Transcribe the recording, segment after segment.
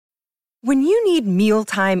When you need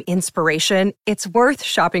mealtime inspiration, it's worth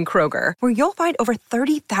shopping Kroger, where you'll find over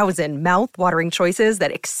 30,000 mouth-watering choices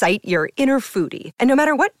that excite your inner foodie. And no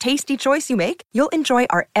matter what tasty choice you make, you'll enjoy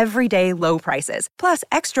our everyday low prices, plus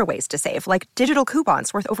extra ways to save, like digital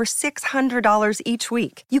coupons worth over $600 each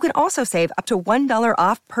week. You can also save up to $1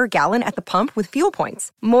 off per gallon at the pump with fuel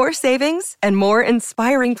points. More savings and more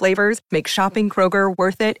inspiring flavors make shopping Kroger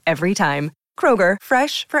worth it every time. Kroger,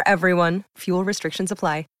 fresh for everyone. Fuel restrictions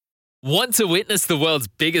apply. Want to witness the world's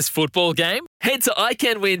biggest football game? Head to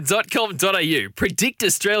iCanWin.com.au, predict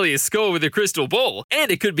Australia's score with a crystal ball, and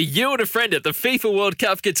it could be you and a friend at the FIFA World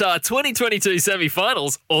Cup Qatar 2022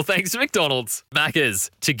 semi-finals, all thanks to McDonald's. Maccas,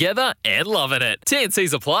 together and loving it.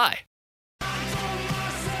 TNCs apply.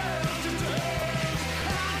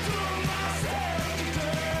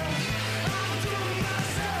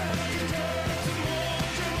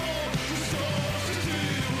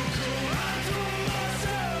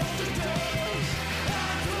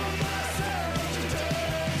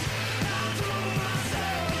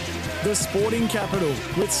 The Sporting Capital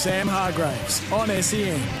with Sam Hargraves on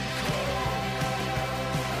SEN.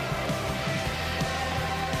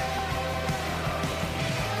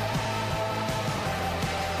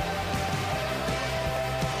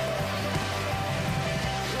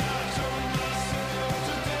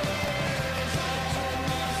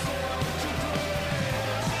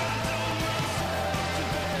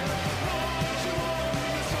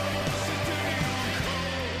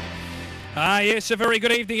 Yes, a very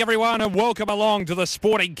good evening, everyone, and welcome along to the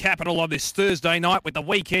Sporting Capital on this Thursday night with the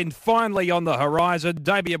weekend finally on the horizon.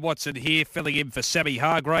 Damien Watson here, filling in for Sammy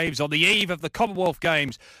Hargraves on the eve of the Commonwealth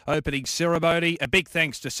Games opening ceremony. A big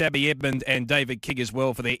thanks to Sammy Edmund and David King as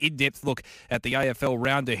well for their in-depth look at the AFL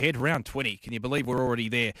round ahead. Round 20, can you believe we're already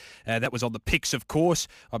there? That was on the picks, of course.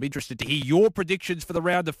 I'm interested to hear your predictions for the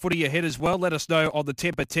round of footy ahead as well. Let us know on the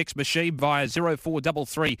Temper text machine via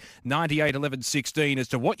 0433 98 11 16 as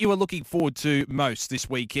to what you are looking forward to most this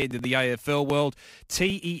weekend in the AFL world.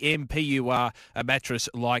 TEMPUR, a mattress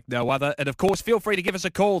like no other. And of course, feel free to give us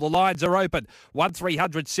a call. The lines are open.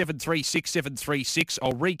 1300 736 736.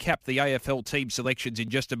 I'll recap the AFL team selections in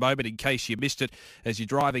just a moment in case you missed it as you're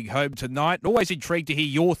driving home tonight. And always intrigued to hear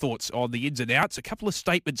your thoughts on the ins and outs. A couple of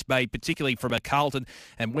statements made, particularly from a Carlton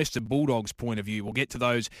and Western Bulldogs point of view. We'll get to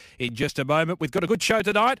those in just a moment. We've got a good show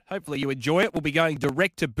tonight. Hopefully you enjoy it. We'll be going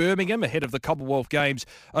direct to Birmingham ahead of the Commonwealth Games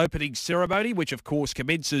opening ceremony, which of course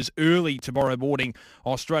commences early tomorrow morning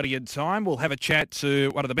Australian time. We'll have a chat to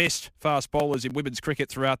one of the best fast bowlers in women's cricket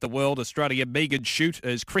throughout the world, Australian Megan Shute,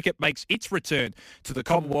 as cricket makes its return to the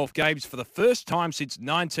Commonwealth Games for the first time since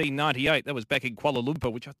 1998. That was back in Kuala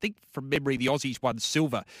Lumpur, which I think from memory the Aussies won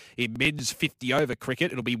silver in men's 50-over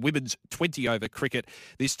cricket. It'll be women's 20-over cricket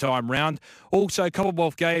this time round. Also,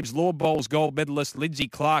 Commonwealth Games lawn bowls gold medalist Lindsay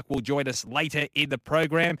Clark will join us later in the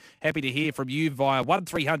program. Happy to hear from you via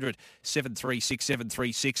 1300 736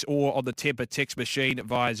 736 or on the Temper text machine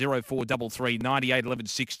via 0433 98 11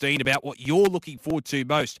 16 about what you're looking forward to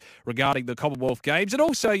most regarding the Commonwealth Games, and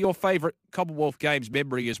also your favourite Commonwealth Games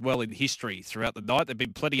memory as well in history throughout the night. There have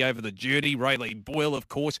been plenty over the journey. Raylene Boyle, of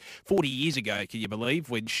course, 40 years ago, can you believe,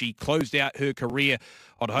 when she closed out her career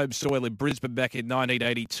on home soil in Brisbane back in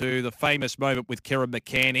 1982. The famous moment with Karen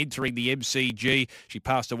McCann entering the MCG. She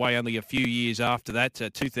passed away only a few years after that,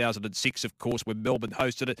 2006, of course, when Melbourne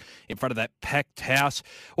hosted it in front of that packed house.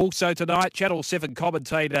 Also tonight, Channel 7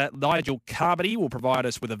 commentator Nigel Carmody will provide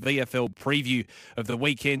us with a VFL preview of the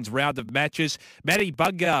weekend's round of matches. Matty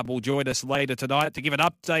Bungard will join us later tonight to give an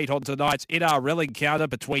update on tonight's NRL encounter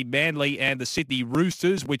between Manly and the Sydney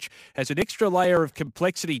Roosters, which has an extra layer of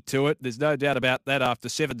complexity to it. There's no doubt about that after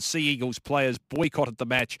 7 Sea Eagles players boycotted the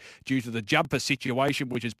match due to the jumper situation,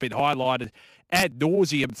 which has been highlighted ad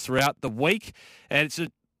nauseum throughout the week. And it's a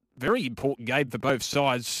very important game for both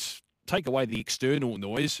sides. Take away the external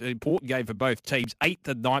noise, an important game for both teams, 8th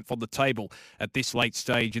and 9th on the table at this late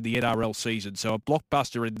stage in the NRL season. So a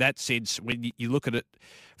blockbuster in that sense when you look at it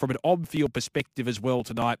from an on-field perspective as well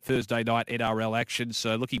tonight, Thursday night NRL action.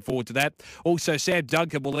 So looking forward to that. Also, Sam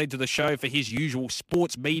Duncan will enter the show for his usual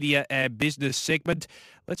sports media and business segment.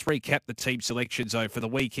 Let's recap the team selections, though, for the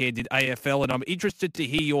weekend in AFL, and I'm interested to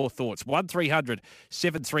hear your thoughts. 1300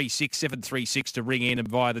 736 736 to ring in, and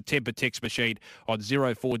via the Temper text machine on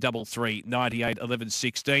 0433 98 11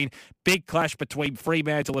 16. Big clash between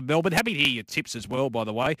Fremantle and Melbourne. Happy to hear your tips as well, by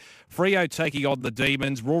the way. Freo taking on the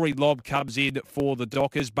Demons. Rory Lobb comes in for the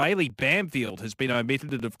Dockers. Bailey Bamfield has been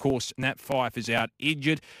omitted, and of course Nat Fyfe is out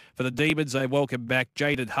injured. For the Demons, they welcome back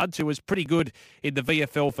Jaden Hunt, who was pretty good in the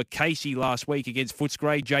VFL for Casey last week against Footscray.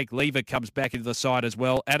 Footscray. Jake Lever comes back into the side as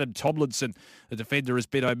well. Adam Tomlinson, the defender, has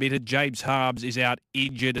been omitted. James Harms is out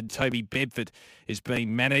injured, and Toby Bedford is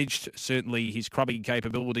being managed. Certainly his crumbing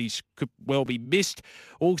capabilities could well be missed.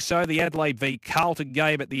 Also, the Adelaide v Carlton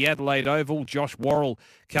game at the Adelaide Oval. Josh Worrell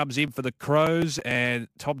comes in for the Crows, and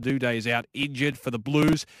Tom Doedee is out injured for the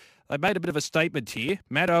Blues. They made a bit of a statement here.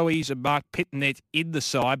 Matt Owies and Mark Pittonet in the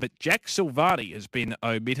side, but Jack Silvani has been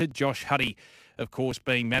omitted. Josh Huddy, of course,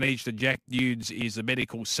 being managed, and Jack Nunes is the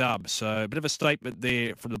medical sub. So a bit of a statement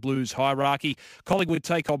there from the Blues hierarchy. Collingwood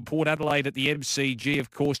take on Port Adelaide at the MCG, of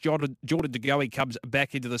course. Jordan De Goey comes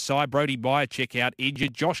back into the side. Brody Myercheck out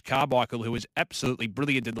injured. Josh Carmichael, who was absolutely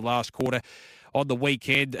brilliant in the last quarter on the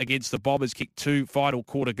weekend against the Bombers, kicked 2 final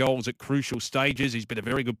quarter goals at crucial stages. He's been a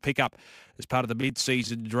very good pickup as part of the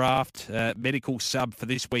mid-season draft. Medical sub for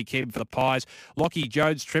this weekend for the Pies. Lockie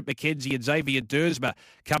Jones, Trent McKenzie and Xavier Dersma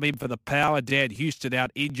come in for the Power. Dan Houston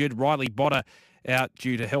out injured. Riley Bonner out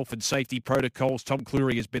due to health and safety protocols. Tom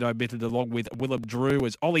Cleary has been omitted along with Willem Drew,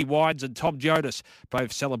 as Ollie Wines and Tom Jonas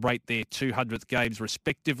both celebrate their 200th games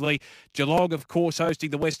respectively. Geelong, of course, hosting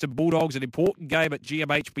the Western Bulldogs, an important game at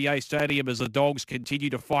GMHBA Stadium as the Dogs continue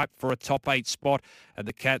to fight for a top 8 spot, and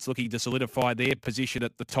the Cats looking to solidify their position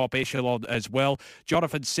at the top echelon as well.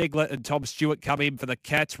 Jonathan Segler and Tom Stewart come in for the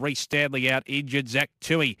Cats. Reece Stanley out injured. Zach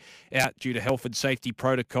Tui out due to health and safety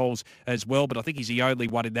protocols as well, but I think he's the only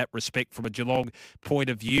one in that respect from a Geelong point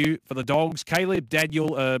of view. For the Dogs, Caleb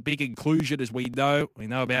Daniel, a big inclusion as we know. We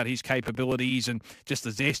know about his capabilities and just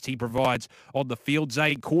the zest he provides on the field.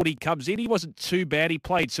 Zane Cordy comes in. He wasn't too bad. He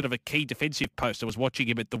played sort of a key defensive post. I was watching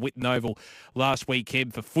him at the Whitten Oval last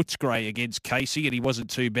weekend for Footscray against Casey, and he wasn't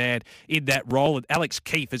too bad in that role. And Alex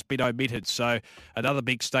Keefe has been omitted, so another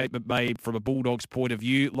big statement made from a Bulldogs point of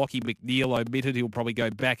view. Lockie McNeil omitted. He'll probably go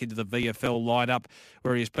back into the VFL lineup,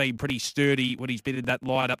 where he has been pretty sturdy when he's been in that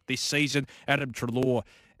lineup this season. Adam Treloar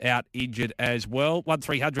out injured as well.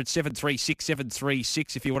 1300 736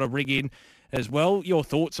 736 if you want to ring in as well. Your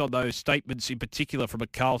thoughts on those statements in particular from a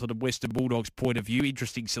Carlton and Western Bulldogs point of view.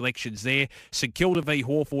 Interesting selections there. St Kilda v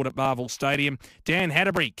Hawthorn at Marvel Stadium. Dan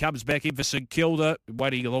Hanbury comes back in for St Kilda. Been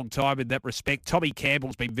waiting a long time in that respect. Tommy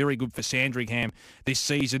Campbell's been very good for Sandringham this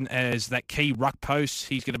season as that key ruck post.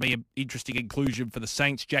 He's going to be an interesting inclusion for the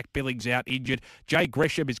Saints. Jack Billings out injured. Jay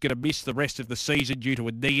Gresham is going to miss the rest of the season due to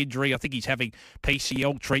a knee injury. I think he's having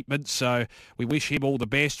PCL treatment, so we wish him all the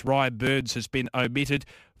best. Ryan Burns has been omitted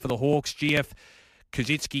for the Hawks. GF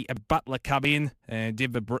Kozinski and Butler come in, and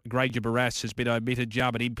Denver Granger Barras has been omitted.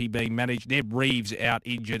 Jarman Impey being managed. Neb Reeves out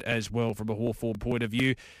injured as well from a Hawthorn point of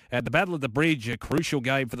view. And the Battle of the Bridge, a crucial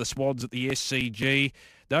game for the Swans at the SCG.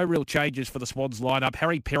 No real changes for the Swans lineup.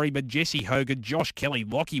 Harry Perryman, Jesse Hogan, Josh Kelly,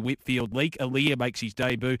 Lockie Whitfield, Leek Aaliyah makes his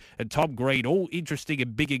debut, and Tom Green, all interesting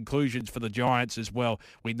and big inclusions for the Giants as well.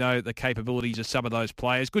 We know the capabilities of some of those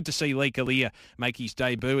players. Good to see Leek Aaliyah make his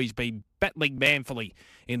debut. He's been battling manfully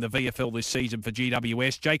in the VFL this season for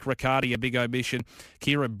GWS. Jake Riccardi, a big omission.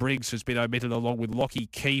 Kieran Briggs has been omitted along with Lockie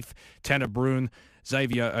Keefe, Tanner Bruhn,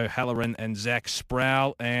 Xavier O'Halloran and Zach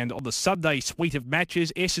Sproul. And on the Sunday suite of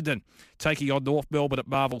matches, Essendon taking on North Melbourne at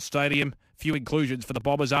Marvel Stadium. Few inclusions for the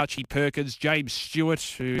Bombers. Archie Perkins, James Stewart,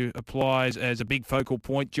 who applies as a big focal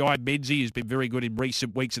point. Jai Menzie, who's been very good in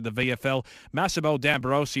recent weeks in the VFL. Massimo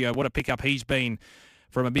D'Ambrosio, what a pickup he's been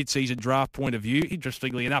from a mid-season draft point of view.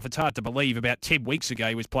 Interestingly enough, it's hard to believe about 10 weeks ago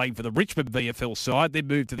he was playing for the Richmond VFL side, then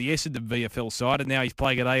moved to the Essendon VFL side, and now he's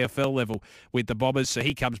playing at AFL level with the Bombers, so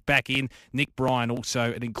he comes back in. Nick Bryan,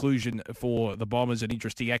 also an inclusion for the Bombers, an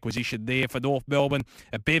interesting acquisition there for North Melbourne.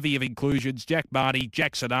 A bevy of inclusions. Jack Marty,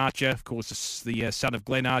 Jackson Archer, of course, the son of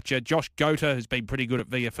Glenn Archer. Josh Gota has been pretty good at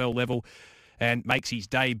VFL level and makes his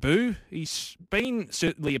debut. He's been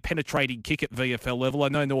certainly a penetrating kick at VFL level. I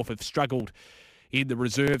know North have struggled in the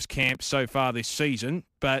reserves camp so far this season,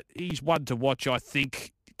 but he's one to watch, I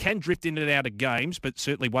think. Can drift in and out of games, but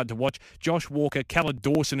certainly one to watch. Josh Walker, Callan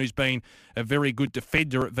Dawson, who's been a very good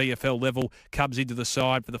defender at VFL level, comes into the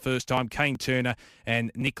side for the first time. Kane Turner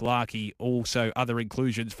and Nick Larkey, also other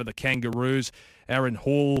inclusions for the Kangaroos. Aaron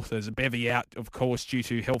Hall, there's a bevy out, of course, due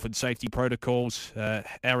to health and safety protocols.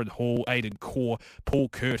 Aaron Hall, Aidan Core, Paul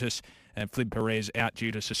Curtis, and Flynn Perez out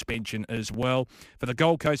due to suspension as well. For the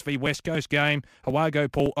Gold Coast v West Coast game,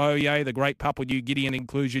 Hawago Paul Oye, the great Papua New Guinean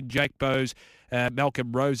inclusion. Jake Bowes,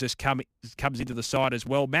 Malcolm Roses comes into the side as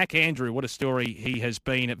well. Mac Andrew, what a story he has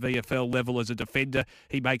been at VFL level as a defender.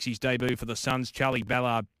 He makes his debut for the Suns. Charlie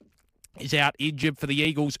Ballard is out injured for the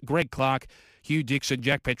Eagles. Greg Clark, Hugh Dixon,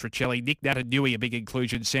 Jack Petrocelli, Nick Natanui, a big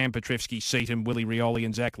inclusion. Sam Petrevsky, Seaton, Willie Rioli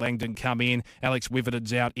and Zach Langdon come in. Alex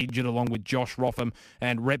Witherden's out injured along with Josh Rotham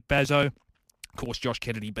and Rhett Bazzo. Of course, Josh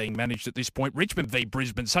Kennedy being managed at this point. Richmond v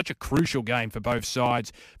Brisbane, such a crucial game for both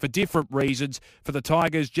sides for different reasons. For the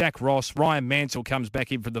Tigers, Jack Ross, Ryan Mansell comes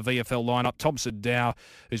back in from the VFL lineup. Thompson Dow,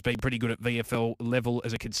 who's been pretty good at VFL level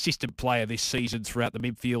as a consistent player this season throughout the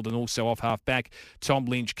midfield and also off half-back. Tom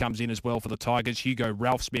Lynch comes in as well for the Tigers. Hugo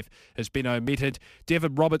Ralphsmith has been omitted.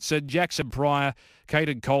 Devon Robertson, Jackson Pryor,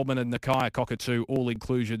 Caden Coleman and Nakia Cockatoo, all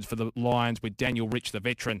inclusions for the Lions, with Daniel Rich, the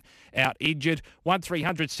veteran, out injured.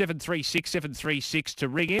 1300 736 736 to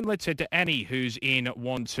ring in. Let's head to Annie, who's in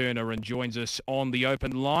Wantirna and joins us on the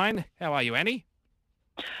open line. How are you, Annie?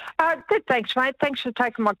 Good, thanks, mate. Thanks for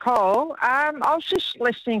taking my call. I was just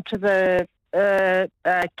listening to the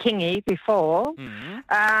Kingy before,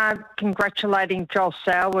 congratulating Joel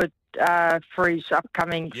Selwood for his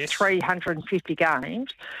upcoming 350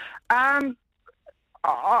 games.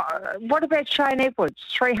 What about Shane Edwards?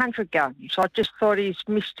 300 games. I just thought he's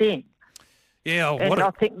missed in. Yeah,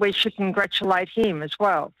 I think we should congratulate him as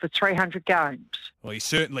well for 300 games. Well, he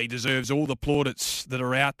certainly deserves all the plaudits that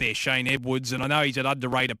are out there, Shane Edwards. And I know he's an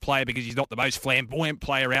underrated player because he's not the most flamboyant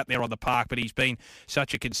player out there on the park, but he's been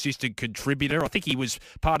such a consistent contributor. I think he was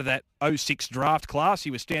part of that 06 draft class.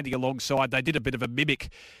 He was standing alongside, they did a bit of a mimic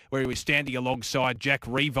where he was standing alongside Jack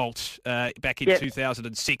Revolt back in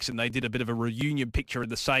 2006, and they did a bit of a reunion picture in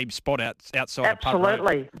the same spot outside the pub road.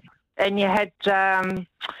 Absolutely. And you had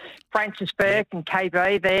Francis Burke and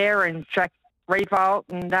KB there, and Jack Revolt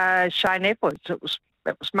and Shane Edwards. It was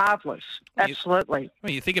marvellous. Absolutely.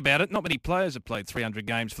 When you think about it, not many players have played 300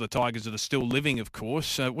 games for the Tigers that are still living, of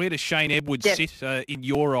course. Where does Shane Edwards sit in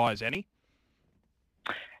your eyes, Annie?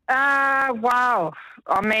 Wow.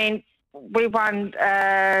 I mean, we won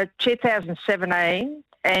 2017,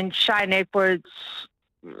 and Shane Edwards,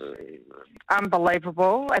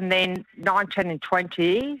 unbelievable, and then 19 and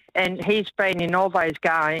 20, and he's been in all those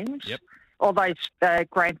games, all those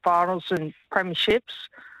grand finals and premierships.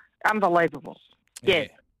 Unbelievable. Yeah,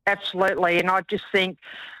 absolutely. And I just think,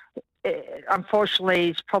 unfortunately,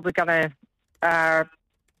 he's probably going to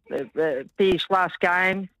be his last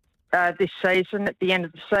game this season, at the end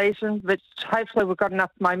of the season, but hopefully we've got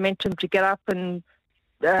enough momentum to get up and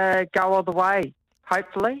go all the way.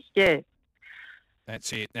 Hopefully,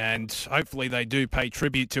 That's it. And hopefully they do pay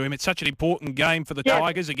tribute to him. It's such an important game for the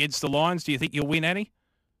Tigers against the Lions. Do you think you'll win, Annie?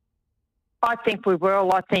 I think we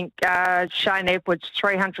will. I think Shane Edwards'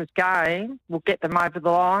 300th game will get them over the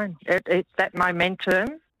line. It's that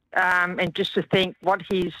momentum, and just to think what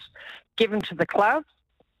he's given to the club,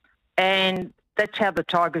 and that's how the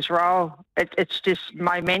Tigers roll. It's just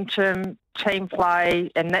momentum, team play,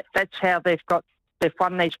 and that's how they've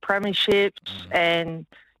won these premierships, and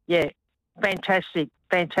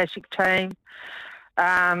fantastic team.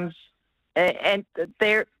 And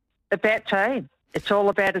they're about team. It's all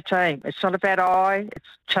about a team. It's not about it's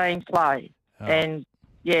team play. And,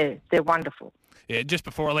 they're wonderful. Yeah, just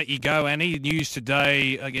before I let you go, Annie, news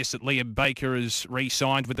today, I guess, that Liam Baker has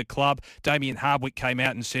re-signed with the club. Damien Hardwick came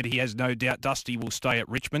out and said he has no doubt Dusty will stay at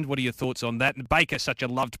Richmond. What are your thoughts on that? And Baker's such a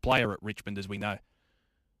loved player at Richmond, as we know.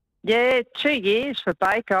 Yeah, 2 years for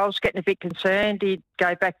Baker. I was getting a bit concerned he'd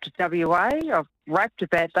go back to WA. I've raved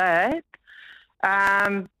about that.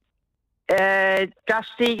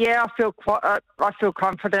 Dusty, I feel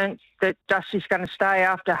confident that Dusty's going to stay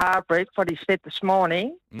after Hardwick. What he said this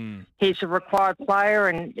morning, he's a required player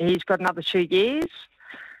and he's got another 2 years.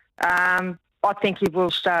 I think he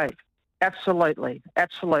will stay. Absolutely.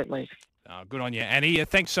 Oh, good on you, Annie.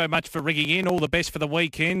 Thanks so much for ringing in. All the best for the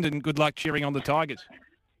weekend and good luck cheering on the Tigers.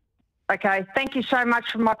 Okay, thank you so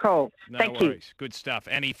much for my call. Thank you. Good stuff.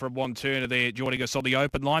 Annie from Wantirna there joining us on the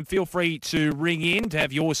open line. Feel free to ring in to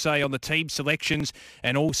have your say on the team selections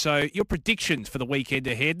and also your predictions for the weekend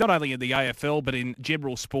ahead, not only in the AFL but in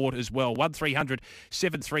general sport as well. 1300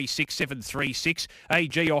 736 736.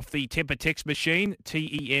 AG off the Temper text machine,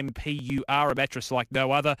 TEMPUR, a mattress like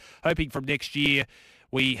no other. Hoping from next year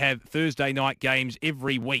we have Thursday night games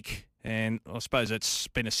every week. And I suppose it's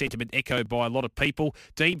been a sentiment echoed by a lot of people.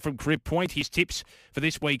 Dean from Crib Point, his tips for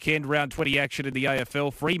this weekend, round 20 action in the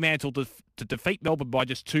AFL. Fremantle to defeat Melbourne by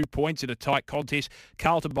just 2 points in a tight contest.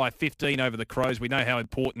 Carlton by 15 over the Crows. We know how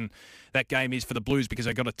important that game is for the Blues because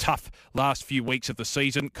they got a tough last few weeks of the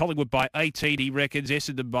season. Collingwood by 18, he reckons.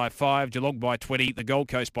 Essendon by 5. Geelong by 20. The Gold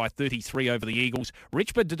Coast by 33 over the Eagles.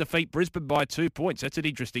 Richmond to defeat Brisbane by 2 points. That's an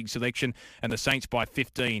interesting selection. And the Saints by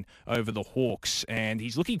 15 over the Hawks. And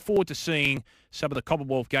he's looking forward to seeing some of the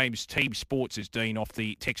Commonwealth Games team sports, as Dean off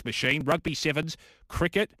the text machine. Rugby sevens,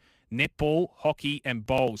 cricket, netball, hockey and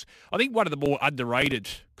bowls. I think one of the more underrated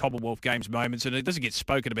Commonwealth Games moments, and it doesn't get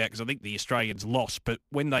spoken about because I think the Australians lost, but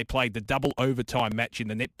when they played the double overtime match in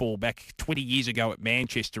the netball back 20 years ago at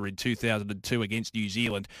Manchester in 2002 against New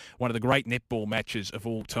Zealand, one of the great netball matches of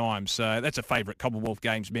all time. So that's a favourite Commonwealth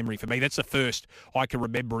Games memory for me. That's the first I can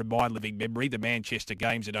remember in my living memory, the Manchester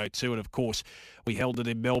Games in '02, and of course we held it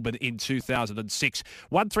in Melbourne in 2006.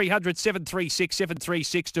 1300 736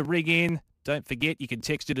 736 to ring in. Don't forget, you can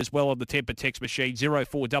text it as well on the Temper text machine,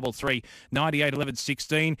 0433 98 11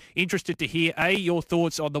 16. Interested to hear, A, your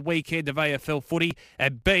thoughts on the weekend of AFL footy,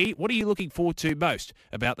 and B, what are you looking forward to most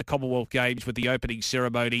about the Commonwealth Games with the opening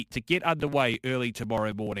ceremony to get underway early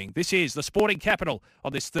tomorrow morning? This is the Sporting Capital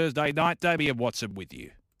on this Thursday night. Damien Watson with you.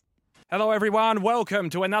 Hello everyone, welcome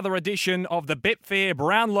to another edition of the Betfair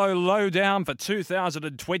Brownlow Lowdown for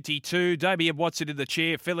 2022. Damien Watson in the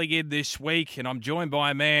chair, filling in this week, and I'm joined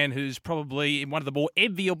by a man who's probably in one of the more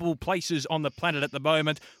enviable places on the planet at the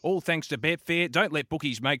moment, all thanks to Betfair. Don't let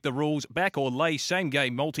bookies make the rules. Back or lay, same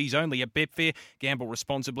game multis only at Betfair. Gamble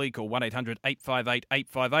responsibly, call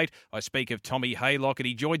 1-800-858-858. I speak of Tommy Haylock, and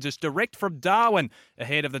he joins us direct from Darwin,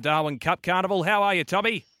 ahead of the Darwin Cup Carnival. How are you,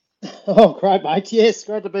 Tommy? Oh, great, mate. Yes,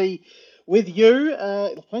 great to be with you.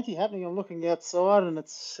 Plenty happening. I'm looking outside, and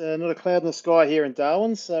it's not a cloud in the sky here in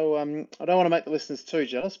Darwin. So I don't want to make the listeners too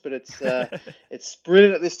jealous, but it's it's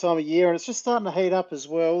brilliant at this time of year, and it's just starting to heat up as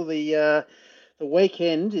well. The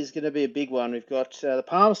weekend is going to be a big one. We've got the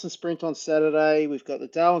Palmerston Sprint on Saturday. We've got the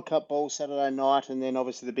Darwin Cup Bowl Saturday night, and then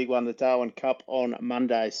obviously the big one, the Darwin Cup on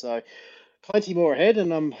Monday. So plenty more ahead,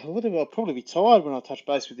 and I'll probably be tired when I touch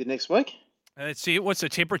base with you next week. Let's see, what's the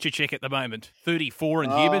temperature check at the moment? 34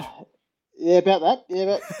 and humid? Yeah, about that.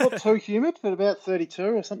 Yeah, not too humid, but about 32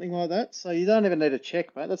 or something like that. So you don't even need a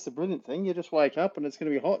check, mate. That's the brilliant thing. You just wake up and it's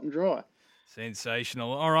going to be hot and dry.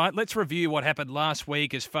 Sensational. All right, let's review what happened last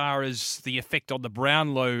week as far as the effect on the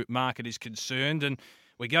Brownlow market is concerned. And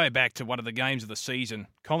we go back to one of the games of the season,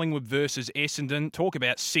 Collingwood versus Essendon. Talk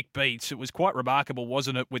about sick beats. It was quite remarkable,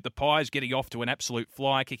 wasn't it, with the Pies getting off to an absolute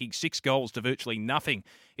flyer, kicking 6 goals to virtually nothing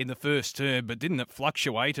in the first term. But didn't it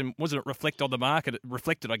fluctuate, and wasn't it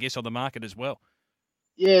reflected, I guess, on the market as well?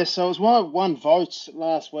 Yeah, so it was my one vote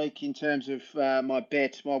last week in terms of my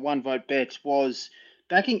bet. My one vote bet was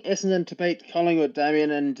backing Essendon to beat Collingwood,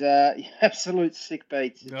 Damien, and absolute sick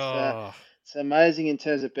beats. It's amazing in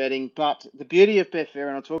terms of betting, but the beauty of Betfair,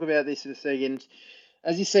 and I'll talk about this in a second,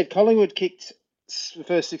 as you said, Collingwood kicked the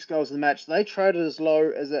first 6 goals of the match. They traded as low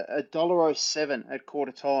as $1.07 at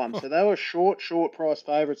quarter time. So they were short price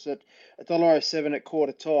favourites at $1.07 at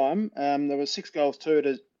quarter time. There was 6 goals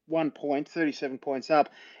to 1 point, 37 points up.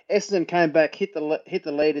 Essendon came back, hit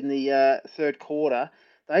the lead in the third quarter.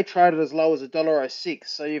 They traded as low as $1.06.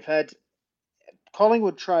 So you've had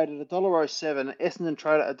Collingwood traded at $1.07, Essendon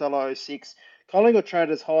traded at $1.06. Collingwood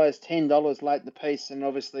traded as high as $10 late in the piece, and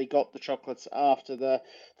obviously got the chocolates after the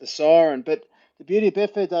siren. But the beauty of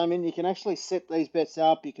Betfair, Damien, you can actually set these bets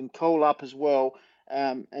up. You can call up as well,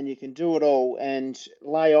 and you can do it all and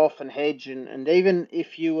lay off and hedge. And even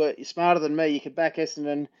if you were smarter than me, you could back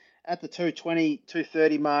Essendon at the 220,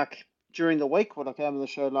 230 mark during the week when I came on the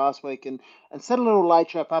show last week and set a little late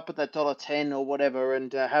trap up at that $1.10 or whatever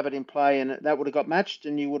and have it in play, and that would have got matched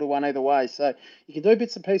and you would have won either way. So you can do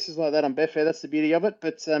bits and pieces like that on Betfair. That's the beauty of it.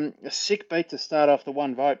 But a sick beat to start off the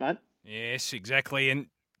one vote, mate. Yes, exactly. And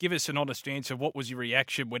give us an honest answer. What was your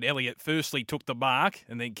reaction when Elliott firstly took the mark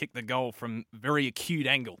and then kicked the goal from a very acute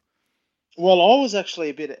angle? Well, I was actually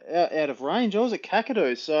a bit out of range. I was at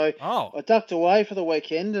Kakadu, so I ducked away for the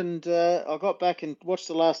weekend, and I got back and watched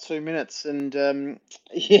the last 2 minutes, and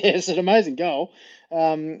yeah, it's an amazing goal.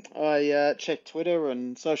 I checked Twitter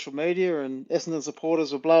and social media, and Essendon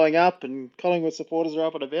supporters were blowing up, and Collingwood supporters are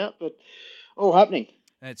up and about, but all happening.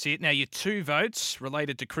 That's it. Now, your 2 votes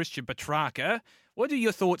related to Christian Petrarca. What are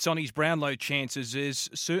your thoughts on his Brownlow chances? There's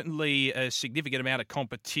certainly a significant amount of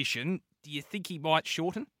competition. Do you think he might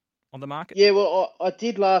shorten on the market? Yeah, well, I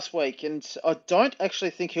did last week, and I don't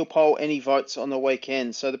actually think he'll poll any votes on the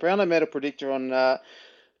weekend. So the Brownlow Medal Predictor on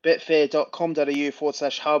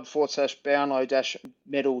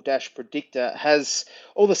betfair.com.au/hub/Brownlow-medal-predictor has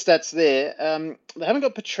all the stats there. They haven't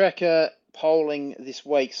got Petrarca polling this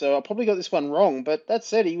week, so I probably got this one wrong. But that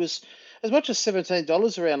said, he was as much as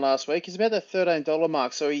 $17 around last week. He's about that $13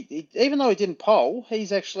 mark. So he even though he didn't poll,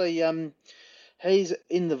 he's actually he's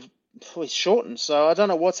in the he's shortened, so I don't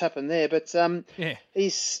know what's happened there, but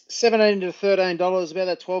he's $17 to $13, about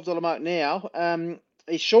that $12 mark now.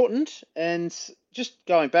 He's shortened, and just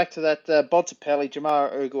going back to that Bontempelli,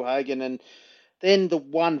 Jamara Ugle-Hagan, and then the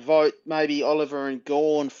one vote, maybe Oliver and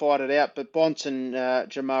Gawn fight it out, but Bont and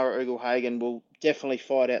Jamara Ugle-Hagan will definitely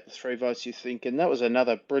fight out the 3 votes you think. And that was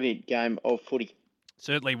another brilliant game of footy.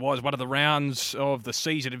 Certainly was one of the rounds of the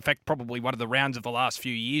season. In fact, probably one of the rounds of the last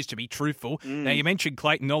few years, to be truthful. Now, you mentioned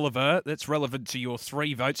Clayton Oliver. That's relevant to your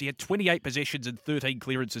 3 votes. He had 28 possessions and 13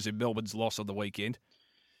 clearances in Melbourne's loss on the weekend.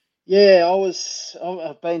 Yeah,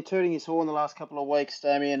 I've been tooting his horn the last couple of weeks,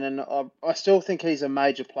 Damien, and I still think he's a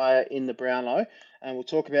major player in the Brownlow. And we'll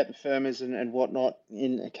talk about the firmers and whatnot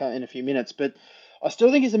in a few minutes. But I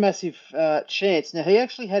still think he's a massive chance. Now, he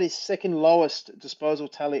actually had his second lowest disposal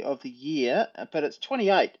tally of the year, but it's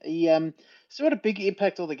 28. He still had a big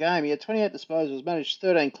impact on the game. He had 28 disposals, managed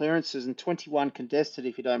 13 clearances and 21 contested,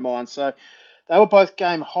 if you don't mind. So they were both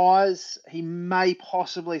game highs. He may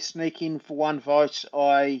possibly sneak in for 1 vote.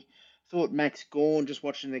 I thought Max Gawn, just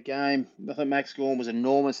watching the game, I thought Max Gawn was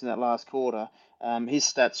enormous in that last quarter. His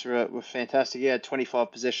stats were fantastic. He had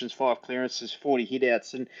 25 possessions, 5 clearances, 40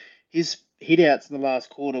 hitouts, and his hitouts in the last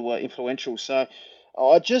quarter were influential. So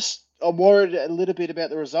I'm worried a little bit about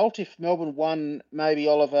the result. If Melbourne won, maybe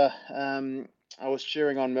Oliver. I was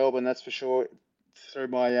cheering on Melbourne, that's for sure, through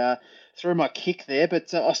my kick there.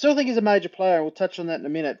 But I still think he's a major player, and we'll touch on that in a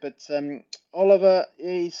minute. But Oliver,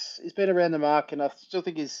 he's been around the mark, and I still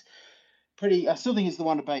think he's the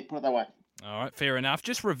one to beat. Put it that way. All right, fair enough.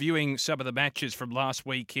 Just reviewing some of the matches from last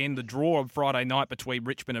weekend, the draw on Friday night between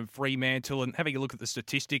Richmond and Fremantle, and having a look at the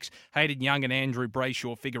statistics, Hayden Young and Andrew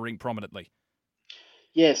Brayshaw figuring prominently.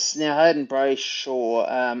 Yes, now Hayden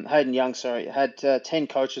Young, had 10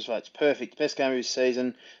 coaches' votes. Perfect. Best game of his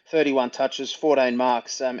season, 31 touches, 14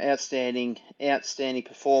 marks. Outstanding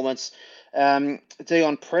performance. Dion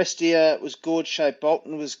Prestia was good. Shea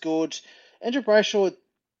Bolton was good. Andrew Brayshaw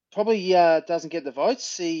probably doesn't get the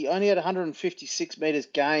votes. He only had 156 metres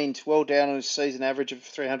gained, well down on his season average of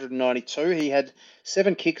 392. He had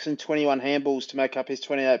 7 kicks and 21 handballs to make up his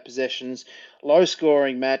 28 possessions. Low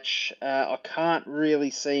scoring match. I can't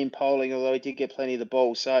really see him polling, although he did get plenty of the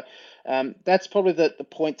ball. So that's probably the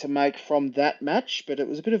point to make from that match, but it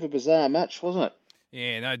was a bit of a bizarre match, wasn't it?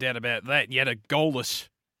 Yeah, no doubt about that. You had a goalless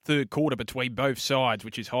third quarter between both sides,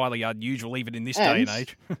 which is highly unusual even in this day and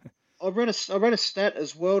age. I read a stat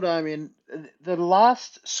as well, Damien. The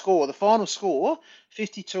final score,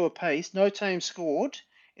 52 apiece. No team scored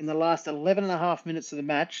in the last 11 and a half minutes of the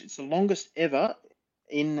match. It's the longest ever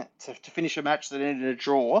to finish a match that ended in a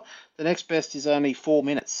draw. The next best is only 4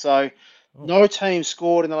 minutes. So no team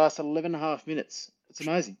scored in the last 11 and a half minutes. It's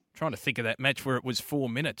amazing. Trying to think of that match where it was 4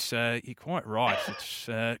 minutes. You're quite right. It's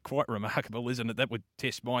quite remarkable, isn't it? That would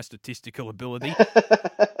test my statistical ability.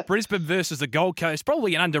 Brisbane versus the Gold Coast,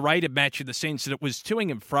 probably an underrated match in the sense that it was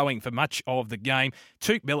toing and froing for much of the game.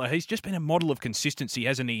 Touk Miller, he's just been a model of consistency,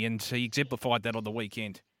 hasn't he? And he exemplified that on the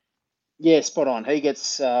weekend. Yeah, spot on. He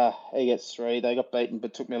gets 3. They got beaten,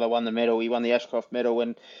 but Touk Miller won the medal. He won the Ashcroft medal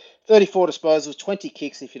and 34 disposals, 20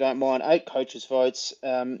 kicks, if you don't mind, 8 coaches' votes.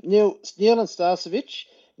 Neil and Starcevic.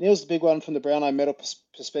 Neil's the big one from the Brownlow medal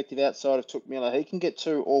perspective outside of Touk Miller. He can get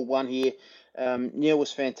 2 or 1 here. Neil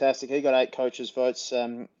was fantastic. He got 8 coaches' votes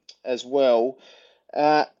as well.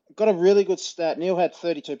 Got a really good stat. Neil had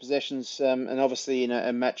 32 possessions and obviously in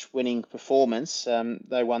a match-winning performance.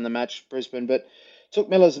 They won the match, Brisbane, but Touk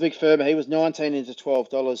Miller's a big firmer. He was 19 into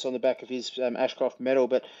 $12 on the back of his Ashcroft medal.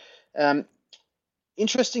 But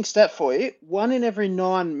interesting stat for you. 1 in every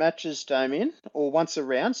 9 matches, Damien, or once a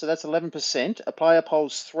round, so that's 11%. A player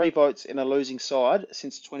polls 3 votes in a losing side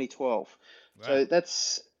since 2012. Wow. So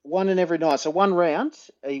that's 1 in every 9. So 1 round,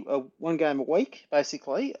 one game a week,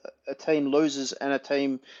 basically. A team loses and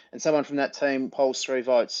someone from that team polls 3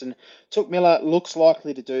 votes. And Touk Miller looks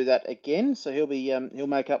likely to do that again. So he'll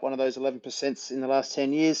make up one of those 11% in the last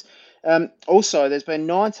 10 years. Also, there's been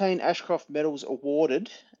 19 Ashcroft medals awarded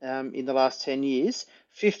in the last 10 years.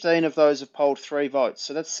 15 of those have polled 3 votes.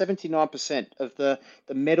 So that's 79% of the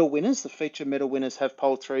medal winners, the feature medal winners, have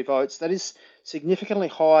polled 3 votes. That is significantly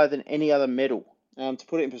higher than any other medal. To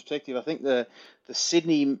put it in perspective, I think the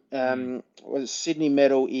Sydney Sydney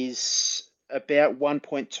medal is about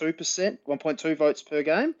 1.2 votes per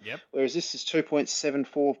game. Yep. Whereas this is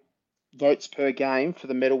 2.74 votes per game for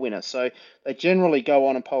the medal winner. So they generally go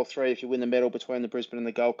on and poll 3 if you win the medal between the Brisbane and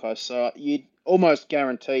the Gold Coast. So you'd almost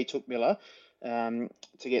guarantee Touk Miller to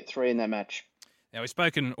get 3 in that match. Now, we've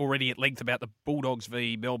spoken already at length about the Bulldogs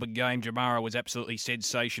v Melbourne game. Jamara was absolutely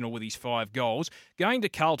sensational with his 5 goals. Going to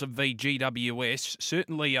Carlton v GWS,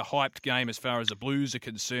 certainly a hyped game as far as the Blues are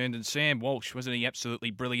concerned. And Sam Walsh, wasn't he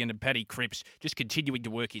absolutely brilliant? And Paddy Cripps just continuing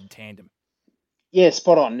to work in tandem. Yeah,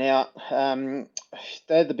 spot on. Now,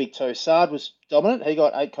 they had the big 2. Sard was dominant. He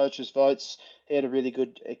got 8 coaches' votes. He had a really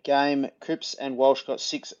good game. Cripps and Walsh got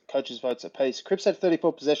 6 coaches' votes apiece. Cripps had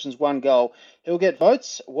 34 possessions, 1 goal. He'll get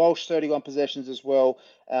votes. Walsh, 31 possessions as well.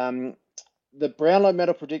 The Brownlow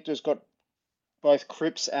medal predictors got both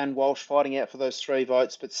Cripps and Walsh fighting out for those 3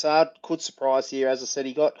 votes, but Sard could surprise here. As I said,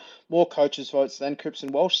 he got more coaches' votes than Cripps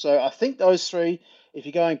and Walsh. So I think those 3, if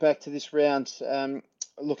you're going back to this round,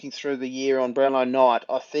 looking through the year on Brownlow night,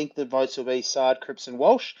 I think the votes will be Sard, Cripps and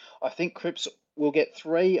Walsh. I think Cripps will get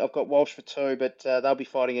 3. I've got Walsh for 2, but they'll be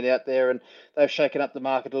fighting it out there, and they've shaken up the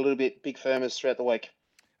market a little bit, big firmers throughout the week.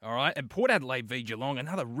 All right, and Port Adelaide v Geelong,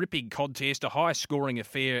 another ripping contest, a high-scoring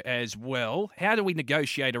affair as well. How do we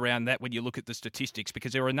negotiate around that when you look at the statistics?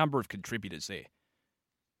 Because there are a number of contributors there.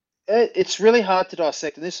 It's really hard to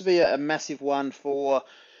dissect, and this will be a massive one for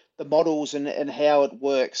the models and how it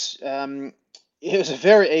works. It was a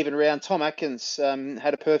very even round. Tom Atkins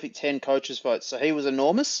had a perfect 10 coaches' votes, so he was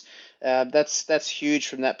enormous. That's huge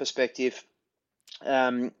from that perspective.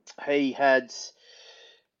 He had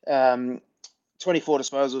 24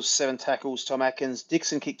 disposals, 7 tackles, Tom Atkins.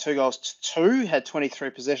 Dixon kicked 2 goals to 2, had 23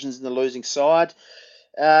 possessions in the losing side.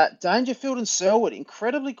 Dangerfield and Selwood,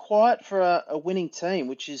 incredibly quiet for a winning team,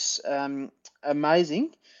 which is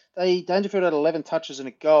amazing. Dangerfield had 11 touches and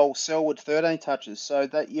a goal, Selwood 13 touches. So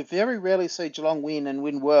that you very rarely see Geelong win and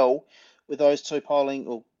win well with those 2 polling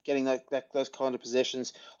or getting those kind of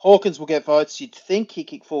possessions. Hawkins will get votes. You'd think he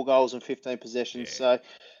kicked 4 goals and 15 possessions. Yeah.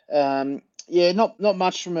 So, not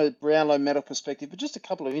much from a Brownlow medal perspective, but just a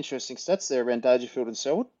couple of interesting stats there around Dangerfield and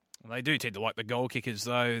Selwood. Well, they do tend to like the goal kickers,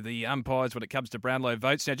 though, the umpires, when it comes to Brownlow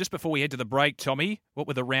votes. Now, just before we head to the break, Tommy, what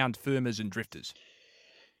were the round firmers and drifters?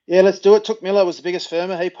 Yeah, let's do it. Took Miller was the biggest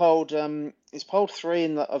firmer. He's polled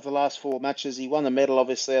 3 of the last 4 matches. He won the medal,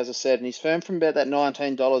 obviously, as I said, and he's firmed from about that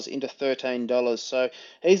 $19 into $13. So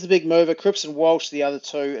he's the big mover. Cripps and Walsh, the other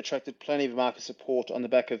 2, attracted plenty of market support on the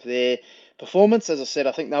back of their performance. As I said,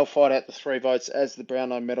 I think they'll fight out the 3 votes as the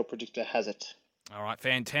Brownlow medal predictor has it. All right,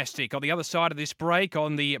 fantastic. On the other side of this break,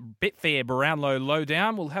 on the Betfair Brownlow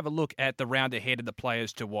Lowdown, we'll have a look at the round ahead of the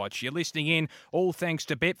players to watch. You're listening in, all thanks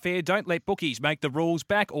to Betfair. Don't let bookies make the rules.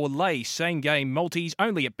 Back or lay same-game multis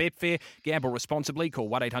only at Betfair. Gamble responsibly. Call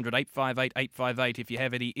 1-800-858-858 if you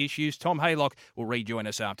have any issues. Tom Haylock will rejoin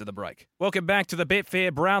us after the break. Welcome back to the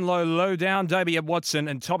Betfair Brownlow Lowdown. Damien Watson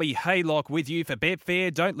and Tommy Haylock with you for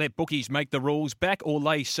Betfair. Don't let bookies make the rules. Back or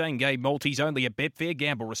lay same-game multis only at Betfair.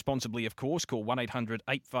 Gamble responsibly, of course. Call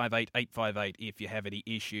 1-800-858-858 if you have any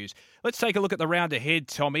issues. Let's take a look at the round ahead,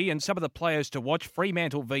 Tommy, and some of the players to watch.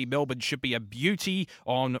 Fremantle v Melbourne should be a beauty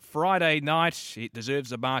on Friday night. It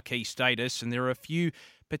deserves a marquee status, and there are a few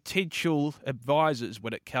potential advisors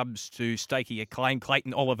when it comes to staking a claim.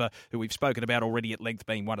 Clayton Oliver, who we've spoken about already at length,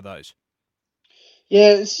 being one of those.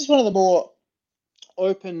 Yeah, this is one of the more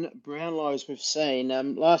open Brownlows we've seen.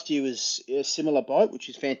 Last year was a similar boat, which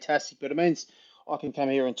is fantastic, but it means I can come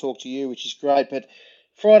here and talk to you, which is great. But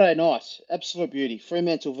Friday night, absolute beauty.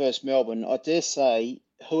 Fremantle versus Melbourne. I dare say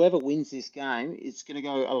whoever wins this game is going to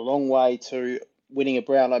go a long way to winning a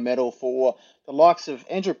Brownlow medal for the likes of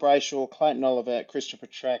Andrew Brayshaw, Clayton Oliver, Christopher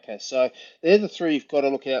Petracca. So they're the 3 you've got to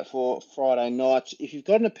look out for Friday night. If you've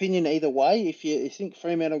got an opinion either way, if you think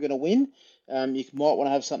Fremantle are going to win, you might want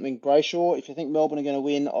to have something Brayshaw. If you think Melbourne are going to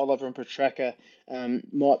win, Oliver and Petracca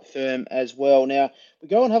might firm as well. Now, we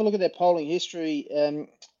go and have a look at their polling history.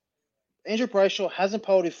 Andrew Brayshaw hasn't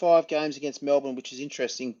polled in 5 games against Melbourne, which is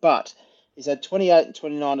interesting, but he's had 28 and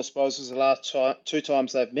 29 disposals the last 2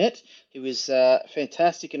 times they've met. He was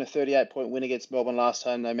fantastic in a 38-point win against Melbourne last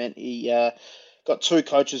time they met. He got 2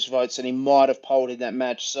 coaches' votes, and he might have polled in that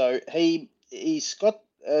match. So he's got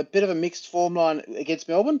a bit of a mixed form line against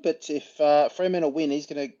Melbourne, but if Fremantle win, he's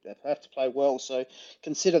going to have to play well, so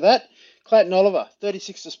consider that. Clayton Oliver,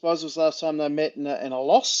 36 disposals last time they met in a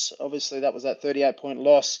loss. Obviously, that was that 38-point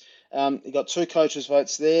loss. He got 2 coaches'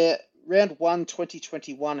 votes there. Round 1,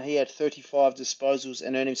 2021, he had 35 disposals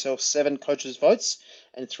and earned himself 7 coaches' votes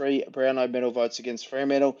and 3 Brownlow medal votes against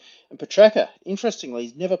Fremantle. And Petracca, interestingly,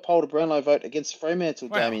 he's never polled a Brownlow vote against Fremantle,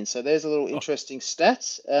 wow. Damien. So there's a little interesting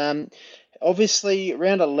stats. Obviously,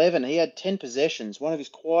 round 11, he had 10 possessions, one of his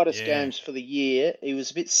quietest games for the year. He was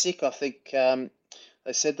a bit sick, I think.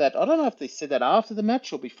 They said that. I don't know if they said that after the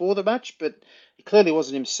match or before the match, but he clearly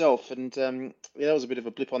wasn't himself. And that was a bit of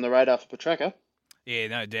a blip on the radar for Petracca. Yeah,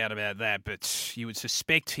 no doubt about that, but you would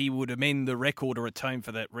suspect he would amend the record or atone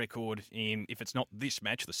for that record if it's not this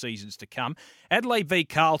match, the seasons to come. Adelaide v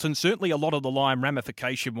Carlton, certainly a lot of the line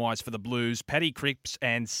ramification-wise for the Blues. Paddy Cripps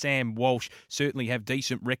and Sam Walsh certainly have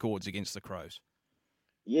decent records against the Crows.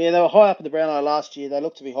 Yeah, they were high up in the Brownlow last year. They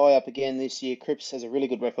look to be high up again this year. Cripps has a really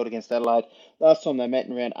good record against Adelaide. Last time they met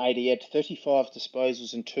in round 8, he had 35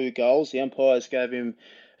 disposals and 2 goals. The umpires gave him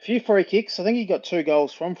a few free kicks. I think he got 2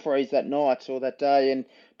 goals from frees that night or that day. And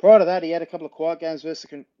prior to that, he had a couple of quiet games versus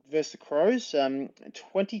the Crows. In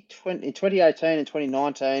 2018 and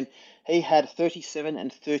 2019, he had 37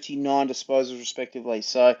 and 39 disposals respectively.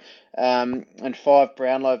 So, and 5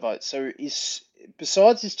 Brownlow votes. So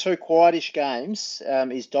besides his 2 quietish games,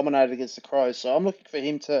 he's dominated against the Crows. So I'm looking for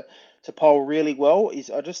him to poll really well.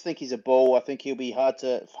 I just think he's a ball. I think he'll be hard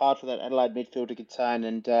for that Adelaide midfield to contain,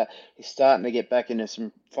 and he's starting to get back into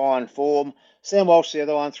some fine form. Sam Walsh, the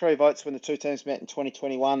other one, 3 votes when the two teams met in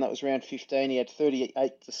 2021. That was round 15. He had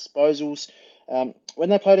 38 disposals. When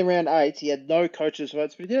they played in round 8, he had no coaches'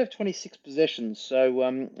 votes, but he did have 26 possessions.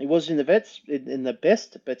 So he was in the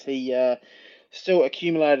best, but he still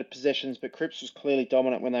accumulated possessions. But Cripps was clearly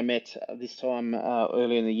dominant when they met this time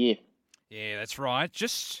early in the year. Yeah, that's right.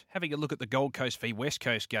 Just having a look at the Gold Coast v West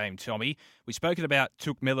Coast game, Tommy. We've spoken about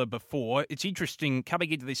Touk Miller before. It's interesting,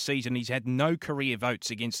 coming into this season, he's had no career votes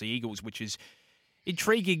against the Eagles, which is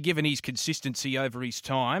intriguing given his consistency over his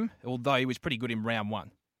time, although he was pretty good in round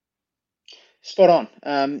 1. Spot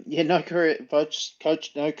on. No career votes,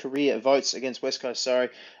 coach. No career votes against West Coast. Sorry.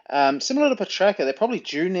 Similar to Petracca, they're probably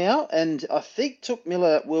due now, and I think Touk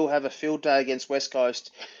Miller will have a field day against West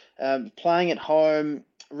Coast, playing at home.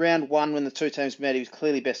 Round 1, when the two teams met, he was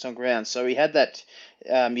clearly best on ground. So he had that.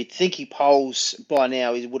 You'd think he polls by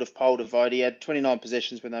now. He would have polled a vote. He had 29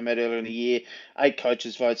 possessions when they met earlier in the year. 8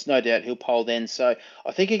 coaches' votes. No doubt he'll poll then. So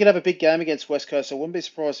I think he could have a big game against West Coast. I wouldn't be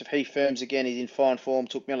surprised if he firms again. He's in fine form.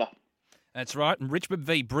 Touk Miller. That's right. And Richmond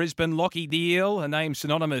v Brisbane, Lockie Deal, a name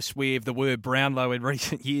synonymous with the word Brownlow in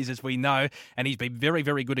recent years, as we know. And he's been very,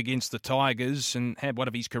 very good against the Tigers and had one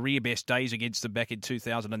of his career best days against them back in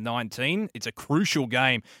 2019. It's a crucial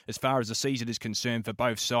game as far as the season is concerned for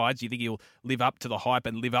both sides. You think he'll live up to the hype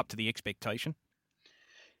and live up to the expectation?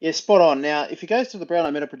 Yeah, spot on. Now, if he goes to the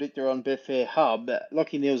Brownlow Meta Predictor on Betfair Hub,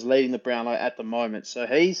 Lockie Neal's leading the Brownlow at the moment. So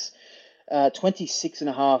he's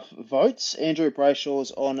 26.5 votes. Andrew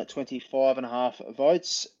Brayshaw's on 25.5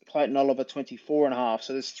 votes. Clayton Oliver, 24.5.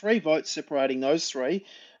 So there's 3 votes separating those 3,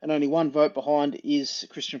 and only 1 vote behind is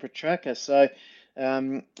Christian Petracca. So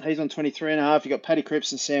he's on 23.5. You've got Paddy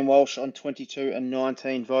Cripps and Sam Walsh on 22 and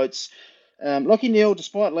 19 votes. Lockie Neal,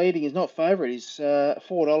 despite leading, is not favourite. He's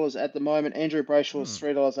 $4 at the moment. Andrew Brayshaw's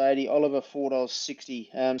 $3.80. Oliver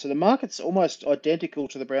 $4.60. So the market's almost identical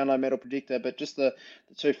to the Brownlow Medal Predictor, but just the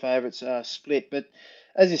 2 favourites are split. But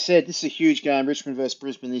as you said, this is a huge game, Richmond versus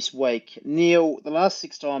Brisbane this week. Neal, the last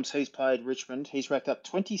 6 times he's played Richmond, he's racked up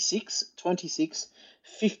 26,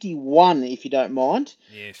 51, if you don't mind.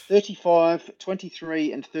 Yes. 35,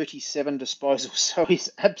 23, and 37 disposals. So he's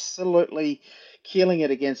absolutely killing it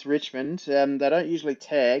against Richmond. They don't usually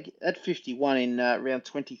tag. At 51 in round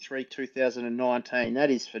 23, 2019. That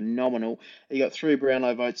is phenomenal. He got 3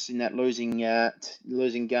 Brownlow votes in that losing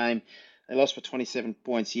game. They lost for 27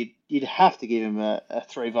 points. You'd have to give him a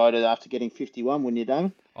 3-voter after getting 51, wouldn't you,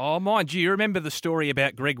 Damon? Oh, mind you, remember the story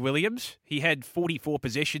about Greg Williams? He had 44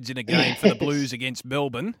 possessions in a game for the Blues against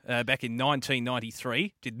Melbourne back in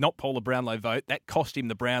 1993. Did not poll a Brownlow vote. That cost him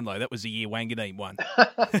the Brownlow. That was the year Wanganeen won.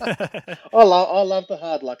 I love the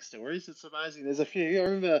hard luck stories. It's amazing. There's a few. I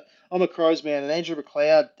remember I'm a Crows man, and Andrew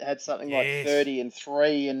McLeod had something like 30 and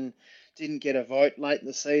 3 and didn't get a vote late in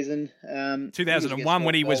the season. 2001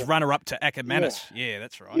 when he was runner-up to Ackermanis. Yeah,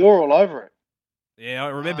 that's right. You're all over it. Yeah, I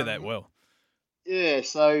remember that well. Yeah,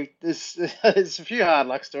 so there's a few hard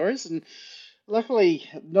luck stories, and luckily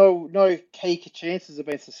no key chances have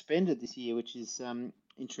been suspended this year, which is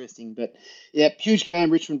interesting. But yeah, huge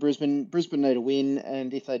game, Richmond, Brisbane. Brisbane need a win,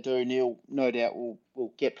 and if they do, Neil no doubt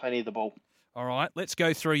will get plenty of the ball. All right, let's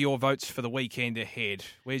go through your votes for the weekend ahead.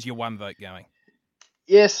 Where's your 1 vote going?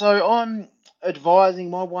 Yeah, so I'm advising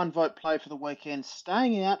my 1 vote play for the weekend,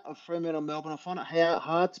 staying out of Fremantle Melbourne. I find it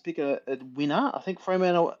hard to pick a winner. I think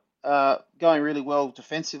Fremantle going really well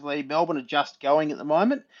defensively. Melbourne are just going at the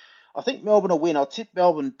moment. I think Melbourne will win. I'll tip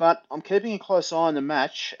Melbourne, but I'm keeping a close eye on the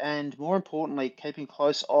match, and more importantly, keeping a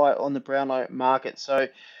close eye on the Brownlow market. So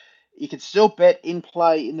you can still bet in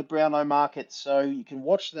play in the Brownlow market, so you can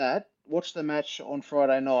watch that. Watch the match on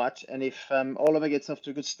Friday night, and if Oliver gets off to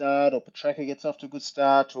a good start, or Petracca gets off to a good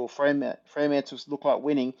start, or Fremantle look like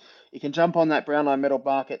winning, you can jump on that Brownlow medal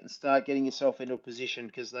market and start getting yourself into a position,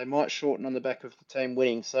 because they might shorten on the back of the team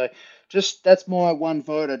winning. So that's my 1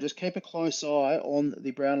 voter. Just keep a close eye on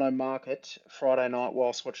the Brownlow market Friday night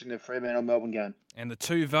whilst watching the Fremantle Melbourne game. And the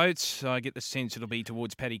 2 votes, I get the sense it'll be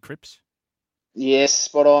towards Paddy Cripps. Yes,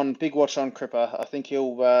 spot on. Big watch on Cripper. I think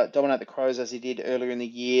he'll dominate the Crows as he did earlier in the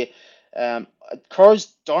year.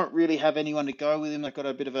 Crows don't really have anyone to go with him. They've got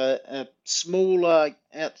a bit of a smaller,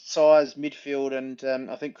 outsized midfield, and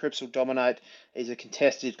I think Cripps will dominate. He's a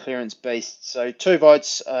contested clearance beast. So 2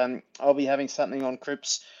 votes. I'll be having something on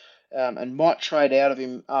Cripps and might trade out of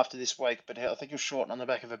him after this week, but I think he'll shorten on the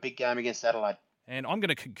back of a big game against Adelaide. And I'm going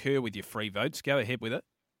to concur with your free votes. Go ahead with it.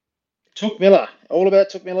 Took Miller. All about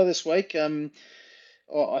Took Miller this week.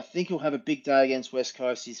 I think he'll have a big day against West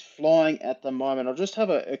Coast. He's flying at the moment. I'll just have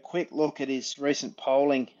a quick look at his recent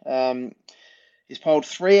polling. He's polled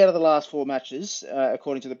 3 out of the last 4 matches,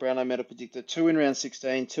 according to the Brownlow Medal Predictor. 2 in round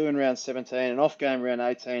 16, 2 in round 17, an off game round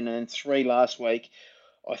 18, and then 3 last week.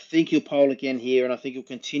 I think he'll poll again here, and I think he'll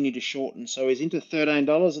continue to shorten. So he's into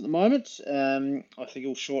 $13 at the moment. I think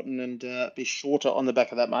he'll shorten and be shorter on the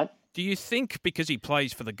back of that, mate. Do you think because he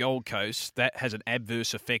plays for the Gold Coast, that has an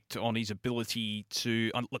adverse effect on his ability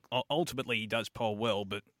to... Look, ultimately, he does poll well,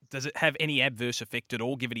 but does it have any adverse effect at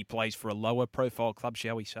all, given he plays for a lower-profile club,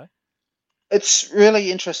 shall we say? It's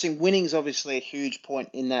really interesting. Winning's obviously a huge point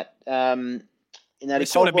in that. They're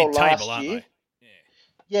sort of mid-table, aren't they?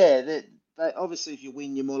 Yeah, they obviously, if you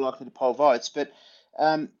win, you're more likely to poll votes. But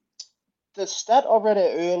the stat I read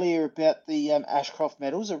earlier about the Ashcroft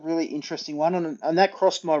medals, a really interesting one, and that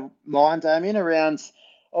crossed my mind, Damien, around,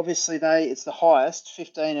 obviously, it's the highest,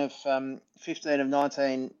 15 of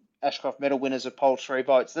 19 Ashcroft medal winners have polled 3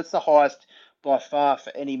 votes. That's the highest by far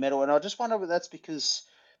for any medal, and I just wonder whether that's because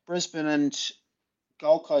Brisbane and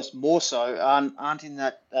Gold Coast more so aren't in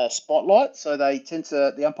that spotlight, so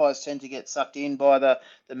the umpires tend to get sucked in by the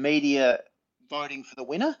media voting for the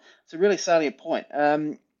winner. It's a really salient point.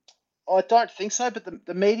 I don't think so, but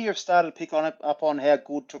the media have started to pick up on how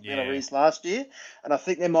good Took Miller is last year, and I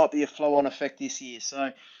think there might be a flow-on effect this year.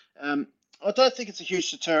 So I don't think it's a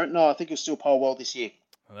huge deterrent. No, I think he'll still poll well this year.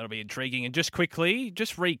 Well, that'll be intriguing. And just quickly,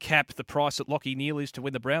 just recap the price that Lachie Neale is to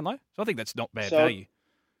win the Brownlow. So I think that's not bad value.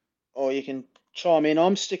 Or you can chime in.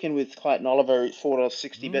 I'm sticking with Clayton Oliver at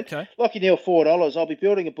 $4.60, but okay. Lachie Neale $4. I'll be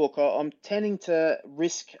building a book. I'm tending to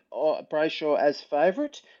risk Brayshaw as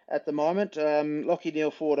favourite at the moment. Lachie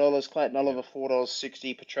Neale $4, Clayton Oliver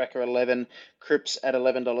 $4.60, Petrarca $11, Cripps at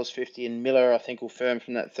 $11.50, and Miller I think will firm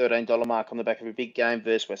from that $13 mark on the back of a big game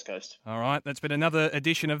versus West Coast. All right, that's been another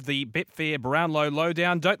edition of the Betfair Brownlow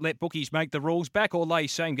Lowdown. Don't let bookies make the rules. Back or lay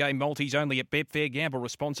same game multis only at Betfair. Gamble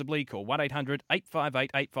responsibly. Call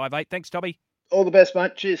 1-800-858-858. Thanks, Toby. All the best,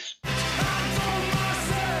 mate. Cheers.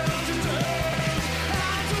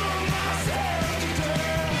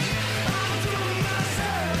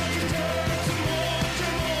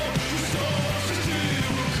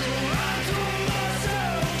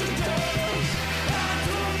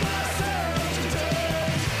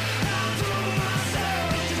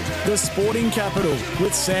 The Sporting Capital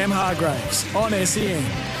with Sam Hargraves on SEN.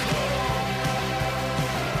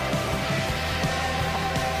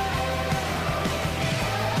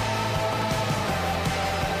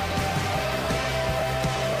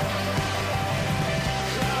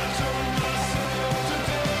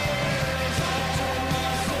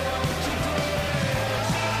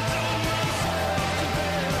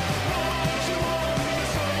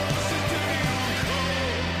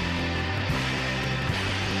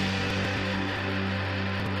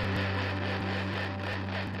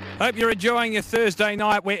 Hope you're enjoying your Thursday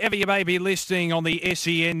night wherever you may be listening on the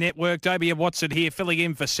SEN network. Damien Watson here filling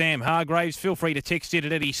in for Sam Hargraves. Feel free to text in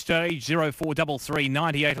at any stage, 0433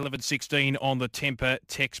 98 11 16 on the Temper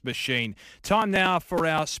text machine. Time now for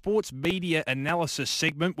our sports media analysis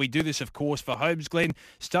segment. We do this, of course, for Holmesglen.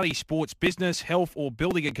 Study sports business, health or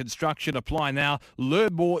building and construction. Apply now.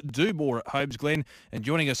 Learn more, do more at Holmesglen. And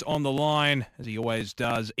joining us on the line, as he always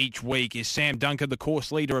does each week, is Sam Duncan, the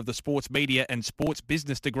course leader of the sports media and sports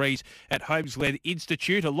business degrees at Holmesglen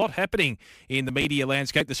Institute. A lot happening in the media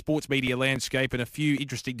landscape, the sports media landscape, and a few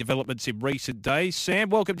interesting developments in recent days. Sam,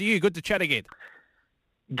 welcome to you. Good to chat again.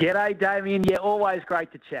 G'day, Damien. Yeah, always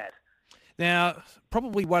great to chat. Now,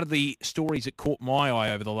 probably one of the stories that caught my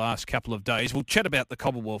eye over the last couple of days, we'll chat about the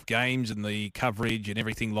Commonwealth Games and the coverage and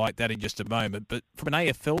everything like that in just a moment, but from an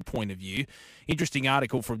AFL point of view, interesting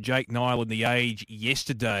article from Jake Nile in The Age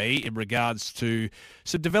yesterday in regards to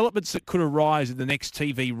some developments that could arise in the next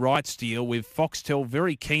TV rights deal, with Foxtel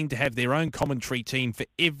very keen to have their own commentary team for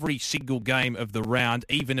every single game of the round,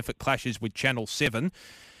 even if it clashes with Channel 7.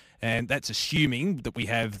 And that's assuming that we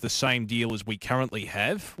have the same deal as we currently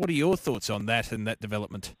have. What are your thoughts on that and that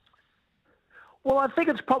development? Well, I think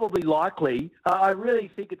it's probably likely. I really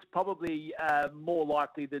think it's probably more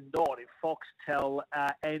likely than not if Foxtel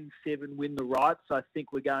and Seven win the rights. I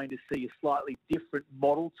think we're going to see a slightly different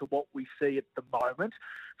model to what we see at the moment.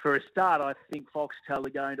 For a start, I think Foxtel are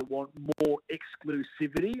going to want more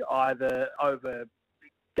exclusivity, either over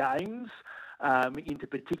games into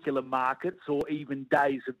particular markets or even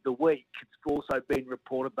days of the week. It's also been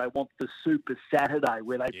reported they want the Super Saturday,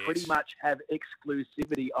 where they pretty much have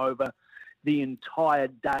exclusivity over the entire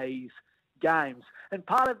day's games. And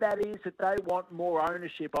part of that is that they want more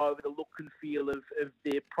ownership over the look and feel of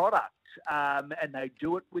their product. And they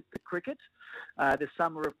do it with the cricket, the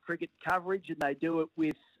Summer of Cricket coverage, and they do it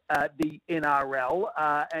with the NRL.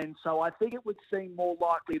 And so I think it would seem more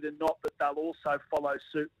likely than not that they'll also follow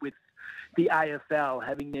suit with the AFL,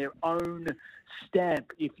 having their own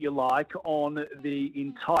stamp, if you like, on the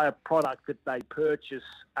entire product that they purchase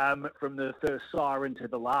from the first siren to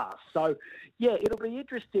the last. So, yeah, it'll be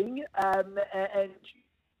interesting. And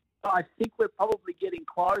I think we're probably getting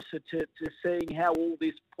closer to seeing how all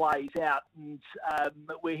this plays out. And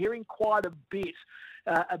we're hearing quite a bit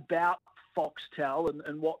about Foxtel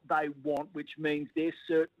and what they want, which means they're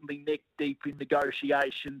certainly neck deep in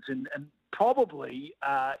negotiations and probably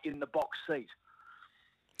in the box seat.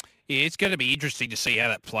 Yeah, it's going to be interesting to see how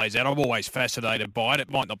that plays out. I'm always fascinated by it. It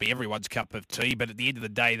might not be everyone's cup of tea, but at the end of the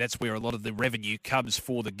day, that's where a lot of the revenue comes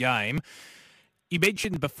for the game. You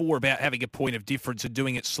mentioned before about having a point of difference and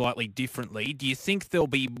doing it slightly differently. Do you think there'll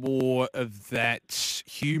be more of that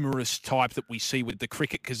humorous type that we see with the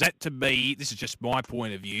cricket? Because that, to me, this is just my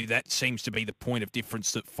point of view, that seems to be the point of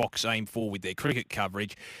difference that Fox aim for with their cricket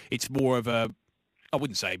coverage. It's more of a, I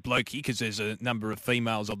wouldn't say blokey, because there's a number of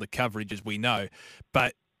females on the coverage, as we know,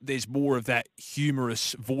 but there's more of that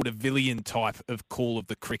humorous vaudevillian type of call of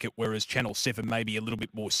the cricket, whereas Channel 7 may be a little bit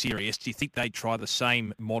more serious. Do you think they try the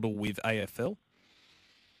same model with AFL?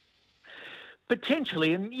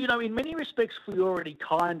 Potentially, and in many respects we already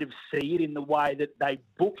kind of see it in the way that they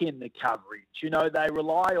book in the coverage. They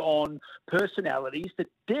rely on personalities that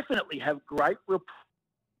definitely have great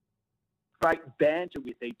banter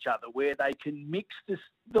with each other, where they can mix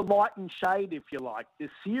the light and shade, if you like, the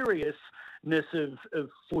seriousness of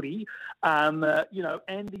footy, and the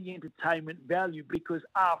entertainment value, because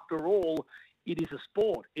after all, it is a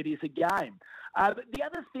sport, it is a game. But the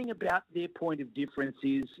other thing about their point of difference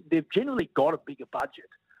is they've generally got a bigger budget.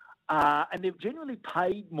 And they've generally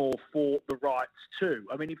paid more for the rights too.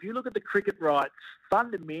 I mean, if you look at the cricket rights,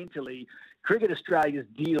 fundamentally, Cricket Australia's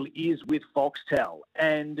deal is with Foxtel,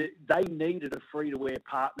 and they needed a free-to-air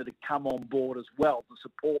partner to come on board as well to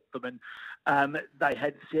support them. And they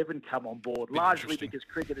had Seven come on board, largely because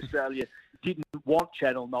Cricket Australia didn't want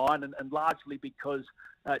Channel 9 and largely because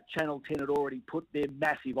Channel 10 had already put their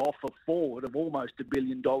massive offer forward of almost $1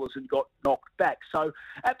 billion and got knocked back. So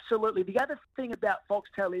absolutely. The other thing about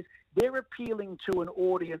Foxtel is they're appealing to an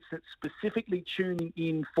audience that's specifically tuning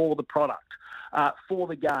in for the product, for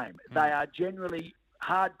the game. They are generally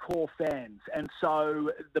hardcore fans, and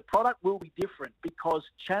so the product will be different because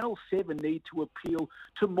Channel 7 need to appeal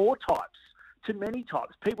to more types, to many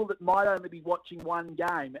types, people that might only be watching one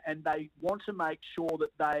game, and they want to make sure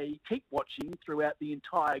that they keep watching throughout the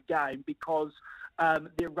entire game because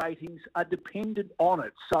their ratings are dependent on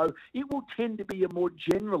it. So it will tend to be a more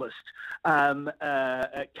generalist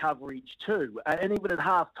coverage too. And even at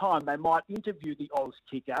half-time, they might interview the Oz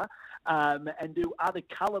kicker and do other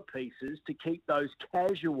colour pieces to keep those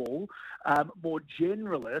casual, more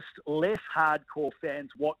generalist, less hardcore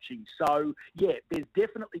fans watching. So, yeah, there's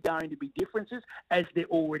definitely going to be differences, as there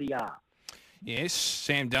already are. Yes,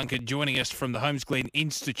 Sam Duncan joining us from the Holmes Glen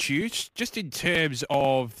Institute. Just in terms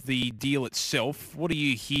of the deal itself, what are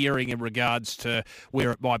you hearing in regards to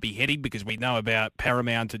where it might be heading? Because we know about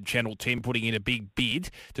Paramount and Channel 10 putting in a big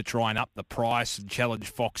bid to try and up the price and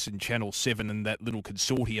challenge Fox and Channel 7 and that little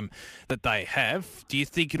consortium that they have. Do you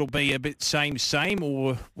think it'll be a bit same,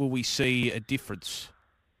 or will we see a difference?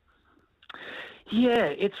 Yeah,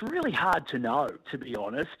 it's really hard to know, to be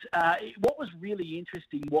honest. What was really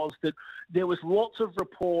interesting was that there was lots of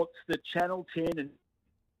reports that Channel 10 and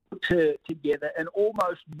put together an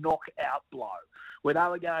almost knockout blow, where they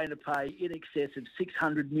were going to pay in excess of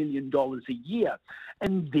 $600 million a year.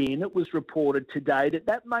 And then it was reported today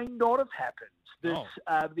that may not have happened. That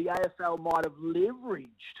the AFL might have leveraged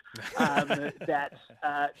that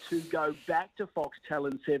to go back to Foxtel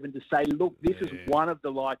and Seven to say, look, this is one of the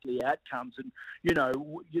likely outcomes, and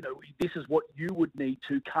this is what you would need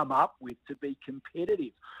to come up with to be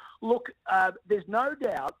competitive. Look, there's no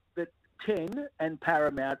doubt that 10 and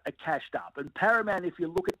Paramount are cashed up. And Paramount, if you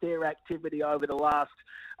look at their activity over the last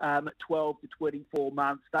 12 to 24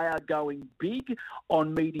 months, they are going big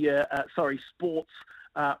on sports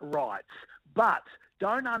rights. But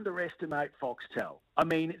don't underestimate Foxtel. I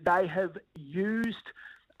mean, they have used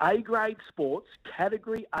A-grade sports,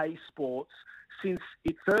 Category A sports, since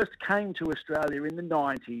it first came to Australia in the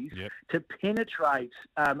 90s to penetrate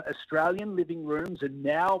Australian living rooms and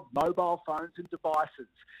now mobile phones and devices.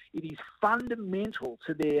 It is fundamental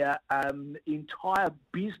to their entire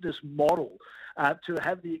business model to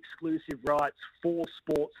have the exclusive rights for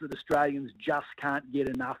sports that Australians just can't get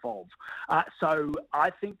enough of. So I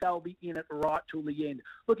think they'll be in it right till the end.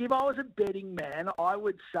 Look, if I was a betting man, I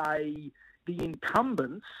would say the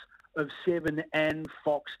incumbents of Seven and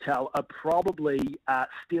Foxtel are probably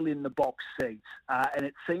still in the box seats. And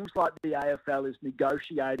it seems like the AFL is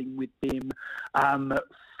negotiating with them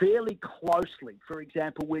fairly closely. For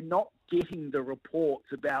example, we're not getting the reports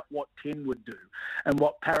about what 10 would do and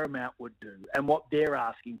what Paramount would do and what they're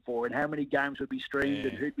asking for and how many games would be streamed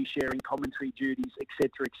and who'd be sharing commentary duties,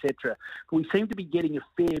 etc., etc. We seem to be getting a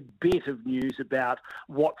fair bit of news about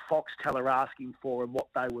what Foxtel are asking for and what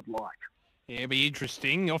they would like. Yeah, it'd be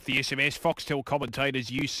interesting. Off the SMS, Foxtel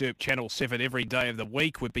commentators usurp Channel 7 every day of the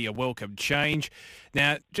week would be a welcome change.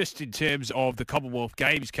 Now, just in terms of the Commonwealth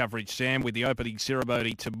Games coverage, Sam, with the opening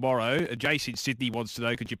ceremony tomorrow, Jason Sydney wants to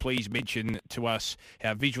know, could you please mention to us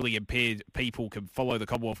how visually impaired people can follow the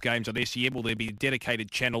Commonwealth Games on SEN? Will there be a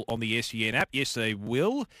dedicated channel on the SEN app? Yes, they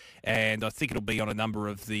will. And I think it'll be on a number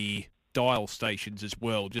of the dial stations as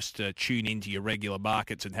well. Just tune into your regular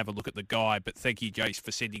markets and have a look at the guide. But thank you, Jace,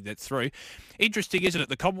 for sending that through. Interesting, isn't it?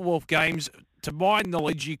 The Commonwealth Games, to my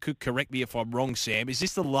knowledge, you could correct me if I'm wrong, Sam, is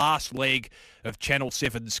this the last leg of Channel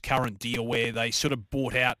 7's current deal where they sort of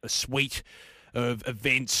bought out a suite of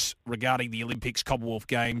events regarding the Olympics, Commonwealth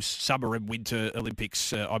Games, Summer and Winter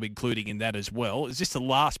Olympics, I'm including in that as well. Is this the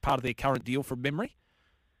last part of their current deal from memory?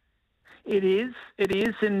 It is,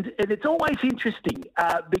 and it's always interesting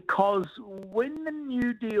because when the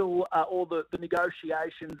new deal or the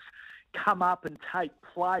negotiations come up and take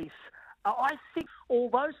place, I think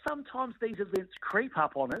although sometimes these events creep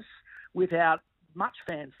up on us without much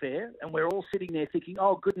fanfare, and we're all sitting there thinking,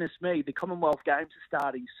 oh, goodness me, the Commonwealth Games are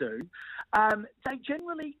starting soon, they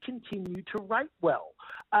generally continue to rate well.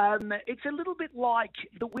 It's a little bit like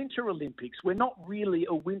the Winter Olympics. We're not really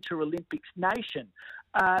a Winter Olympics nation,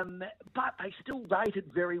 but they still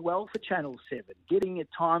rated very well for Channel 7, getting at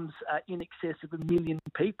times in excess of 1 million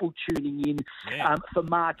people tuning in for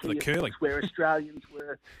marquee events where Australians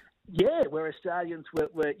were... Yeah, where Australians were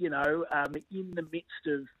in the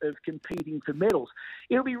midst of competing for medals.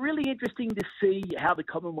 It'll be really interesting to see how the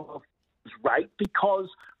Commonwealth rate, because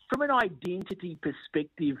from an identity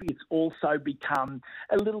perspective, it's also become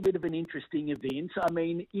a little bit of an interesting event. I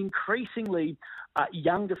mean, increasingly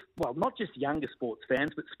not just younger sports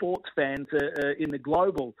fans, but sports fans in the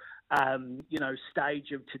global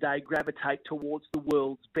stage of today gravitate towards the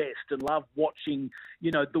world's best and love watching,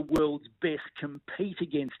 the world's best compete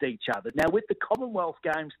against each other. Now, with the Commonwealth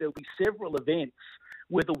Games, there'll be several events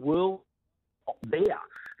where the world is not there.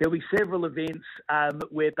 There'll be several events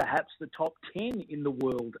where perhaps the top 10 in the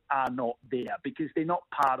world are not there because they're not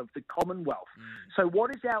part of the Commonwealth. So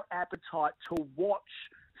what is our appetite to watch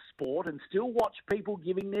sport and still watch people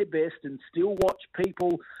giving their best and still watch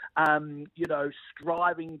people,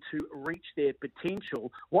 striving to reach their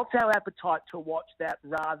potential? What's our appetite to watch that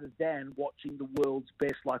rather than watching the world's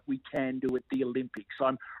best like we can do at the Olympics?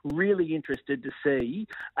 I'm really interested to see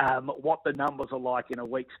what the numbers are like in a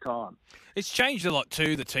week's time. It's changed a lot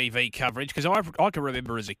too, the TV coverage, because I can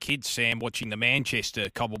remember as a kid, Sam, watching the Manchester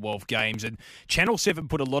Commonwealth Games, and Channel 7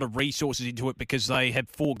 put a lot of resources into it because they had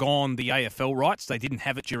foregone the AFL rights. They didn't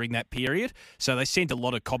have it during that period, so they sent a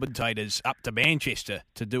lot of commentators up to Manchester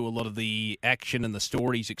to do a lot of the action and the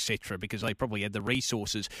stories, etc., because they probably had the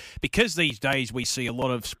resources. Because these days we see a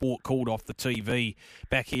lot of sport called off the TV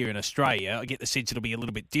back here in Australia, I get the sense it'll be a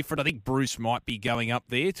little bit different. I think Bruce might be going up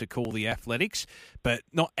there to call the athletics, but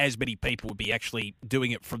not as many people would be actually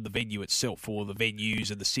doing it from the venue itself or the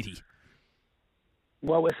venues of the city.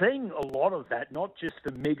 Well, we're seeing a lot of that, not just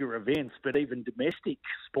for mega events, but even domestic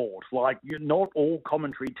sport. Like, not all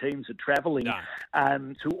commentary teams are travelling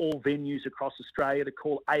to all venues across Australia to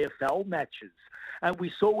call AFL matches. And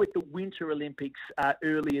we saw with the Winter Olympics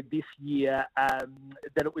earlier this year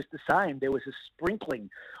that it was the same. There was a sprinkling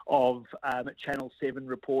of Channel 7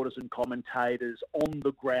 reporters and commentators on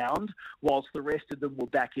the ground whilst the rest of them were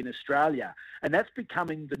back in Australia. And that's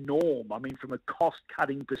becoming the norm, I mean, from a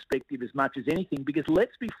cost-cutting perspective as much as anything, because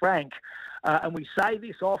let's be frank, and we say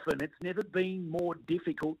this often, it's never been more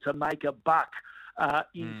difficult to make a buck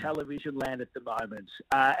in television land at the moment.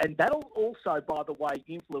 And that'll also, by the way,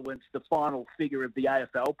 influence the final figure of the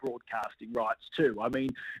AFL broadcasting rights too. I mean,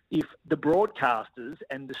 if the broadcasters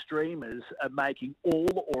and the streamers are making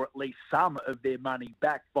all or at least some of their money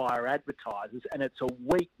back via advertisers, and it's a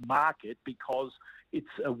weak market because it's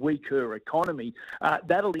a weaker economy,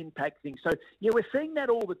 that'll impact things. So, yeah, we're seeing that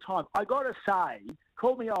all the time. I got to say,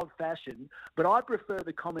 call me old-fashioned, but I prefer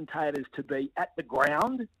the commentators to be at the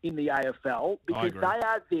ground in the AFL because they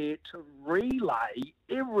are there to relay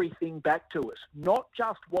everything back to us, not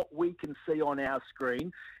just what we can see on our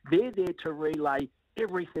screen. They're there to relay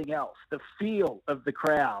everything else, the feel of the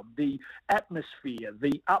crowd, the atmosphere,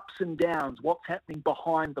 the ups and downs, what's happening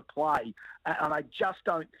behind the play. And I just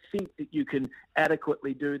don't think that you can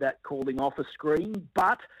adequately do that calling off a screen,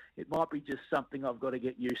 but it might be just something I've got to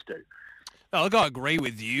get used to. Oh, look, I agree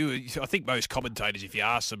with you. I think most commentators, if you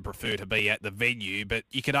ask them, prefer to be at the venue, but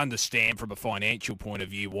you can understand from a financial point of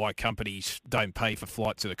view why companies don't pay for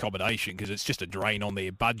flights and accommodation because it's just a drain on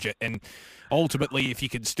their budget. And ultimately, if you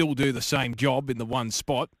can still do the same job in the one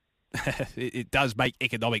spot, it does make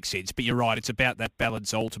economic sense. But you're right, it's about that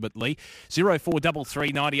balance ultimately.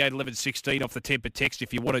 0433 98 11 16 off the temper text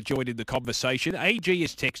if you want to join in the conversation. AG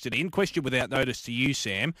has texted in, question without notice to you,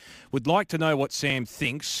 Sam. Would like to know what Sam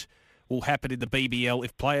thinks will happen in the BBL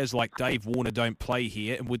if players like Dave Warner don't play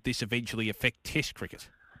here, and would this eventually affect Test cricket?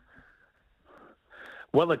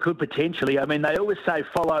 Well, it could potentially. I mean, they always say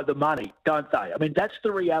follow the money, don't they? I mean, that's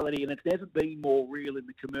the reality, and it's never been more real in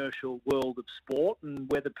the commercial world of sport,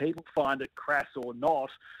 and whether people find it crass or not,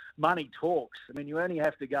 money talks. I mean, you only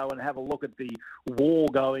have to go and have a look at the war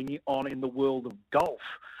going on in the world of golf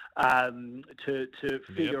to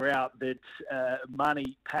figure out that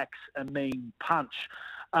money packs a mean punch.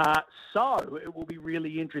 So it will be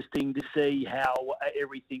really interesting to see how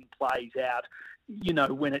everything plays out, you know,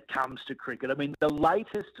 when it comes to cricket. I mean, the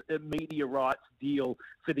latest media rights deal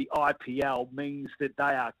for the IPL means that they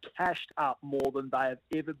are cashed up more than they have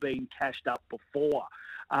ever been cashed up before.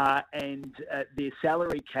 And their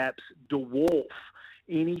salary caps dwarf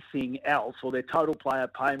anything else, or their total player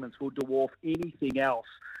payments will dwarf anything else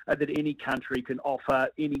that any country can offer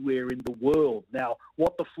anywhere in the world. Now,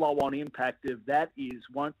 what the flow-on impact of that is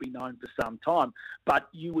won't be known for some time, but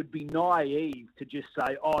you would be naive to just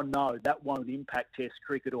say, oh, no, that won't impact Test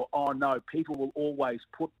cricket, or, oh, no, people will always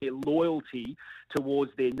put their loyalty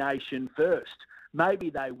towards their nation first. Maybe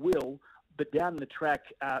they will, but down the track,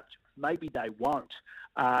 maybe they won't.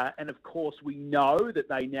 And, of course, we know that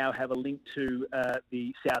they now have a link to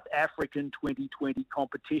the South African 2020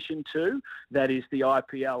 competition too. That is the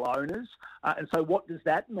IPL owners. And so what does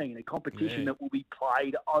that mean? A competition that will be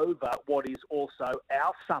played over what is also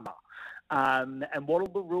our summer. And what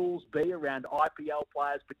will the rules be around IPL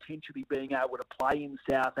players potentially being able to play in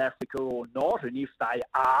South Africa or not? And if they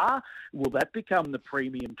are, will that become the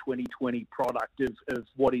premium 2020 product of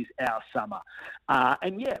what is our summer?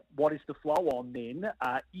 And yeah, what is the flow on then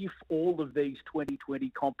if all of these 2020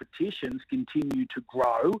 competitions continue to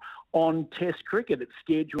grow on Test cricket, its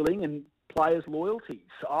scheduling and players' loyalties?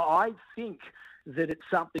 I think that it's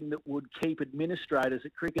something that would keep administrators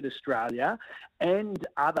at Cricket Australia and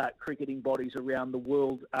other cricketing bodies around the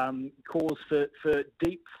world cause for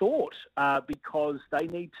deep thought because they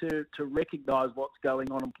need to recognise what's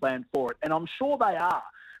going on and plan for it. And I'm sure they are.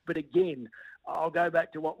 But again, I'll go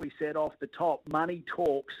back to what we said off the top. Money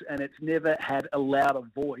talks, and it's never had a louder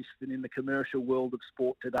voice than in the commercial world of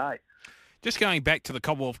sport today. Just going back to the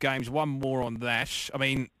Commonwealth Games, one more on that. I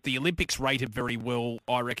mean, the Olympics rated very well,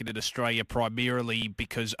 I reckon, in Australia primarily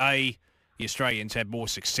because, A, the Australians had more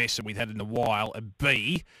success than we've had in a while, and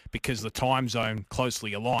B, because the time zone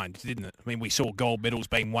closely aligned, didn't it? I mean, we saw gold medals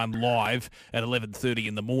being won live at 11:30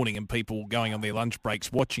 in the morning and people going on their lunch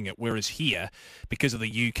breaks watching it, whereas here, because of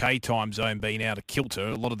the UK time zone being out of kilter,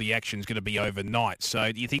 a lot of the action's going to be overnight.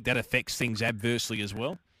 So do you think that affects things adversely as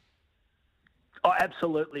well? Oh,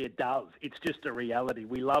 absolutely it does. It's just a reality.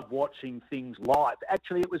 We love watching things live.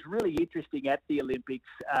 Actually, it was really interesting at the Olympics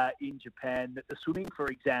in Japan that the swimming, for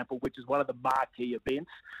example, which is one of the marquee events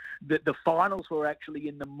the finals were actually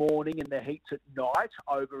in the morning and the heats at night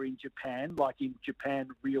over in Japan, like in Japan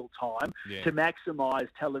real time, to maximise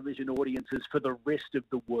television audiences for the rest of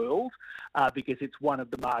the world, because it's one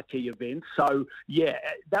of the marquee events. So, yeah,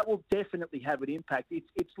 that will definitely have an impact.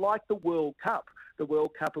 It's like the World Cup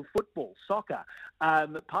of football, soccer.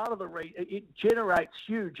 Part of it generates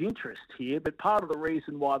huge interest here, but part of the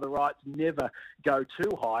reason why the rights never go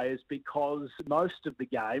too high is because most of the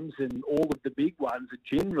games and all of the big ones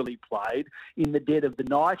are generally played in the dead of the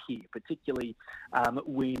night here, particularly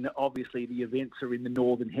when obviously the events are in the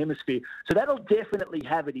Northern Hemisphere. So that'll definitely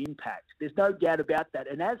have an impact. There's no doubt about that.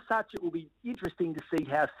 And as such, it will be interesting to see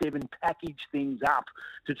how Seven package things up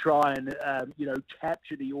to try and,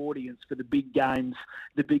 capture the audience for the big games,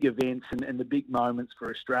 the big events and the big moments for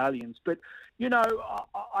Australians. But,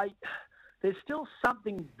 there's still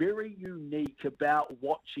something very unique about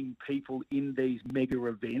watching people in these mega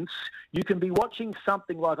events. You can be watching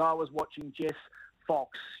something like I was watching Jess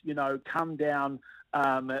Fox, come down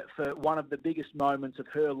for one of the biggest moments of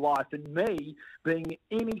her life, and me being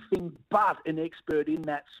anything but an expert in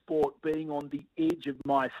that sport, being on the edge of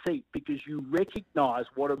my seat, because you recognise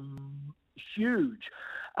what a huge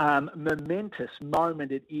momentous moment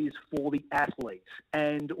it is for the athletes.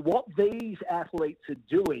 And what these athletes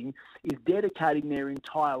are doing is dedicating their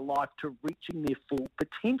entire life to reaching their full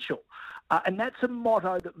potential. And that's a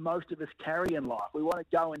motto that most of us carry in life. We want to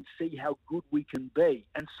go and see how good we can be.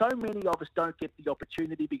 And so many of us don't get the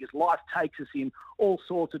opportunity because life takes us in all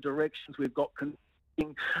sorts of directions. We've got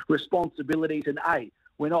responsibilities, and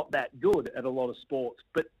we're not that good at a lot of sports.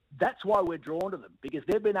 But that's why we're drawn to them, because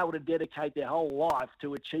they've been able to dedicate their whole life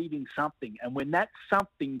to achieving something. And when that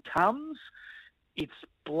something comes, it's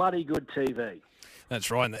bloody good TV. That's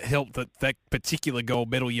right, and it helped that particular gold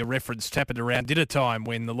medal you referenced happened around dinner time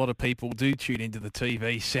when a lot of people do tune into the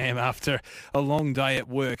TV, Sam, after a long day at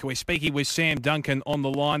work. We're speaking with Sam Duncan on the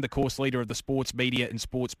line, the course leader of the Sports Media and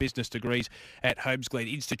Sports Business degrees at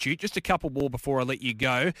Holmesglen Institute. Just a couple more before I let you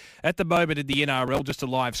go. At the moment in the NRL, just a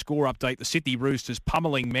live score update, the Sydney Roosters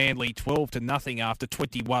pummelling Manly 12-0 after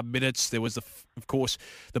 21 minutes. There was, of course,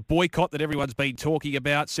 the boycott that everyone's been talking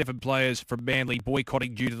about. 7 players from Manly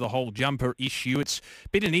boycotting due to the whole jumper issue. It's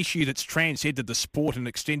been an issue that's transcended the sport and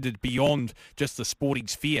extended beyond just the sporting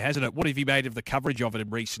sphere, hasn't it? What have you made of the coverage of it in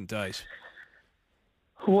recent days?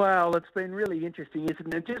 Well, it's been really interesting,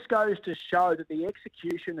 isn't it? It just goes to show that the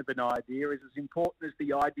execution of an idea is as important as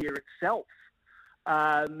the idea itself.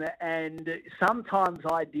 And sometimes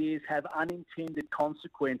ideas have unintended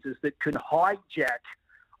consequences that can hijack,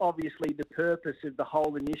 obviously, the purpose of the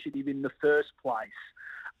whole initiative in the first place.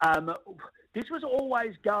 This was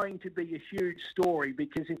always going to be a huge story,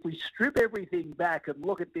 because if we strip everything back and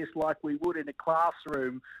look at this like we would in a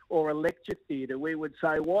classroom or a lecture theatre, we would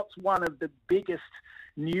say, what's one of the biggest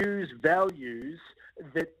news values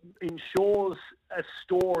that ensures a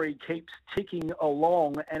story keeps ticking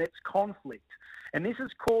along, and it's conflict. And this has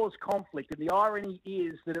caused conflict. And the irony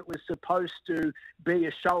is that it was supposed to be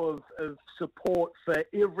a show of support for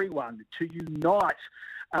everyone, to unite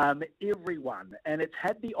everyone. And it's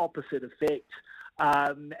had the opposite effect.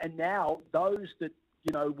 And now those that,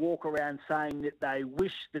 walk around saying that they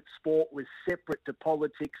wish that sport was separate to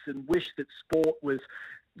politics and wish that sport was,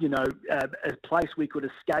 a place we could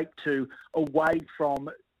escape to away from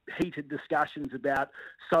heated discussions about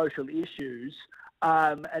social issues,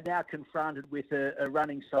 are now confronted with a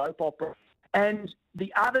running soap opera. And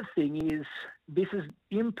the other thing is this has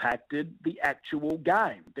impacted the actual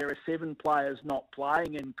game. There are 7 players not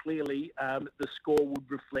playing, and clearly the score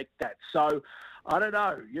would reflect that. So I don't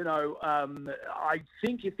know. I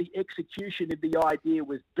think if the execution of the idea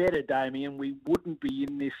was better, Damien, we wouldn't be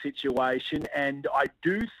in this situation. And I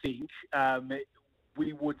do think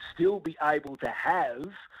we would still be able to have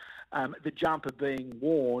the jumper being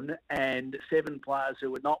worn, and 7 players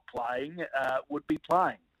who are not playing would be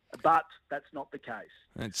playing. But that's not the case.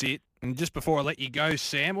 That's it. And just before I let you go,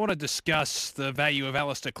 Sam, I want to discuss the value of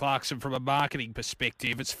Alistair Clarkson from a marketing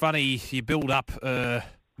perspective. It's funny, you build up a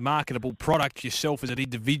marketable product yourself as an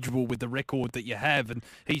individual with the record that you have, and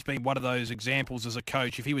he's been one of those examples as a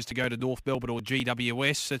coach. If he was to go to North Melbourne or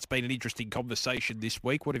GWS, it's been an interesting conversation this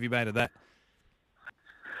week. What have you made of that?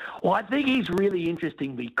 Well, I think he's really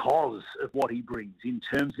interesting because of what he brings in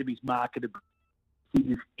terms of his marketability,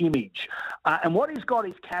 his image, and what he's got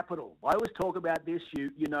is capital. I always talk about this.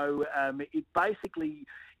 It basically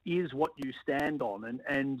is what you stand on,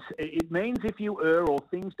 and it means if you err or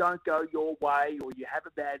things don't go your way or you have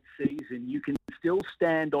a bad season, you can still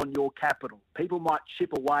stand on your capital. People might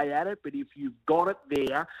chip away at it, but if you've got it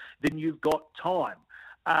there, then you've got time.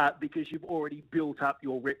 because you've already built up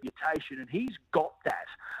your reputation, and he's got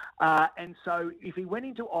that. And so if he went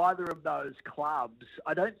into either of those clubs,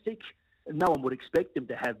 I don't think no one would expect him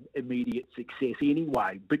to have immediate success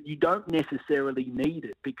anyway, but you don't necessarily need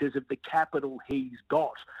it because of the capital he's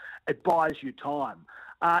got. It buys you time.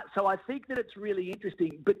 So I think that it's really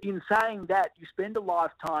interesting. But in saying that, you spend a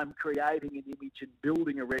lifetime creating an image and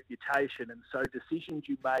building a reputation. And so decisions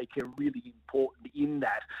you make are really important in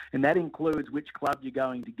that. And that includes which club you're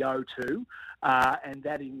going to go to. And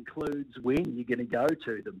that includes when you're going to go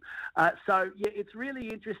to them. So, yeah, it's really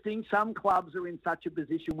interesting. Some clubs are in such a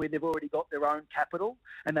position where they've already got their own capital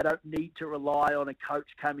and they don't need to rely on a coach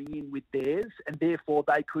coming in with theirs. And therefore,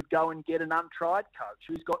 they could go and get an untried coach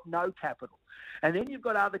who's got no capital. And then you've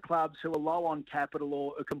got other clubs who are low on capital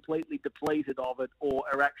or are completely depleted of it or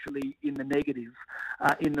are actually in the negative,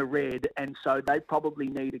 in the red. And so they probably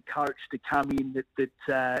need a coach to come in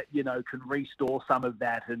that can restore some of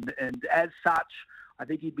that. And as such, I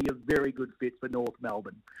think he'd be a very good fit for North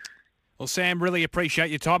Melbourne. Well, Sam, really appreciate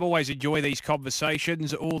your time. Always enjoy these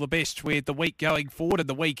conversations. All the best with the week going forward and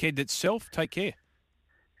the weekend itself. Take care.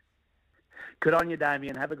 Good on you,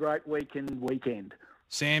 Damien. Have a great week and weekend.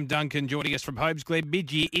 Sam Duncan joining us from Holmesglen.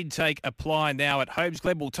 Mid-year intake apply now at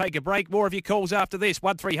Holmesglen. We'll take a break. More of your calls after this.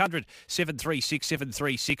 1300 736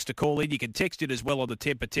 736 to call in. You can text it as well on the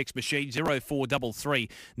Temper text machine, 0433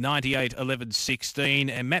 98 11 16.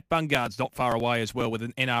 And Matt Bungard's not far away as well with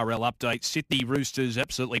an NRL update. Sydney Roosters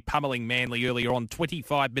absolutely pummelling Manly earlier on,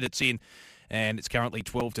 25 minutes in, and it's currently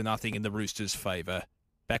 12-0 in the Roosters' favour.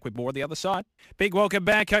 Back with more on the other side. Big welcome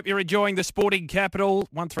back. Hope you're enjoying the Sporting Capital.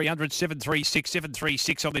 1300 736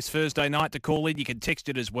 736 on this Thursday night to call in. You can text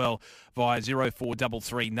it as well via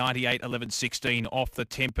 0433 98 11 16 off the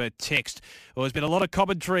Temper text. Well, there's been a lot of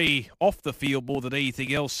commentary off the field more than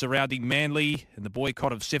anything else surrounding Manly and the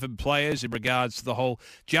boycott of 7 players in regards to the whole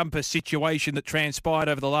jumper situation that transpired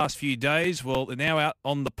over the last few days. Well, they're now out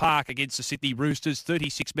on the park against the Sydney Roosters,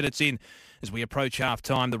 36 minutes in. As we approach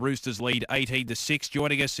half-time, the Roosters lead 18-6.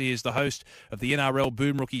 Joining us is the host of the NRL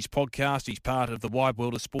Boom Rookies podcast. He's part of the Wide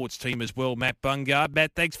World of Sports team as well, Matt Bungard.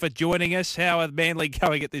 Matt, thanks for joining us. How are Manly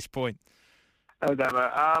going at this point? Oh,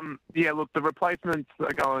 yeah, look, the replacements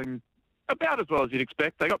are going about as well as you'd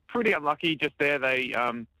expect. They got pretty unlucky just there. They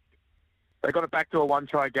got it back to a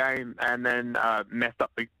one-try game and then messed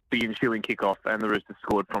up the ensuing kickoff, and the Roosters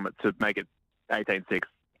scored from it to make it 18-6.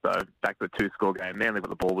 So back to a 2-score game. Manly got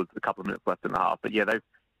the ball with a couple of minutes left in the half. But yeah, the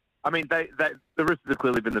Roosters have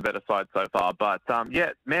clearly been the better side so far. But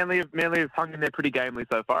Manly have hung in there pretty gamely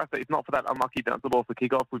so far. If not for that unlucky bounce the ball for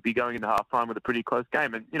kickoff, we'd be going into half time with a pretty close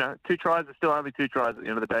game. And 2 tries are still only 2 tries at the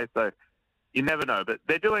end of the day. So you never know. But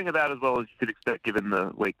they're doing about as well as you could expect given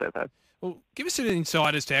the week they've had. Well, give us an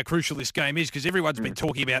insight as to how crucial this game is, because everyone's been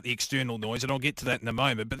talking about the external noise, and I'll get to that in a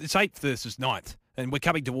moment. But it's 8th versus 9th, and we're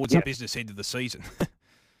coming towards the business end of the season.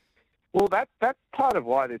 Well, that's part of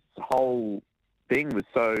why this whole thing was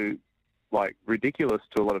so ridiculous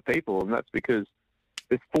to a lot of people, and that's because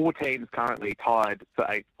there's 4 teams currently tied for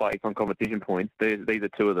 8th place on competition points. These are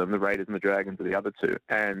 2 of them. The Raiders and the Dragons are the other 2.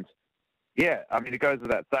 And yeah, I mean, it goes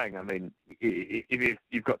without saying. I mean, if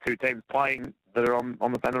you've got 2 teams playing that are on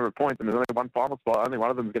the same number of points, and there's only one final spot, only one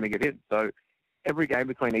of them is going to get in. So every game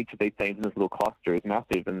between each of these teams in this little cluster is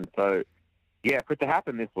massive, and so yeah, for it to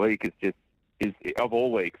happen this week is of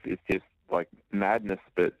all weeks, it's just like madness.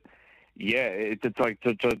 But yeah, it's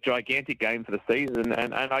a gigantic game for the season,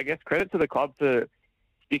 and I guess credit to the club for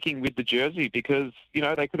sticking with the jersey, because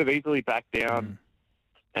they could have easily backed down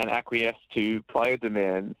and acquiesced to player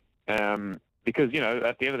demands. Because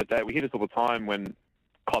at the end of the day, we hear this all the time when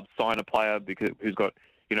clubs sign a player who's got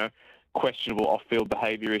questionable off-field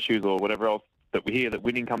behaviour issues or whatever else, that we hear that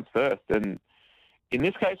winning comes first. And in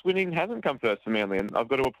this case, winning hasn't come first for Manly, and I've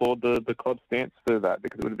got to applaud the club's stance for that,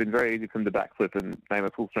 because it would have been very easy for them to backflip and name a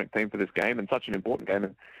full-strength team for this game, and such an important game.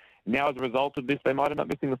 And now, as a result of this, they might end up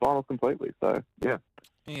missing the finals completely. So, yeah.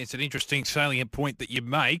 Yeah, it's an interesting salient point that you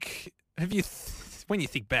make. Have you, when you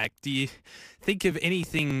think back, do you think of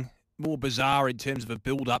anything more bizarre in terms of a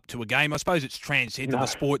build-up to a game? I suppose it's transcended the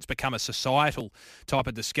sport. It's become a societal type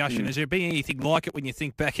of discussion. Has there been anything like it when you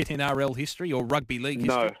think back in NRL history or rugby league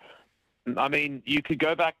history? No. I mean, you could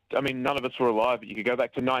go back, none of us were alive, but you could go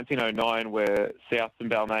back to 1909 where South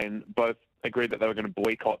and Balmain both agreed that they were going to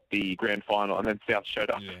boycott the grand final, and then South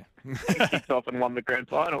showed up and kicked off and won the grand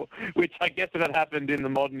final, which I guess if that happened in the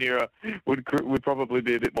modern era would probably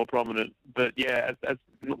be a bit more prominent. But yeah, as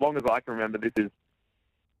long as I can remember, this is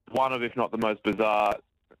one of, if not the most bizarre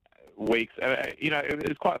weeks. It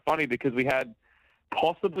was quite funny because we had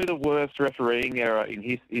possibly the worst refereeing error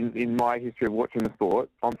in my history of watching the sport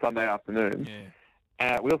on Sunday afternoon. Yeah.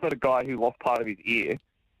 We also had a guy who lost part of his ear.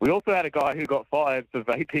 We also had a guy who got fired for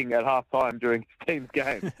vaping at half-time during his team's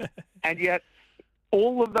game. And yet,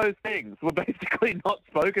 all of those things were basically not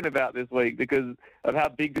spoken about this week because of how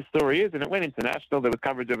big the story is. And it went international. There was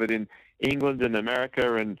coverage of it in England and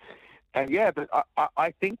America. And yeah, but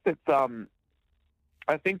I think that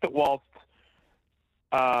whilst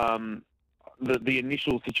the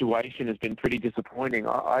initial situation has been pretty disappointing,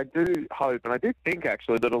 I do hope, and I do think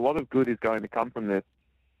actually, that a lot of good is going to come from this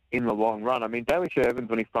in the long run. I mean, Daly Shervins,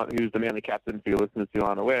 who's the Manly captain for your listeners who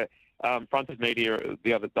aren't aware, fronted media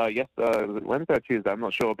the other day, was it Wednesday or Tuesday, I'm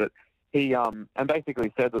not sure, but he and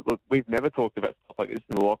basically said that, look, we've never talked about stuff like this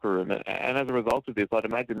in the locker room, and as a result of this, I'd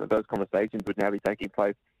imagine that those conversations would now be taking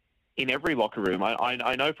place in every locker room.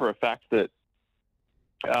 I know for a fact that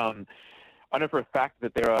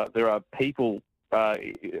there are people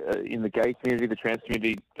in the gay community, the trans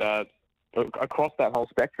community, across that whole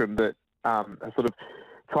spectrum that have sort of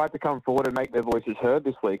tried to come forward and make their voices heard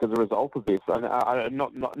this week as a result of this. And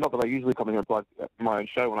not that I usually come in here and plug my own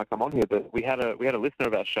show when I come on here, but we had a listener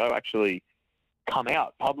of our show actually come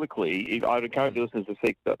out publicly. I would encourage listeners to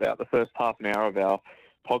seek out the first half an hour of our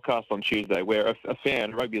podcast on Tuesday, where a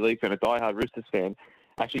fan, a rugby league fan, a diehard Roosters fan,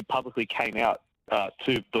 actually publicly came out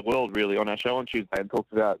to the world really on our show on Tuesday and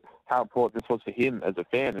talked about how important this was for him as a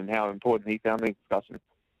fan and how important he found these discussions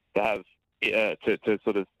to have to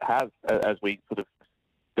sort of have as we sort of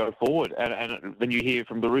go forward. And then you hear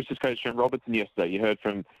from the Roosters coach Trent Robertson yesterday. You heard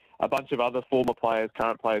from a bunch of other former players,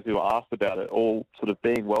 current players who were asked about it, all sort of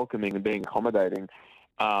being welcoming and being accommodating.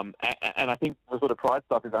 And I think the sort of pride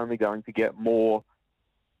stuff is only going to get more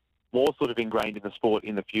sort of ingrained in the sport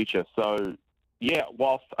in the future. So, yeah,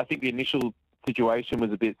 whilst I think the initial situation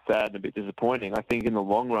was a bit sad and a bit disappointing, I think in the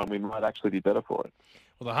long run we might actually be better for it.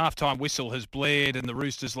 Well, the halftime whistle has blared and the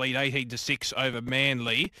Roosters lead 18-6 over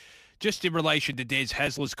Manly. Just in relation to Des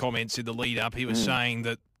Hasler's comments in the lead-up, he was saying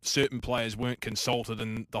that certain players weren't consulted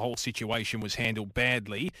and the whole situation was handled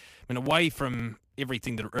badly. I mean, away from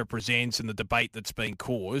everything that it represents and the debate that's been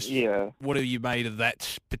caused, what have you made of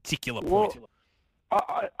that particular point?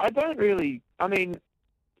 Well, I don't really... I mean,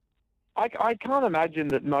 I can't imagine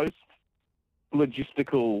that most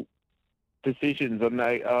logistical decisions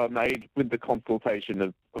are made with the consultation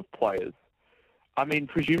of players. I mean,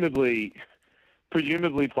 presumably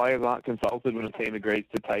players aren't consulted when a team agrees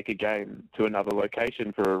to take a game to another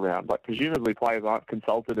location for a round. Like, presumably players aren't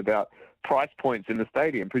consulted about price points in the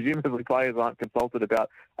stadium. Presumably players aren't consulted about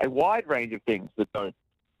a wide range of things that don't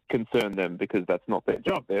concern them because that's not their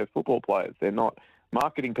job. They're football players. They're not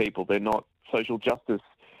marketing people. They're not social justice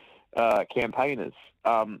campaigners.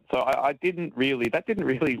 So that didn't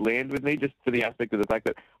really land with me, just for the aspect of the fact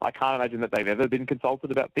that I can't imagine that they've ever been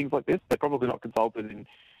consulted about things like this. They're probably not consulted in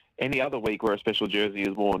any other week where a special jersey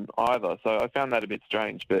is worn either. So I found that a bit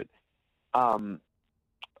strange. But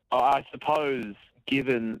I suppose,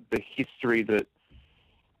 given the history that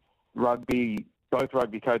both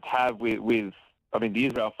rugby codes have with the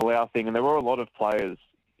Israel Folau thing, and there were a lot of players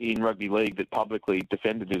in rugby league that publicly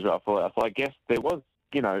defended Israel Folau. So I guess there was,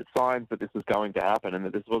 signs that this was going to happen and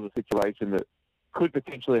that this was a situation that could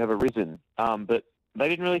potentially have arisen. But they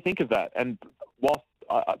didn't really think of that. And whilst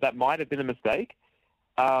that might have been a mistake,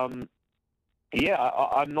 I'm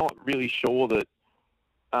not really sure that,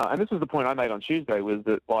 and this was the point I made on Tuesday, was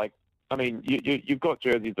that, you've got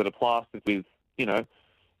jerseys that are plastered with,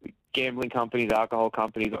 gambling companies, alcohol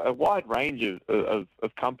companies, a wide range of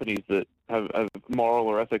companies that have moral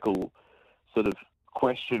or ethical sort of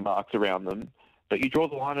question marks around them. But you draw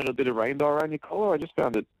the line at a bit of rainbow around your collar. I just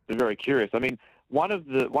found it very curious. I mean, one of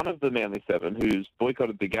the Manly Seven who's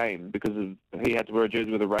boycotted the game because he had to wear a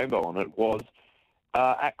jersey with a rainbow on it was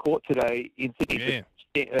at court today in Sydney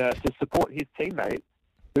to support his teammate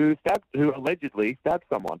who allegedly stabbed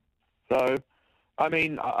someone. So, I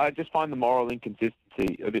mean, I just find the moral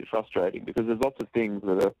inconsistency a bit frustrating because there's lots of things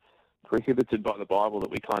that are prohibited by the Bible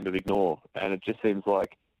that we kind of ignore, and it just seems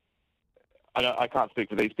like, I can't speak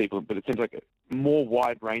for these people, but it seems like more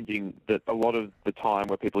wide-ranging that a lot of the time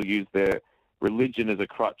where people use their religion as a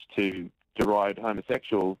crutch to deride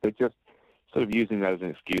homosexuals, they're just sort of using that as an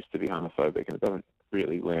excuse to be homophobic, and it doesn't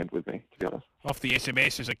really land with me, to be honest. Off the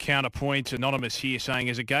SMS as a counterpoint, Anonymous here saying,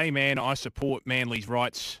 as a gay man, I support Manly's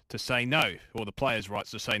rights to say no, or the players'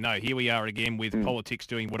 rights to say no. Here we are again with politics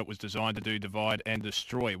doing what it was designed to do, divide and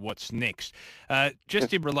destroy. What's next?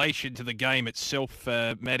 Just in relation to the game itself,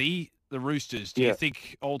 Matty, the Roosters, do you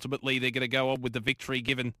think ultimately they're going to go on with the victory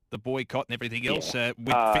given the boycott and everything else with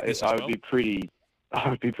fitness as well? I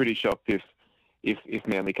would be pretty shocked if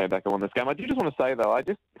Manly came back and won this game. I do just want to say, though,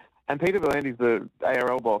 and Peter V'landys, the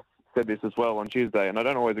ARL boss, said this as well on Tuesday, and I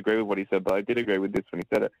don't always agree with what he said, but I did agree with this when he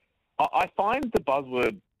said it. I find the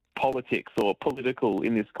buzzword politics or political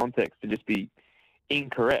in this context to just be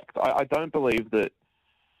incorrect. I don't believe that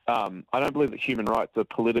human rights are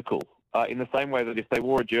political. In the same way that if they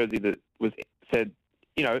wore a jersey that said,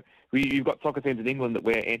 you've got soccer teams in England that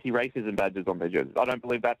wear anti-racism badges on their jerseys. I don't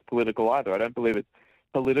believe that's political either. I don't believe it's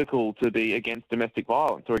political to be against domestic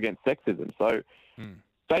violence or against sexism. So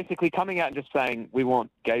basically coming out and just saying we want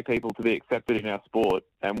gay people to be accepted in our sport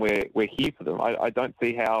and we're here for them, I don't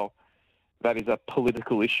see how that is a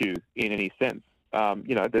political issue in any sense.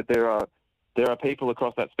 That there are people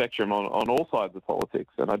across that spectrum on all sides of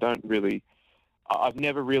politics, and I've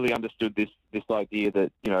never really understood this idea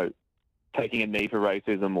that, taking a knee for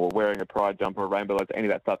racism or wearing a pride jumper or rainbow lights, any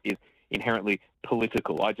of that stuff is inherently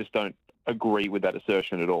political. I just don't agree with that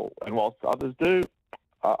assertion at all. And whilst others do,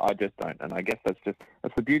 I just don't. And I guess that's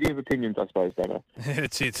the beauty of opinions, I suppose, Damo.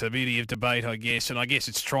 It's the beauty of debate, I guess. And I guess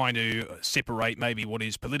it's trying to separate maybe what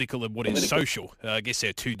is political and what is social. I guess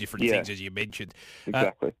they're two different things, as you mentioned.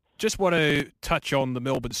 Exactly. Just want to touch on the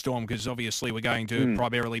Melbourne Storm because obviously we're going to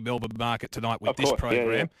primarily Melbourne market tonight with this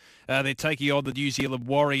program. Yeah. They're taking on the New Zealand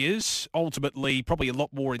Warriors. Ultimately, probably a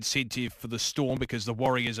lot more incentive for the Storm because the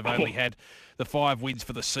Warriors have only had the 5 wins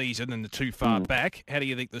for the season and the 2 far back. How do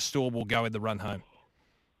you think the Storm will go in the run home?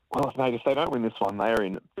 Well, mate, if they don't win this one, they are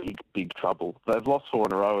in big, big trouble. They've lost 4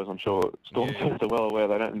 in a row, as I'm sure Storm fans are well aware.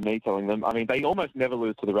 They don't need me telling them. I mean, they almost never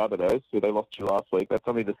lose to the Rabbitohs, who they lost to last week. That's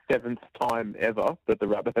only the 7th time ever that the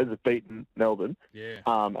Rabbitohs have beaten Melbourne. Yeah.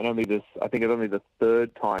 And I think it's only the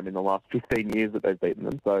 3rd time in the last 15 years that they've beaten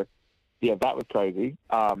them. So, yeah, that was crazy.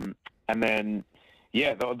 And then,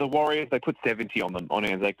 the Warriors, they put 70 on them on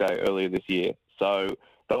Anzac Day earlier this year. So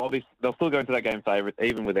they'll still go into that game favourites,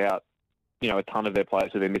 even without a ton of their players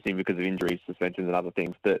who they're missing because of injuries, suspensions and other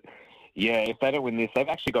things. But, if they don't win this, they've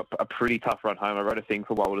actually got a pretty tough run home. I wrote a thing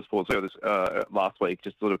for Wilder Sports last week,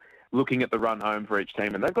 just sort of looking at the run home for each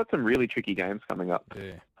team. And they've got some really tricky games coming up.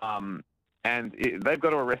 Yeah. They've got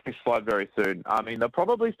to arrest this slide very soon. I mean, they'll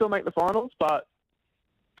probably still make the finals, but,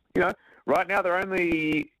 right now they're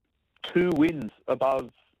only 2 wins above,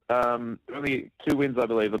 only 2 wins, I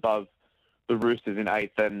believe, above the Roosters in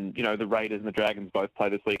 8th, and the Raiders and the Dragons both play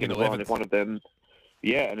this weekend as well. And if one of them,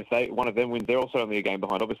 one of them wins, they're also only a game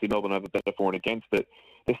behind. Obviously, Melbourne have a better for and against, but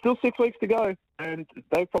there's still 6 weeks to go, and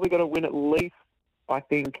they've probably got to win at least, I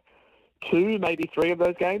think, 2, maybe 3 of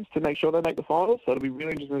those games to make sure they make the finals. So it'll be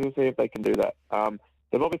really interesting to see if they can do that.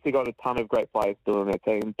 They've obviously got a ton of great players still in their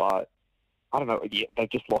team, but I don't know. Yeah, they've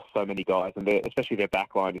just lost so many guys, and especially their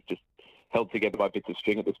back line is just held together by bits of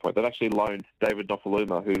string at this point. They've actually loaned David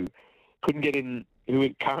Nofaluma, who couldn't get in,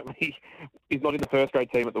 who currently is not in the first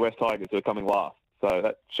grade team at the West Tigers, who are coming last. So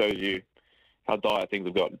that shows you how dire things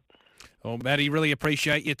have gotten. Well, Matty, really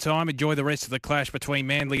appreciate your time. Enjoy the rest of the clash between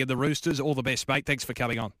Manly and the Roosters. All the best, mate. Thanks for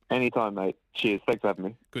coming on. Anytime, mate. Cheers. Thanks for having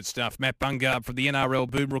me. Good stuff. Matt Bungard from the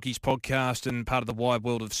NRL Boom Rookies podcast and part of the Wide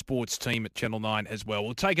World of Sports team at Channel 9 as well.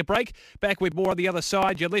 We'll take a break. Back with more on the other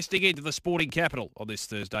side. You're listening into the Sporting Capital on this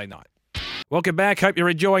Thursday night. Welcome back. Hope you're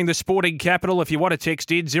enjoying the Sporting Capital. If you want to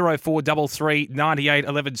text in, 0433 98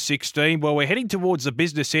 11 16. Well, we're heading towards the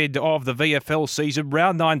business end of the VFL season,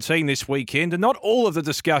 round 19 this weekend, and not all of the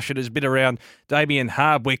discussion has been around Damien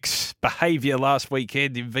Hardwick's behaviour last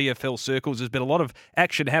weekend in VFL circles. There's been a lot of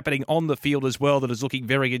action happening on the field as well that is looking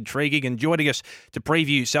very intriguing, and joining us to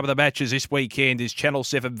preview some of the matches this weekend is Channel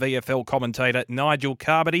 7 VFL commentator Nigel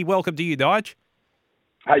Carmody. Welcome to you, Nigel.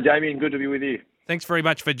 Hey, Damien. Good to be with you. Thanks very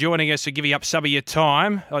much for joining us and giving up some of your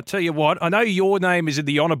time. I'll tell you what, I know your name is in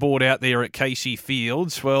the honour board out there at Casey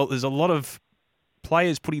Fields. Well, there's a lot of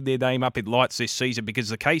players putting their name up in lights this season because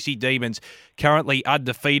the Casey Demons currently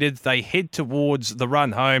undefeated. They head towards the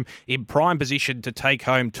run home in prime position to take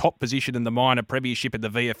home top position in the minor premiership in the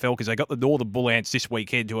VFL because they got the Northern Bull Ants this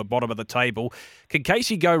weekend to a bottom of the table. Can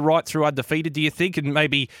Casey go right through undefeated, do you think, and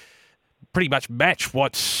maybe pretty much match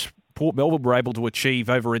what Port Melbourne were able to achieve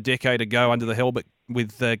over a decade ago under the helmet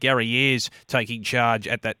with Gary Ayres taking charge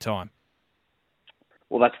at that time?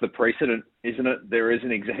 Well, that's the precedent, isn't it? There is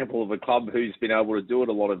an example of a club who's been able to do it.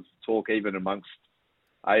 A lot of talk even amongst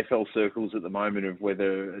AFL circles at the moment of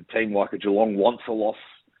whether a team like a Geelong wants a loss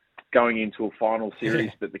going into a final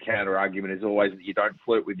series, but the counter-argument is always that you don't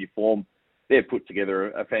flirt with your form. They've put together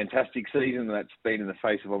a fantastic season, and that's been in the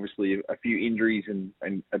face of obviously a few injuries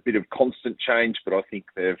and a bit of constant change, but I think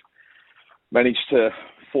they've managed to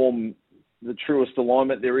form the truest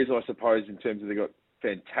alignment there is, I suppose, in terms of they've got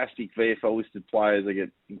fantastic VFL listed players. They get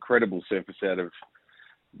incredible surface out of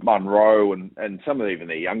Munro and some of even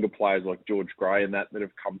their younger players like George Gray and that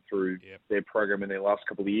have come through their program in their last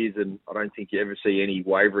couple of years. And I don't think you ever see any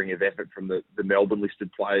wavering of effort from the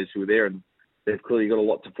Melbourne-listed players who are there. And they've clearly got a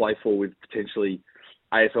lot to play for with potentially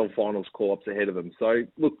AFL finals call-ups ahead of them. So,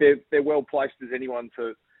 look, they're well-placed as anyone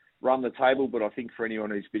to run the table, but I think for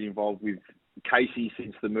anyone who's been involved with Casey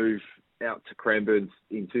since the move out to Cranbourne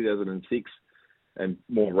in 2006, and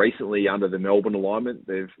more recently under the Melbourne alignment,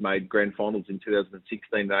 they've made grand finals in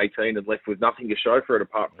 2016 and 18 and left with nothing to show for it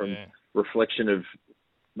apart from reflection of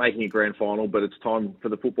making a grand final. But it's time for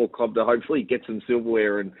the football club to hopefully get some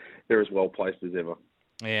silverware, and they're as well placed as ever.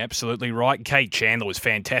 Yeah, absolutely right. Kate Chandler was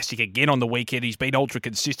fantastic again on the weekend. He's been ultra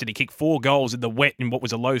consistent. He kicked 4 goals in the wet in what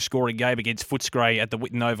was a low-scoring game against Footscray at the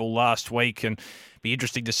Whitten Oval last week, and be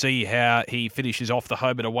interesting to see how he finishes off the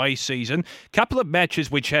home and away season. Couple of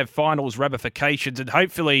matches which have finals ramifications, and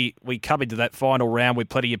hopefully we come into that final round with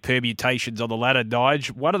plenty of permutations on the ladder,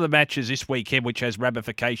 Nige. One of the matches this weekend which has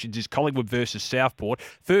ramifications is Collingwood versus Southport.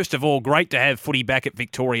 First of all, great to have footy back at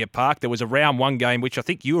Victoria Park. There was a round 1 game which I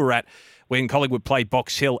think you were at when Collingwood played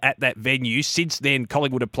Box Hill at that venue. Since then,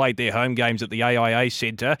 Collingwood have played their home games at the AIA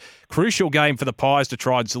Centre. Crucial game for the Pies to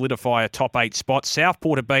try and solidify a top 8 spot.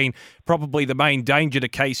 Southport have been probably the main danger to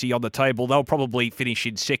Casey on the table. They'll probably finish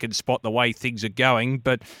in second spot the way things are going,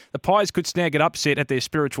 but the Pies could snag an upset at their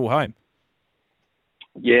spiritual home.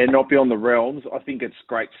 Yeah, not beyond the realms. I think it's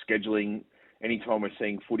great scheduling anytime we're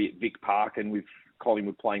seeing footy at Vic Park, and with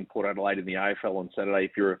Collingwood playing Port Adelaide in the AFL on Saturday,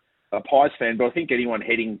 if you're a Pies fan, but I think anyone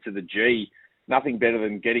heading to the G, nothing better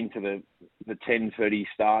than getting to the 10:30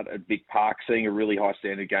 start at Vic Park, seeing a really high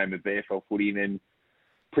standard game of VFL footy, and then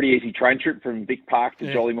pretty easy train trip from Vic Park to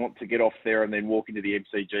Jolimont to get off there and then walk into the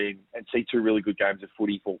MCG and see 2 really good games of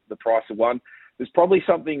footy for the price of 1. There's probably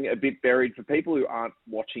something a bit buried for people who aren't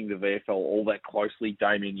watching the VFL all that closely,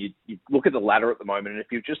 Damien. You look at the ladder at the moment, and if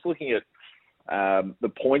you're just looking at the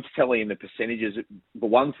points tally and the percentages, the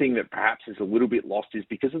one thing that perhaps is a little bit lost is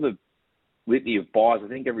because of the litany of buys. I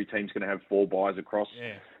think every team's going to have 4 buys across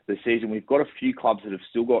the season. We've got a few clubs that have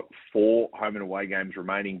still got 4 home and away games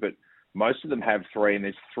remaining, but most of them have 3, and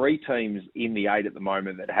there's 3 teams in the 8 at the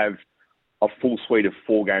moment that have a full suite of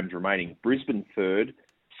 4 games remaining. Brisbane 3rd,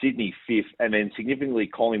 Sydney 5th, and then significantly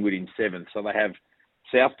Collingwood in 7th. So they have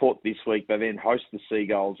Southport this week. They then host the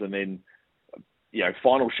Seagulls, and then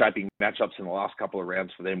final shaping matchups in the last couple of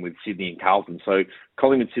rounds for them with Sydney and Carlton. So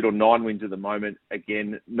Collingwood sit on 9 wins at the moment.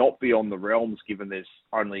 Again, not beyond the realms, given there's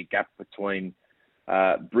only a gap between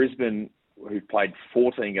Brisbane, who've played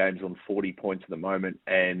 14 games on 40 points at the moment,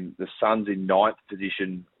 and the Suns in 9th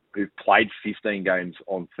position, who've played 15 games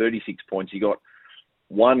on 36 points. You got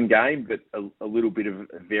 1 game, but a little bit of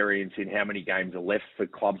variance in how many games are left for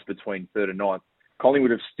clubs between 3rd and 9th.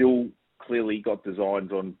 Collingwood have still clearly got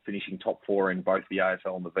designs on finishing top 4 in both the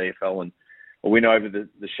AFL and the VFL, and a win over the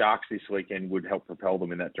Sharks this weekend would help propel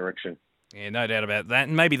them in that direction. Yeah, no doubt about that.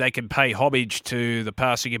 And maybe they can pay homage to the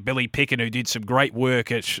passing of Billy Picken, who did some great work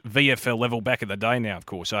at VFL level back in the day now, of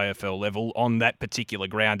course, AFL level, on that particular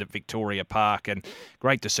ground at Victoria Park. And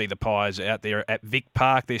great to see the Pies out there at Vic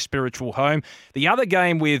Park, their spiritual home. The other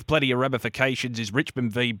game with plenty of ramifications is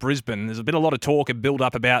Richmond v Brisbane. There's been a lot of talk and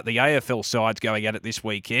build-up about the AFL sides going at it this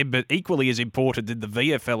weekend, but equally as important did the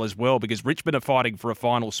VFL as well, because Richmond are fighting for a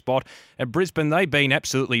final spot, and Brisbane, they've been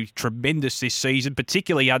absolutely tremendous this season,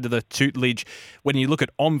 particularly under the tutelage when you look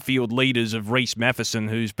at on-field leaders of Reece Matheson,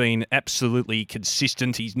 who's been absolutely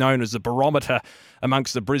consistent. He's known as the barometer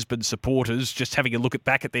amongst the Brisbane supporters, just having a look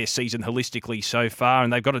back at their season holistically so far,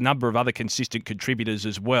 and they've got a number of other consistent contributors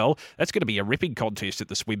as well. That's going to be a ripping contest at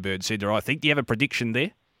the Swinburne Centre, I think. Do you have a prediction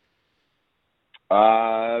there?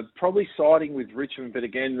 Probably siding with Richmond, but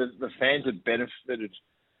again, the fans have benefited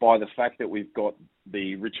by the fact that we've got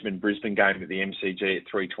the Richmond-Brisbane game at the MCG at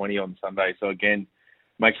 3:20 on Sunday. So again,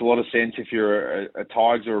 makes a lot of sense if you're a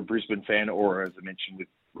Tigers or a Brisbane fan, or as I mentioned with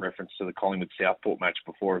reference to the Collingwood-Southport match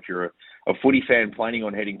before, if you're a footy fan planning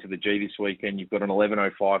on heading to the G this weekend, you've got an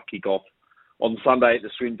 11:05 kick-off on Sunday at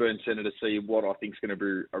the Swinburne Centre to see what I think is going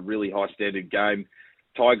to be a really high-standard game.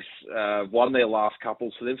 Tigers won their last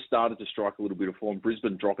couple, so they've started to strike a little bit of form.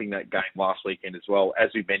 Brisbane dropping that game last weekend as well.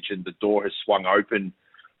 As we mentioned, the door has swung open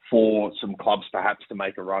for some clubs perhaps to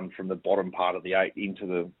make a run from the bottom part of the 8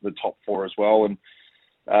 into the top 4 as well. And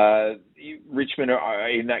Richmond are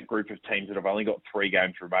in that group of teams that have only got 3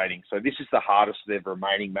 games remaining. So this is the hardest of their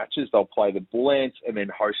remaining matches. They'll play the Bull Ants and then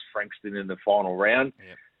host Frankston in the final round.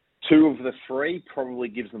 Yep. 2 of the 3 probably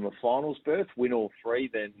gives them a finals berth. Win all 3,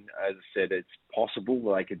 then, as I said, it's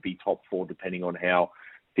possible they could be top 4 depending on how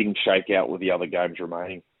things shake out with the other games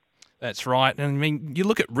remaining. That's right. And I mean, you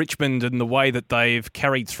look at Richmond and the way that they've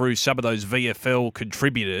carried through some of those VFL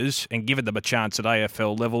contributors and given them a chance at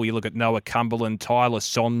AFL level. You look at Noah Cumberland, Tyler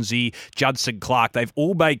Sonsie, Judson Clark. They've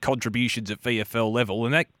all made contributions at VFL level,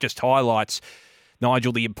 and that just highlights,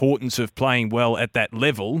 Nigel, the importance of playing well at that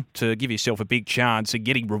level to give yourself a big chance of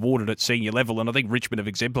getting rewarded at senior level. And I think Richmond have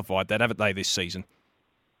exemplified that, haven't they, this season?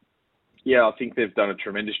 Yeah, I think they've done a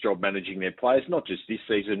tremendous job managing their players, not just this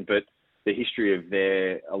season, but the history of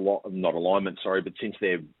their but since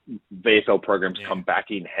their VFL programs come back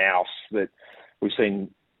in-house, that we've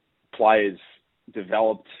seen players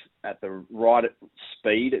developed at the right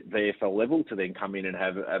speed at VFL level to then come in and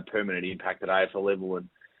have a permanent impact at AFL level. And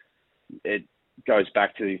it goes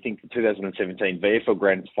back to, I think, the 2017 VFL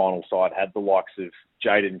Grand Final side had the likes of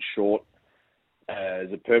Jaden Short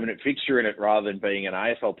as a permanent fixture in it rather than being an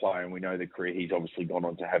AFL player, and we know the career he's obviously gone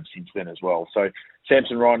on to have since then as well. So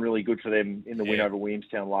Samson Ryan, really good for them in the win over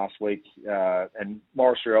Williamstown last week. And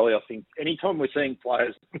Maurice Rioli, I think anytime we're seeing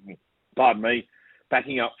players, pardon me,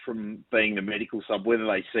 backing up from being the medical sub, whether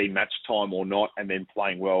they see match time or not, and then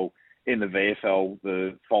playing well in the VFL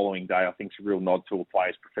the following day, I think it's a real nod to a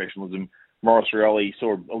player's professionalism. Maurice Rioli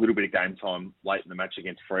saw a little bit of game time late in the match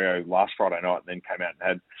against Freo last Friday night, and then came out and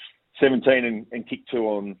had 17 and kicked 2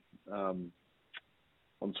 on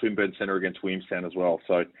Swinburne Centre against Williamstown as well.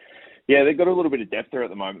 So, yeah, they've got a little bit of depth there at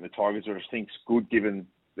the moment, the Tigers, which I think's good given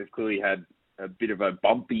they've clearly had a bit of a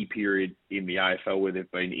bumpy period in the AFL where they've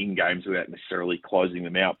been in games without necessarily closing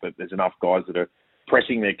them out, but there's enough guys that are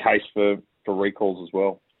pressing their case for recalls as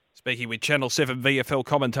well. Speaking with Channel 7 VFL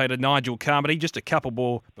commentator Nigel Carmody, just a couple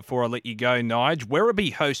more before I let you go, Nige.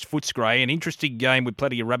 Werribee host Footscray, an interesting game with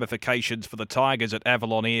plenty of ramifications for the Tigers at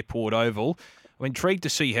Avalon Airport Oval. I'm intrigued to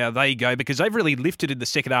see how they go because they've really lifted in the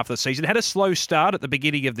second half of the season. Had a slow start at the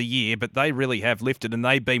beginning of the year, but they really have lifted, and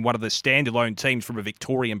they've been one of the standalone teams from a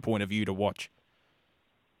Victorian point of view to watch.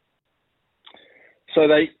 So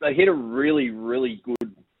they hit a really, really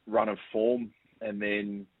good run of form, and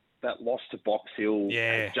then that loss to Box Hill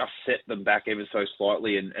just set them back ever so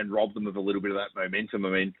slightly and robbed them of a little bit of that momentum.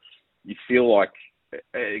 I mean, you feel like,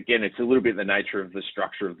 again, it's a little bit the nature of the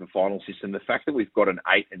structure of the final system. The fact that we've got an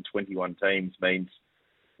 8 and 21 teams means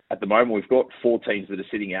at the moment we've got 4 teams that are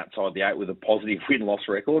sitting outside the 8 with a positive win-loss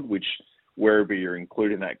record, which Werribee are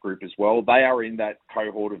included in that group as well. They are in that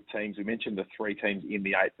cohort of teams. We mentioned the 3 teams in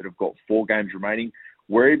the 8 that have got 4 games remaining.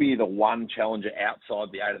 Werribee are the one challenger outside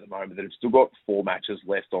the 8 at the moment that have still got 4 matches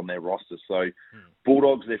left on their roster. So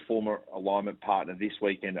Bulldogs, their former alignment partner this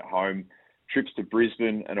weekend at home, trips to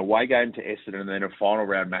Brisbane, an away game to Essendon, and then a final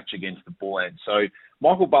round match against the Bullants. So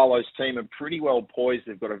Michael Barlow's team are pretty well poised.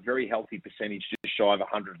 They've got a very healthy percentage, just shy of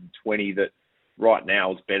 120, that right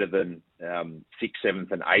now is better than 6th,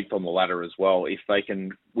 7th and 8th on the ladder as well. If they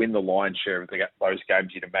can win the lion's share of those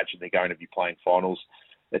games, you'd imagine they're going to be playing finals.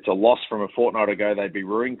 It's a loss from a fortnight ago. They'd be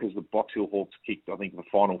ruined because the Box Hill Hawks kicked, I think, the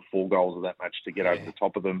final 4 goals of that match to get over the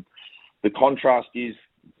top of them. The contrast is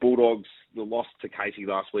Bulldogs, the loss to Casey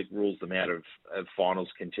last week rules them out of finals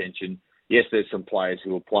contention. Yes, there's some players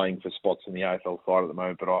who are playing for spots in the AFL side at the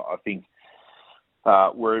moment, but I think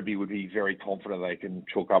Werribee would be very confident they can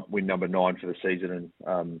chalk up win number 9 for the season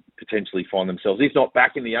and potentially find themselves, if not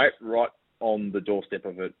back in the 8, right on the doorstep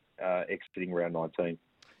of it, exiting round 19.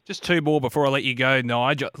 Just 2 more before I let you go,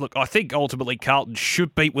 Nige. Look, I think ultimately Carlton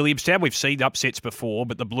should beat Williamstown. We've seen upsets before,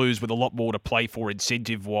 but the Blues with a lot more to play for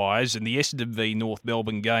incentive-wise. And the Essendon v North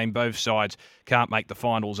Melbourne game, both sides can't make the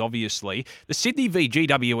finals, obviously. The Sydney v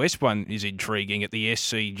GWS one is intriguing at the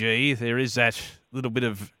SCG. There is that little bit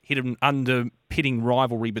of hidden underpinning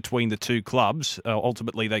rivalry between the two clubs.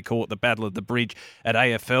 Ultimately, they call it the Battle of the Bridge at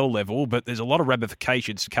AFL level, but there's a lot of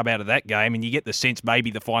ramifications to come out of that game, and you get the sense maybe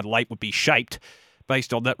the final 8 would be shaped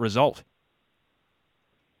based on that result.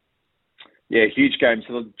 Yeah, huge game.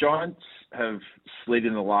 So the Giants have slid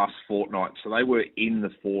in the last fortnight. So they were in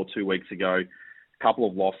the 4 2 weeks ago. A couple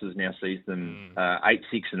of losses now sees them 8-6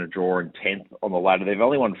 and a draw and 10th on the ladder. They've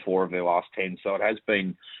only won 4 of their last 10, so it has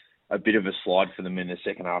been a bit of a slide for them in the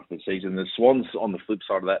second half of the season. The Swans, on the flip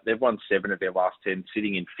side of that, they've won 7 of their last 10,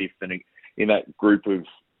 sitting in 5th, and in that group of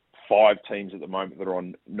 5 teams at the moment that are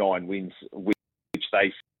on 9 wins, which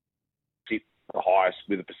they sit the highest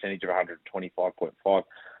with a percentage of 125.5.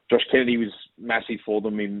 Josh Kennedy was massive for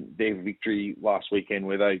them in their victory last weekend,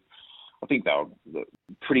 where I think they were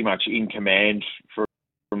pretty much in command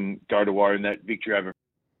from go to woe in that victory over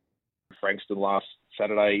Frankston last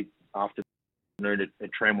Saturday afternoon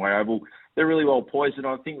at Tramway Oval. They're really well poised, and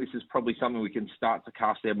I think this is probably something we can start to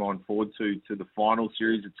cast our mind forward to the final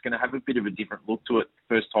series. It's going to have a bit of a different look to it.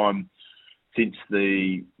 First time since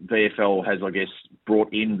the VFL has, I guess,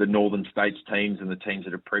 brought in the Northern States teams and the teams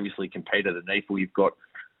that have previously competed at NEAFL. You've got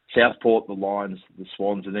Southport, the Lions, the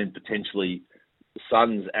Swans, and then potentially the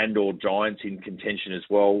Suns and or Giants in contention as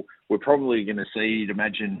well. We're probably going to see, you'd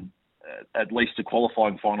imagine, at least a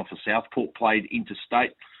qualifying final for Southport played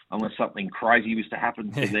interstate, unless something crazy was to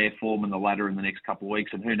happen to their form in the ladder in the next couple of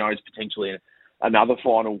weeks. And who knows, potentially another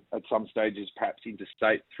final at some stages, perhaps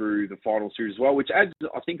interstate through the final series as well, which adds,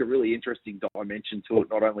 I think, a really interesting dimension to it.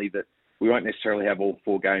 Not only that we won't necessarily have all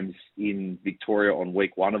 4 games in Victoria on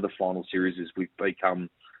week 1 of the final series as we've become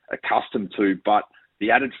accustomed to, but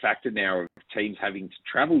the added factor now of teams having to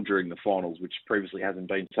travel during the finals, which previously hasn't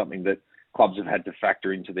been something that clubs have had to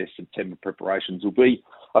factor into their September preparations, will be,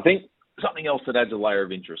 I think, something else that adds a layer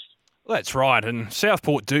of interest. Well, that's right, and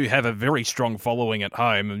Southport do have a very strong following at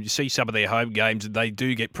home, and you see some of their home games and they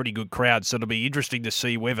do get pretty good crowds, so it'll be interesting to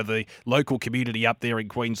see whether the local community up there in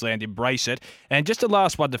Queensland embrace it. And just a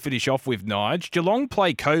last one to finish off with, Nige. Geelong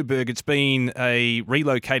play Coburg. It's been a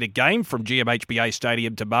relocated game from GMHBA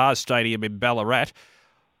Stadium to Mars Stadium in Ballarat.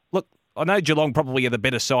 Look, I know Geelong probably are the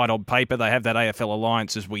better side on paper. They have that AFL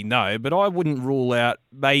alliance, as we know, but I wouldn't rule out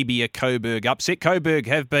maybe a Coburg upset. Coburg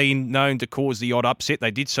have been known to cause the odd upset.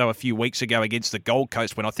 They did so a few weeks ago against the Gold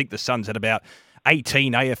Coast when I think the Suns had about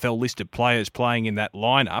 18 AFL-listed players playing in that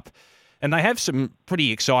lineup. And they have some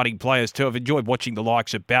pretty exciting players too. I've enjoyed watching the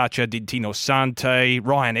likes of Boucher, Dintino Sante,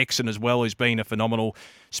 Ryan Exon as well, who's been a phenomenal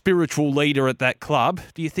spiritual leader at that club.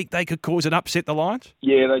 Do you think they could cause an upset, the Lions?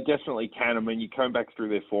 Yeah, they definitely can. I mean, you come back through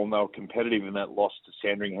their form, they were competitive in that loss to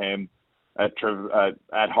Sandringham at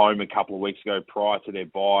home a couple of weeks ago prior to their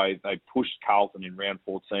bye. They pushed Carlton in round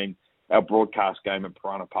 14. Our broadcast game at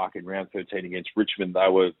Piranha Park in round 13 against Richmond, they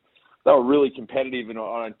were really competitive, and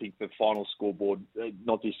I don't think the final scoreboard,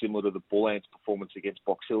 not dissimilar to the Bull Ants' performance against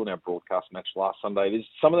Box Hill in our broadcast match last Sunday. There's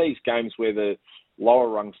some of these games where the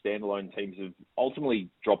lower-rung standalone teams have ultimately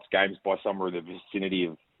dropped games by somewhere in the vicinity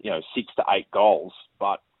of 6 to 8 goals,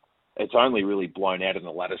 but it's only really blown out in the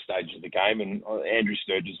latter stage of the game. And Andrew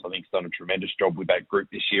Sturgis, I think, has done a tremendous job with that group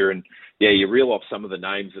this year. And yeah, you reel off some of the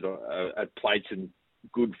names that have played some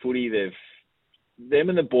good footy. Them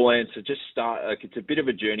and the Bull Ants are just it's a bit of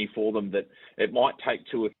a journey for them that it might take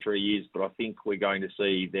 2 or 3 years, but I think we're going to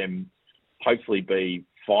see them hopefully be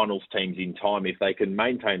finals teams in time if they can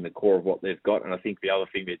maintain the core of what they've got. And I think the other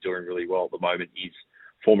thing they're doing really well at the moment is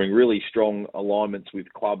forming really strong alignments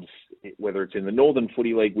with clubs, whether it's in the Northern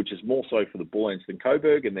Footy League, which is more so for the Bull Ants than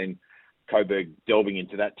Coburg, and then Coburg delving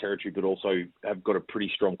into that territory, but also have got a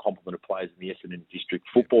pretty strong complement of players in the Essendon District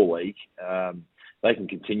Football League. They can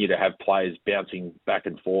continue to have players bouncing back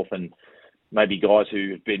and forth, and maybe guys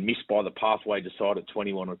who have been missed by the pathway decide at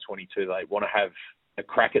 21 or 22 they want to have a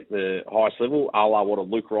crack at the highest level, a la what a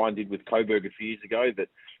Luke Ryan did with Coburg a few years ago, that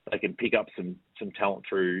they can pick up some talent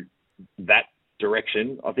through that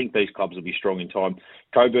direction. I think these clubs will be strong in time.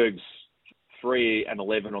 Coburg's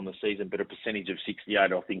 3-11 on the season, but a percentage of 68,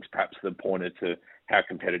 I think, is perhaps the pointer to how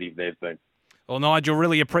competitive they've been. Well, Nigel,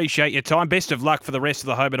 really appreciate your time. Best of luck for the rest of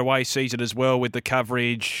the home and away season as well with the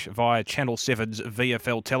coverage via Channel 7's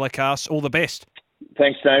VFL telecasts. All the best.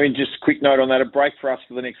 Thanks, Damien. Just a quick note on that. A break for us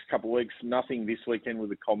for the next couple of weeks. Nothing this weekend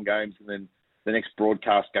with the Com games, and then the next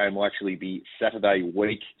broadcast game will actually be Saturday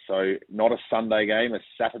week. So not a Sunday game, a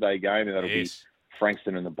Saturday game, and that'll be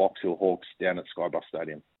Frankston and the Box Hill Hawks down at Skybus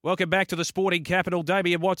Stadium. Welcome back to the Sporting Capital.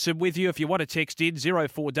 Damien Watson with you. If you want to text in,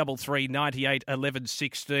 0433 98 11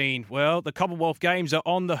 16. Well, the Commonwealth Games are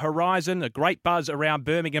on the horizon. A great buzz around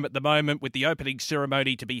Birmingham at the moment with the opening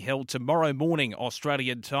ceremony to be held tomorrow morning,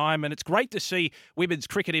 Australian time. And it's great to see women's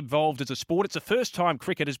cricket involved as a sport. It's the first time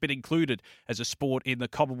cricket has been included as a sport in the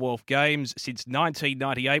Commonwealth Games since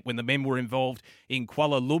 1998 when the men were involved in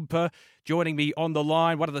Kuala Lumpur. Joining me on the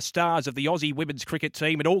line, one of the stars of the Aussie women's cricket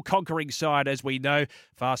team, an all-conquering side, as we know,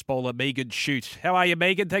 fast bowler Megan Shute. How are you,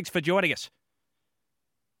 Megan? Thanks for joining us.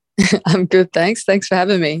 I'm good, thanks. Thanks for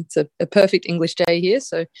having me. It's a perfect English day here.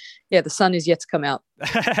 So, yeah, the sun is yet to come out.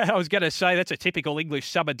 I was going to say that's a typical English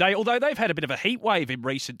summer day, although they've had a bit of a heat wave in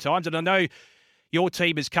recent times. And I know your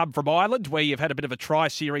team has come from Ireland, where you've had a bit of a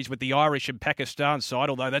tri-series with the Irish and Pakistan side,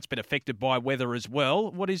 although that's been affected by weather as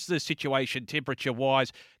well. What is the situation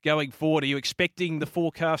temperature-wise going forward? Are you expecting the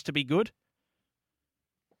forecast to be good?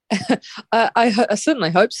 I certainly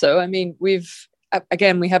hope so. I mean, we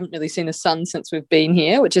haven't really seen the sun since we've been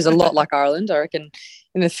here, which is a lot like Ireland. I reckon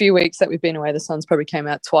in the few weeks that we've been away, the sun's probably came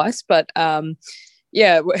out twice. But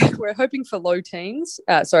Yeah, we're hoping for low teens.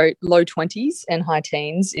 Low 20s and high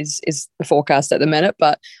teens is the forecast at the minute.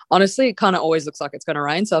 But honestly, it kind of always looks like it's going to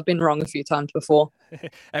rain. So I've been wrong a few times before.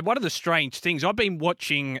 And one of the strange things, I've been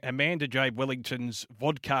watching Amanda J. Wellington's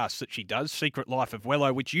vodcast that she does, Secret Life of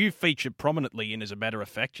Wello, which you featured prominently in, as a matter of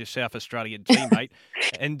fact, your South Australian teammate.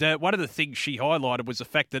 And one of the things she highlighted was the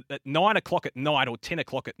fact that at 9 o'clock at night or 10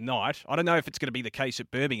 o'clock at night, I don't know if it's going to be the case at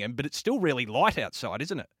Birmingham, but it's still really light outside,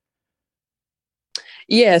 isn't it?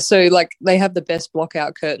 Yeah, so like they have the best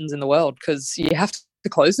blockout curtains in the world because you have to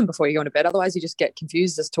close them before you go into bed. Otherwise, you just get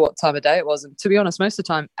confused as to what time of day it was. And to be honest, most of the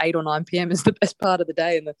time, 8 or 9 p.m. is the best part of the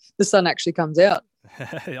day and the sun actually comes out.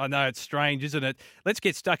 I know, it's strange, isn't it? Let's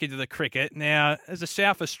get stuck into the cricket. Now, as a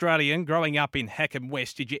South Australian growing up in Hackham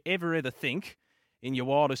West, did you ever think in your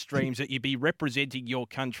wildest dreams that you'd be representing your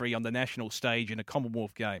country on the national stage in the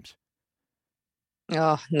Commonwealth Games?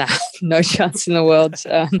 Oh, nah, no chance in the world.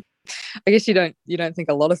 I guess you don't think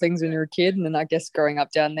a lot of things when you're a kid, and then I guess growing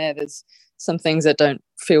up down there's some things that don't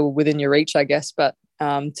feel within your reach, I guess. But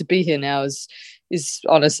to be here now is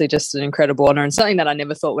honestly just an incredible honour and something that I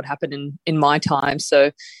never thought would happen in my time.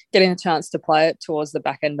 So getting a chance to play it towards the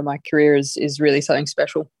back end of my career is really something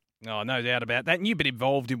special. Oh, no doubt about that. And you've been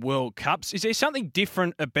involved in World Cups. Is there something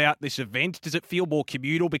different about this event? Does it feel more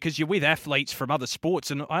communal because you're with athletes from other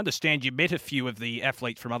sports? And I understand you met a few of the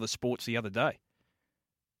athletes from other sports the other day.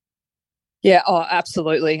 Yeah, oh,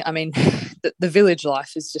 absolutely. I mean, the village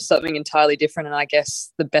life is just something entirely different. And I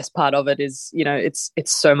guess the best part of it is, it's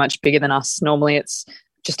so much bigger than us. Normally it's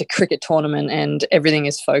just a cricket tournament and everything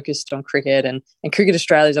is focused on cricket and Cricket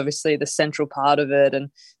Australia is obviously the central part of it.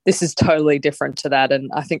 And this is totally different to that.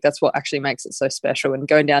 And I think that's what actually makes it so special. And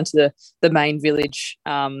going down to the main village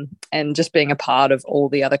and just being a part of all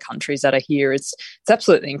the other countries that are here, it's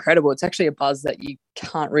absolutely incredible. It's actually a buzz that you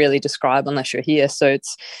can't really describe unless you're here. So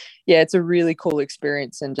it's a really cool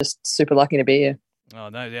experience and just super lucky to be here. Oh,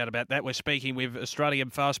 no doubt about that. We're speaking with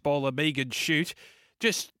Australian fast bowler Megan Shute.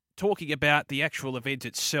 Just talking about the actual event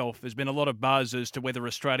itself, there's been a lot of buzz as to whether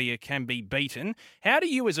Australia can be beaten. How do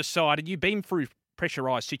you as a side, and you've been through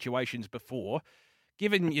pressurised situations before,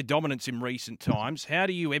 given your dominance in recent times, how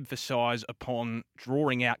do you emphasise upon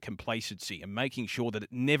drawing out complacency and making sure that it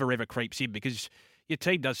never ever creeps in? Because your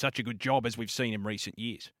team does such a good job, as we've seen in recent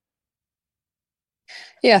years.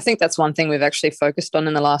 Yeah, I think that's one thing we've actually focused on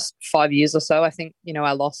in the last 5 years or so. I think,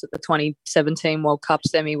 our loss at the 2017 World Cup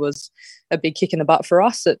semi was a big kick in the butt for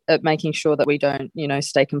us at making sure that we don't,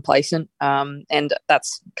 stay complacent. And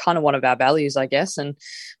that's kind of one of our values, I guess. And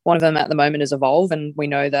one of them at the moment is evolve. And we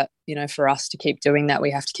know that, for us to keep doing that,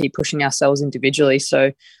 we have to keep pushing ourselves individually.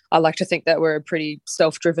 So I like to think that we're a pretty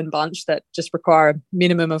self-driven bunch that just require a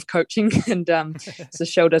minimum of coaching. And so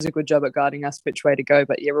Shell does a good job at guiding us which way to go.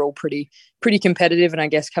 But yeah, we're all pretty competitive. And I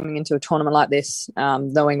guess coming into a tournament like this,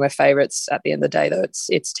 knowing we're favourites at the end of the day, though,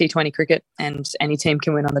 it's T20 cricket and any team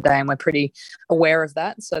can win on the day. And we're pretty aware of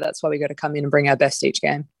that. So that's why we got to come in and bring our best each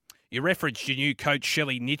game. You referenced your new coach,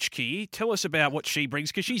 Shelley Nitschke. Tell us about what she brings,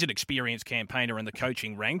 because she's an experienced campaigner in the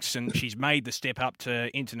coaching ranks and she's made the step up to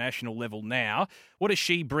international level now. What does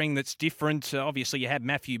she bring that's different? Obviously, you had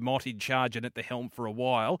Matthew Mott in charge and at the helm for a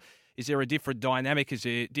while. Is there a different dynamic? Is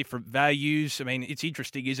there different values? I mean, it's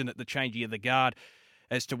interesting, isn't it, the changing of the guard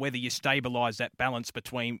as to whether you stabilise that balance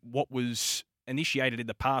between what was initiated in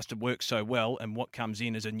the past and worked so well and what comes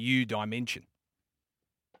in as a new dimension.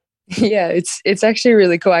 Yeah, it's actually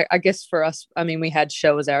really cool. I guess for us, I mean, we had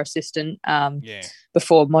Shell as our assistant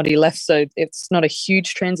before Motty left, so it's not a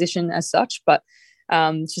huge transition as such, but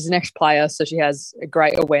she's an ex-player, so she has a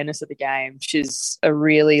great awareness of the game. She's a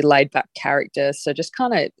really laid-back character, so just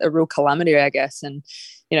kind of a real calamity, I guess. And,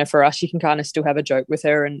 for us, you can kind of still have a joke with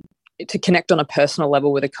her, and to connect on a personal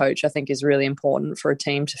level with a coach, I think is really important for a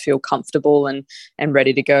team to feel comfortable and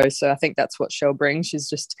ready to go. So I think that's what Shell brings. She's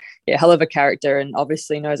just a hell of a character and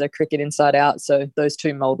obviously knows her cricket inside out. So those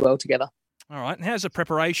two mould well together. All right. And how's the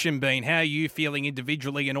preparation been? How are you feeling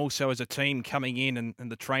individually and also as a team coming in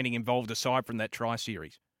and the training involved aside from that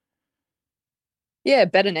tri-series? Yeah,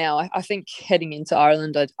 better now. I think heading into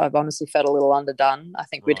Ireland, I've honestly felt a little underdone. I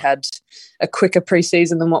think we'd had a quicker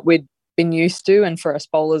pre-season than what we'd been used to, and for us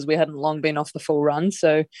bowlers we hadn't long been off the full run,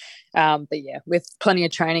 so but yeah, with plenty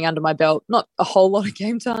of training under my belt, not a whole lot of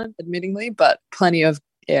game time admittingly, but plenty of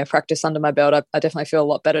practice under my belt, I definitely feel a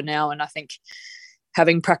lot better now. And I think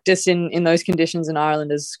having practice in those conditions in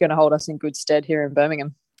Ireland is going to hold us in good stead here in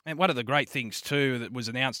Birmingham. And one of the great things too that was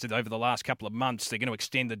announced over the last couple of months, they're going to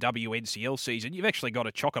extend the WNCL season. You've actually got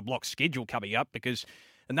a chock-a-block schedule coming up because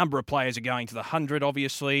a number of players are going to the 100,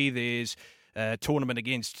 obviously. There's tournament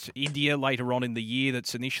against India later on in the year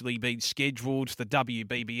that's initially been scheduled, the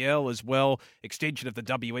WBBL as well, extension of the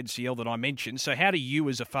WNCL that I mentioned. So how do you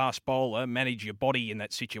as a fast bowler manage your body in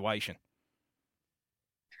that situation?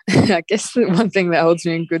 I guess the one thing that holds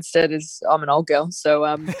me in good stead is I'm an old girl. So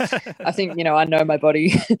I think, I know my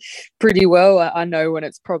body pretty well. I know when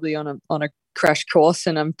it's probably on a crash course,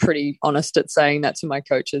 and I'm pretty honest at saying that to my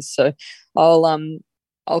coaches. So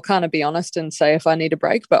I'll kind of be honest and say if I need a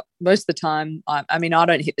break. But most of the time, I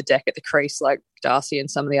don't hit the deck at the crease like Darcy and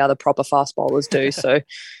some of the other proper fast bowlers do. So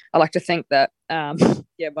I like to think that,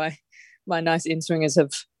 my nice in-swingers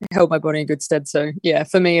have held my body in good stead. So, yeah,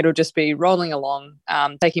 for me, it'll just be rolling along,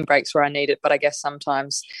 taking breaks where I need it. But I guess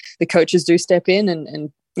sometimes the coaches do step in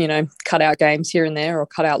and cut out games here and there or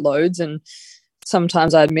cut out loads. And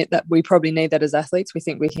sometimes I admit that we probably need that as athletes. We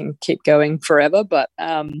think we can keep going forever. But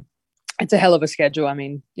it's a hell of a schedule. I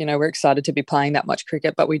mean, we're excited to be playing that much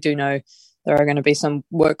cricket, but we do know there are going to be some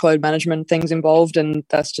workload management things involved, and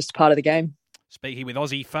that's just part of the game. Speaking with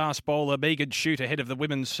Aussie fast bowler Megan Shute ahead of the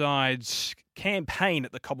women's side's campaign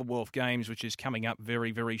at the Commonwealth Games, which is coming up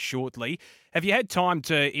very, very shortly. Have you had time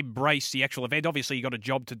to embrace the actual event? Obviously, you've got a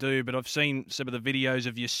job to do, but I've seen some of the videos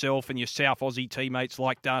of yourself and your South Aussie teammates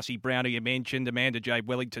like Darcy Brown, who you mentioned, Amanda J.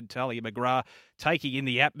 Wellington, Talia McGrath, taking in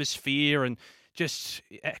the atmosphere and just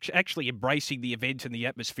actually embracing the event and the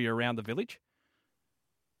atmosphere around the village.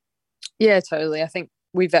 Yeah, totally. I think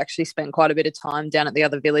we've actually spent quite a bit of time down at the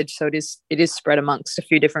other village. So it is spread amongst a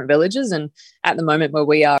few different villages. And at the moment where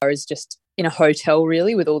we are is just in a hotel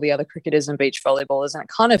really with all the other cricketers and beach volleyballers. And it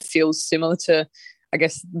kind of feels similar to, I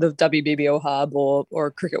guess, the WBBL hub or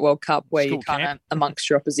a Cricket World Cup where you're kind of amongst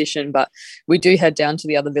your opposition. But we do head down to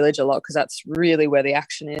the other village a lot because that's really where the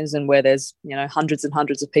action is and where there's, hundreds and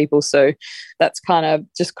hundreds of people. So that's kind of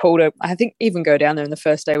just cool to, I think, even go down there. And the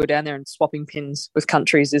first day we're down there and swapping pins with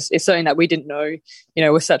countries is something that we didn't know.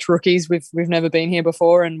 We're such rookies. We've never been here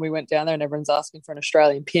before. And we went down there and everyone's asking for an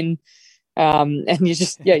Australian pin. And you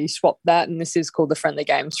just, you swap that. And this is called the Friendly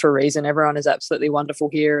Games for a reason. Everyone is absolutely wonderful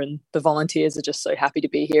here. And the volunteers are just so happy to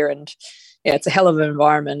be here. And yeah, it's a hell of an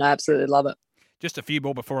environment. I absolutely love it. Just a few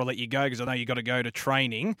more before I let you go, because I know you've got to go to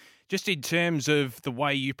training. Just in terms of the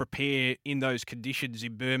way you prepare in those conditions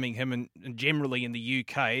in Birmingham and generally in the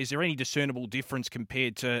UK, is there any discernible difference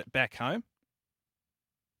compared to back home?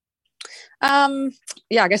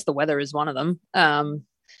 Yeah, I guess the weather is one of them.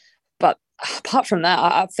 But apart from that,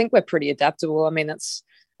 I think we're pretty adaptable. I mean, that's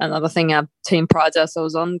another thing our team prides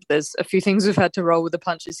ourselves on. There's a few things we've had to roll with the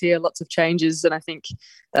punches here, lots of changes. And I think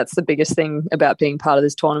that's the biggest thing about being part of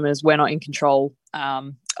this tournament is we're not in control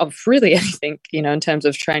of really anything, in terms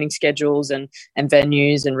of training schedules and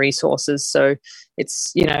venues and resources. So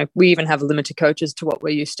it's, we even have limited coaches to what we're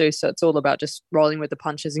used to. So it's all about just rolling with the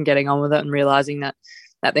punches and getting on with it and realising that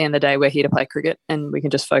at the end of the day, we're here to play cricket and we can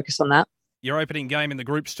just focus on that. Your opening game in the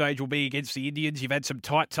group stage will be against the Indians. You've had some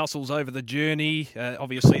tight tussles over the journey.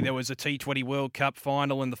 Obviously, there was a T20 World Cup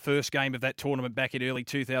final in the first game of that tournament back in early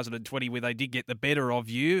 2020 where they did get the better of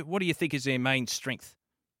you. What do you think is their main strength?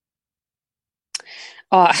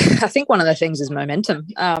 I think one of the things is momentum.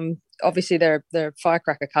 Obviously, they're a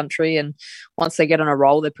firecracker country, and once they get on a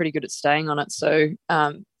roll, they're pretty good at staying on it. So,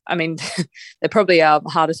 they're probably our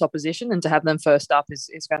hardest opposition, and to have them first up is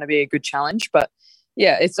going to be a good challenge. But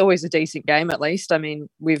yeah, it's always a decent game at least. I mean,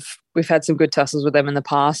 we've had some good tussles with them in the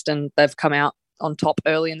past and they've come out on top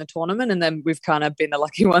early in the tournament and then we've kind of been the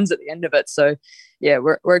lucky ones at the end of it. So yeah,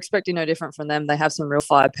 we're expecting no different from them. They have some real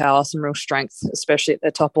firepower, some real strength, especially at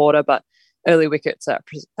their top order, but early wickets are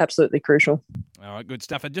absolutely crucial. All right, good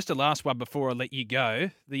stuff. And just a last one before I let you go.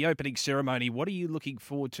 The opening ceremony, what are you looking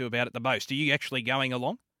forward to about it the most? Are you actually going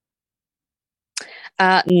along?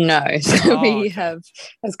 No. So we have,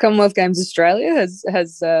 as Commonwealth Games Australia has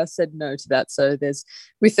said no to that. So there's,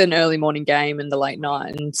 with an early morning game and the late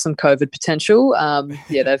night and some COVID potential,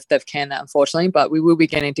 they've canned that unfortunately. But we will be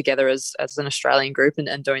getting together as an Australian group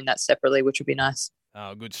and doing that separately, which would be nice.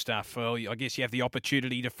 Oh, good stuff. Well, I guess you have the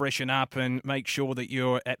opportunity to freshen up and make sure that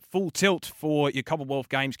you're at full tilt for your Commonwealth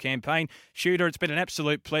Games campaign. Shooter, it's been an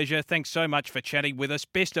absolute pleasure. Thanks so much for chatting with us.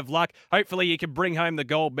 Best of luck. Hopefully you can bring home the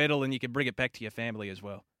gold medal and you can bring it back to your family as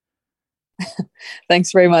well.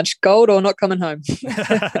 Thanks very much. Gold or not coming home.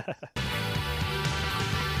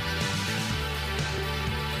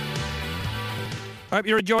 Hope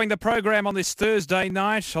you're enjoying the program on this Thursday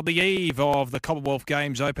night on the eve of the Commonwealth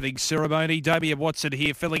Games opening ceremony. Damien Watson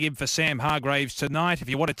here filling in for Sam Hargraves tonight. If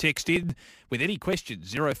you want to text in with any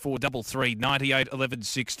questions. 0433 98 11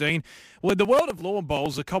 16. Well, in the world of lawn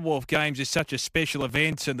bowls, the Commonwealth Games is such a special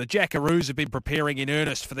event, and the Jackaroos have been preparing in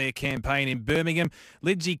earnest for their campaign in Birmingham.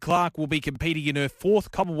 Lindsay Clark will be competing in her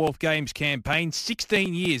fourth Commonwealth Games campaign,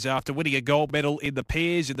 16 years after winning a gold medal in the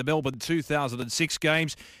pairs in the Melbourne 2006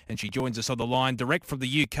 Games. And she joins us on the line direct from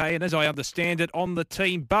the UK, and as I understand it, on the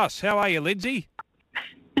team bus. How are you, Lindsay?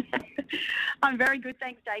 I'm very good,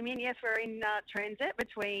 thanks, Damien. Yes, we're in transit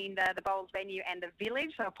between the bowls venue and the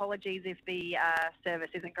village, so apologies if the service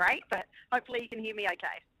isn't great, but hopefully you can hear me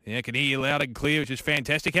okay. Yeah, I can hear you loud and clear, which is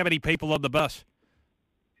fantastic. How many people on the bus?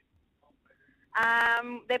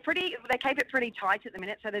 They keep it pretty tight at the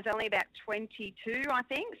minute, so there's only about 22, I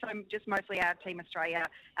think. So just mostly our Team Australia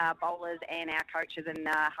bowlers and our coaches and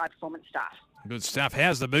high performance staff. Good stuff.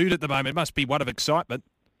 How's the mood at the moment? It must be one of excitement.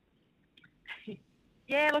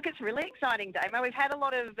 Yeah, look, it's really exciting, Damo. We've had a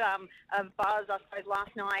lot of buzz. I suppose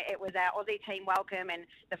last night it was our Aussie team welcome and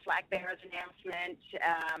the flag bearers announcement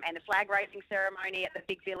and the flag raising ceremony at the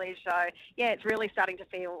big village. So yeah, it's really starting to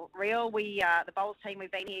feel real. We the bowls team,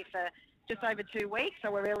 we've been here for just over 2 weeks,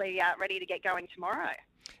 so we're really ready to get going tomorrow.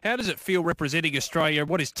 How does it feel representing Australia,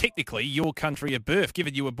 what is technically your country of birth,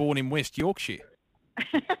 given you were born in West Yorkshire?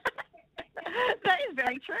 That is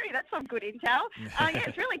very true. That's some good intel. Yeah,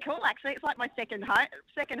 it's really cool, actually. It's like my second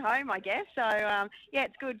home, I guess. So, yeah,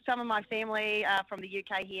 it's good. Some of my family from the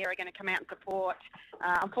UK here are going to come out and support.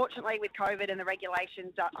 Unfortunately, with COVID and the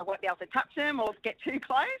regulations, I won't be able to touch them or get too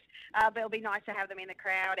close. But it'll be nice to have them in the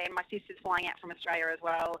crowd. And my sister's flying out from Australia as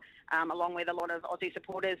well, along with a lot of Aussie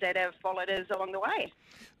supporters that have followed us along the way.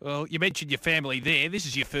 Well, you mentioned your family there. This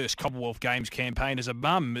is your first Commonwealth Games campaign as a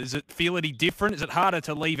mum. Does it feel any different? Is it harder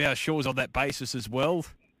to leave our shores on that basis as well? 100%.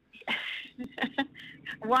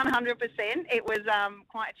 It was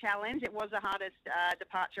quite a challenge. It was the hardest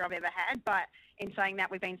departure I've ever had. But in saying that,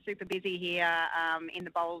 we've been super busy here in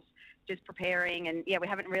the bowls, just preparing. And, yeah, we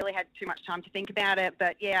haven't really had too much time to think about it.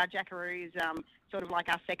 But, yeah, our Jackaroos sort of like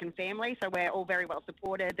our second family. So we're all very well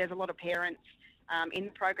supported. There's a lot of parents in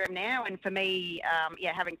the program now. And for me,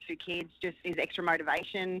 yeah, having 2 kids just is extra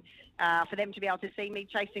motivation for them to be able to see me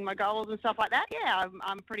chasing my goals and stuff like that. Yeah,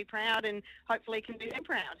 I'm pretty proud and hopefully can do them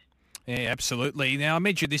proud. Yeah, absolutely. Now, I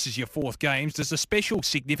mentioned this is your 4th Games. Does the special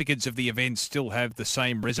significance of the event still have the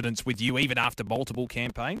same resonance with you even after multiple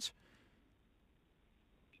campaigns?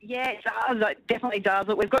 Yeah, it does. It definitely does.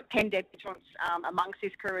 Look, we've got 10 debutants amongst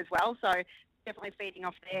this crew as well, so definitely feeding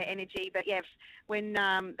off their energy. But, yeah, when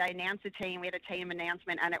they announced the team, we had a team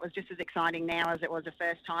announcement, and it was just as exciting now as it was the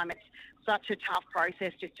first time. It's such a tough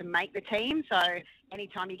process just to make the team, so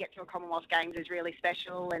anytime you get to a Commonwealth Games is really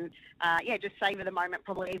special, and yeah, just savour the moment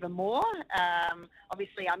probably even more.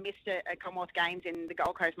 Obviously, I missed a Commonwealth Games in the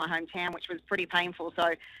Gold Coast, my hometown, which was pretty painful.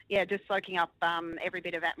 So, yeah, just soaking up every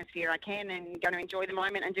bit of atmosphere I can and going to enjoy the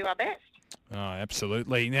moment and do our best. Oh,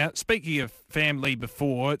 absolutely. Now, speaking of family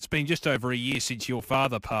before, it's been just over a year since your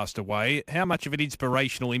father passed away. How much of an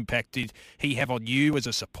inspirational impact did he have on you as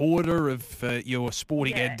a supporter of your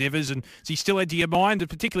sporting endeavours? And is he still into your mind,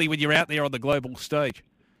 particularly when you're out there on the global stage?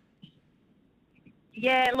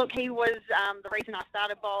 Yeah, look, he was the reason I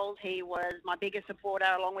started bowls. He was my biggest supporter,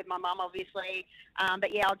 along with my mum, obviously.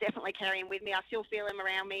 But, yeah, I'll definitely carry him with me. I still feel him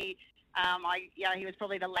around me. He was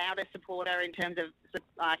probably the loudest supporter in terms of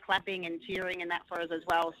clapping and cheering and that for us as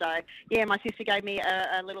well. So, yeah, my sister gave me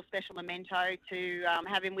a little special memento to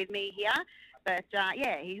have him with me here. But,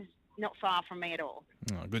 yeah, he's not far from me at all.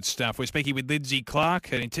 Oh, good stuff. We're speaking with Lindsay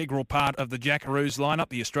Clark, an integral part of the Jackaroos lineup,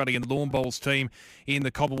 the Australian lawn bowls team in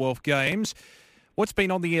the Commonwealth Games. What's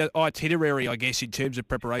been on the itinerary, I guess, in terms of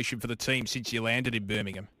preparation for the team since you landed in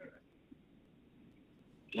Birmingham?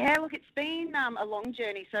 Yeah, look, it's been a long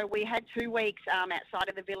journey. So we had 2 weeks outside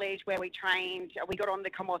of the village where we trained. We got on the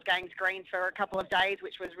Commonwealth Games greens for a couple of days,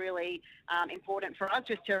 which was really important for us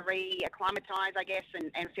just to re-acclimatise, I guess,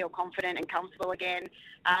 and feel confident and comfortable again.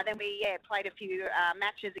 Then we played a few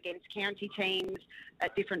matches against county teams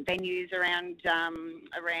at different venues around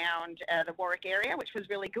the Warwick area, which was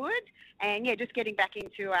really good. And, yeah, just getting back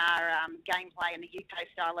into our gameplay and the UK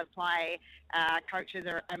style of play. Coaches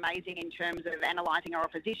are amazing in terms of analysing our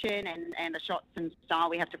opposition and the shots and style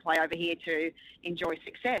we have to play over here to enjoy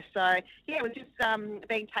success. So, yeah, we've just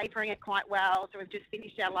been tapering it quite well. So we've just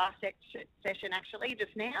finished our last session actually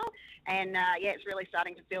just now. And, yeah, it's really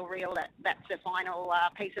starting to feel real. That's the final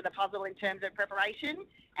piece of the puzzle in terms of preparation.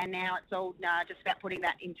 And now it's all just about putting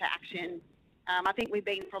that into action. I think we've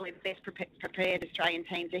been probably the best prepared Australian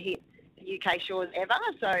team to hit the UK shores ever.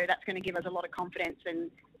 So that's going to give us a lot of confidence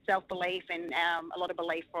and self-belief and a lot of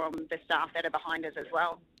belief from the staff that are behind us as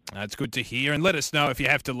well. That's good to hear. And let us know if you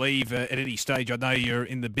have to leave at any stage. I know you're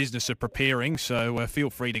in the business of preparing, so feel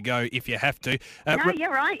free to go if you have to. No,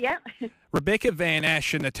 you're right, yeah. Rebecca Van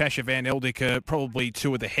Ash and Natasha Van Eldik are probably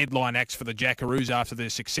two of the headline acts for the Jackaroos after their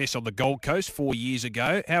success on the Gold Coast 4 years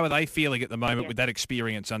ago. How are they feeling at the moment with that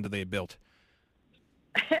experience under their belt?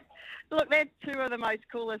 Look, they're two of the most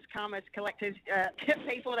coolest, calmest, collected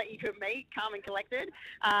people that you could meet, calm and collected.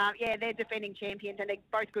 They're defending champions, and they're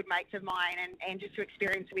both good mates of mine, and just to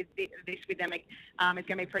experience this with them is going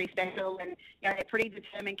to be pretty special. And they're pretty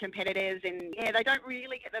determined competitors, and they don't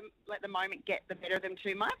really let the moment get the better of them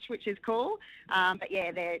too much, which is cool.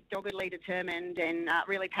 They're doggedly determined and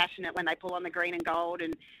really passionate when they pull on the green and gold,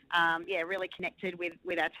 and really connected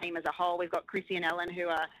with our team as a whole. We've got Chrissy and Ellen who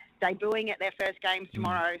are debuting at their first games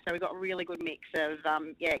tomorrow, so we've got a really good mix of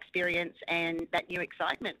experience and that new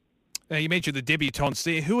excitement. You mentioned the debutantes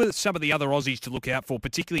there. Who are some of the other Aussies to look out for,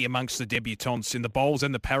 particularly amongst the debutantes in the bowls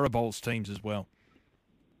and the para bowls teams as well?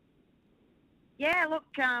 Yeah, look,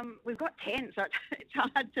 we've got 10, so it's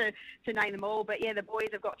hard to name them all. But, the boys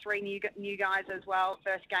have got 3 new guys as well,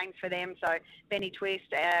 first games for them. So Benny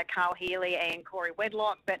Twist, Carl Healy and Corey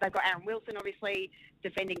Wedlock. But they've got Aaron Wilson, obviously,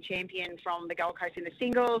 defending champion from the Gold Coast in the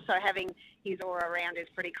singles. So having his aura around is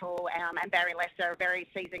pretty cool. And Barry Lester, a very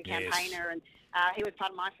seasoned campaigner. And he was part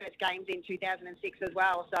of my first games in 2006 as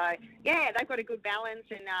well. So, they've got a good balance.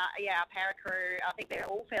 And, our para crew, I think they're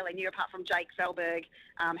all fairly new, apart from Jake Selberg,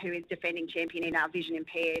 who is defending champion in our vision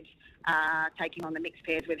impaired, taking on the mixed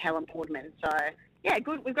pairs with Helen Boardman. So,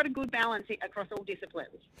 good. We've got a good balance across all disciplines.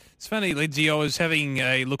 It's funny, Lindsay, I was having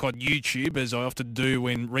a look on YouTube, as I often do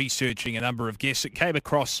when researching a number of guests. It came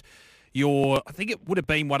across I think it would have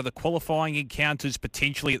been one of the qualifying encounters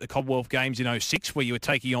potentially at the Commonwealth Games in 2006, where you were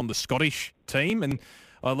taking on the Scottish team. And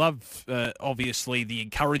I love, obviously, the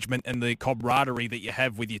encouragement and the camaraderie that you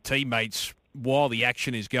have with your teammates while the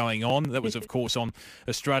action is going on. That was, of course, on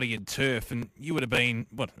Australian turf. And you would have been,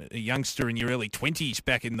 a youngster in your early 20s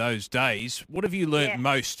back in those days. What have you learnt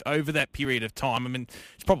most over that period of time? I mean,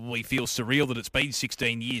 it probably feels surreal that it's been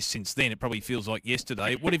 16 years since then. It probably feels like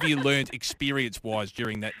yesterday. What have you learnt experience-wise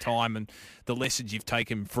during that time, and the lessons you've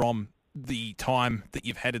taken from the time that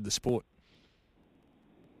you've had in the sport?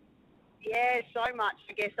 Yeah, so much.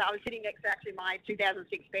 I guess I was sitting next to actually my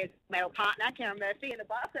 2006 best male partner, Karen Murphy, in the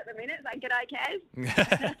bus at the minute. Like, g'day, Kaz.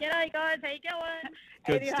 G'day, guys. How you going?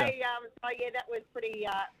 Good anyway, that was pretty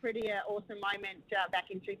awesome moment back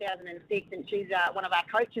in 2006, and she's one of our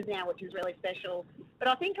coaches now, which is really special. But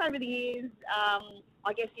I think over the years,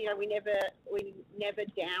 I guess we never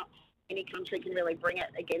doubt any country can really bring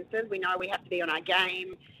it against us. We know we have to be on our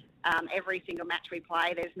game. Every single match we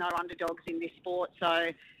play, there's no underdogs in this sport,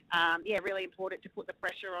 so. Really important to put the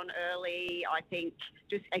pressure on early. I think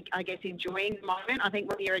just, I guess, enjoying the moment. I think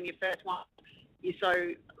when you're in your first one, you're so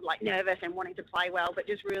nervous and wanting to play well, but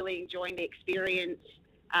just really enjoying the experience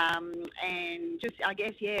and just, I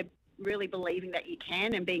guess, really believing that you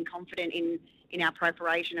can and being confident in our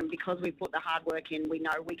preparation. And because we put the hard work in, we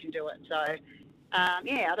know we can do it. So, I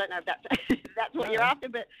don't know if that's that's what you're after,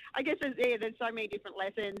 but I guess there's so many different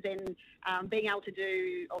lessons, and being able to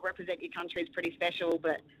do or represent your country is pretty special.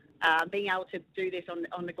 But being able to do this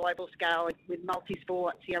on the global scale with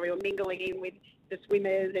multi-sports, we were mingling in with the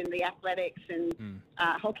swimmers and the athletics and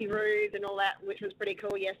hockey roos and all that, which was pretty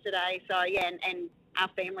cool yesterday. So and our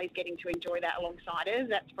families getting to enjoy that alongside us.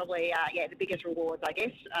 That's probably the biggest rewards, I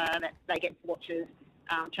guess, that they get to watch us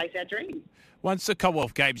chase our dreams. Once the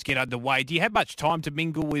Commonwealth Games get underway, do you have much time to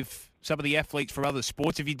mingle with some of the athletes from other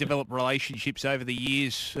sports? Have you developed relationships over the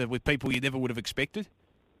years with people you never would have expected?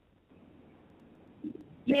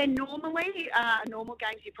 Yeah, normally, normal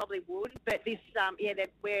games you probably would, but this,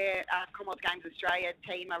 we're Commonwealth Games Australia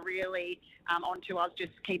team are really onto us,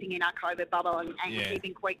 just keeping in our COVID bubble and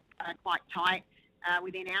keeping quite tight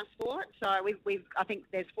within our sport. So I think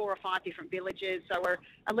there's 4 or 5 different villages, so we're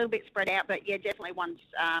a little bit spread out, but definitely once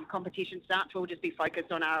competition starts, we'll just be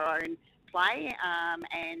focused on our own play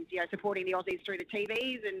and supporting the Aussies through the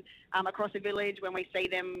TVs and across the village when we see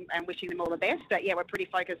them and wishing them all the best. But we're pretty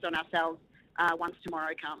focused on ourselves once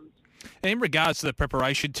tomorrow comes. In regards to the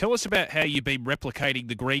preparation, tell us about how you've been replicating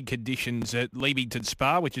the green conditions at Leamington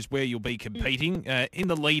Spa, which is where you'll be competing. In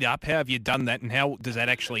the lead up, how have you done that, and how does that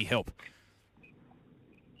actually help?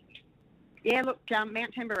 Yeah, look,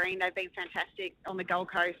 Mount Tamborine, they've been fantastic on the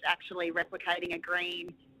Gold Coast, actually replicating a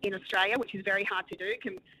green in Australia, which is very hard to do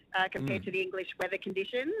compared to the English weather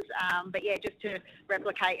conditions. Just to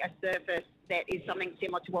replicate a surface that is something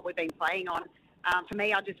similar to what we've been playing on. For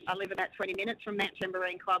me, I live about 20 minutes from Mount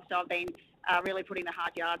Tamborine Club, so I've been really putting the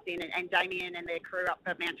hard yards in. And Damien and their crew up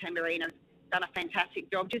at Mount Tamborine have done a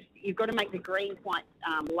fantastic job. Just you've got to make the green quite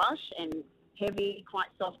lush and heavy, quite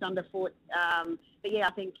soft underfoot. But yeah,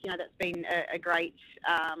 I think that's been a great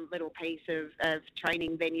little piece of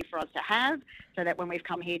training venue for us to have, so that when we've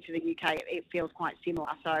come here to the UK, it feels quite similar.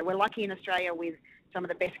 So we're lucky in Australia with some of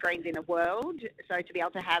the best greens in the world. So to be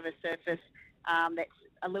able to have a surface that's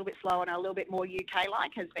a little bit slower and a little bit more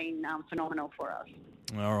UK-like has been phenomenal for us.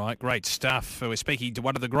 All right, great stuff. We're speaking to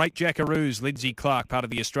one of the great Jackaroos, Lindsay Clark, part of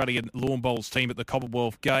the Australian Lawn Bowls team at the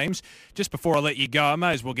Commonwealth Games. Just before I let you go, I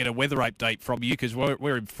may as well get a weather update from you because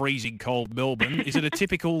we're in freezing cold Melbourne. Is it a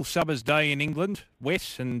typical summer's day in England,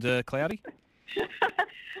 wet and cloudy?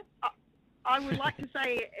 I would like to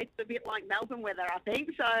say it's a bit like Melbourne weather, I think.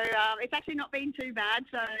 So it's actually not been too bad.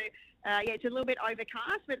 So, it's a little bit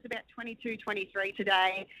overcast, but it's about 22, 23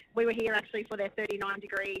 today. We were here actually for their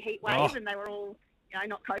 39-degree heat wave, and they were all,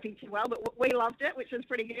 not coping too well. But we loved it, which was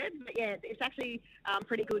pretty good. But, yeah, it's actually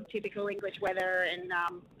pretty good typical English weather. And,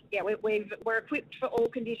 we're equipped for all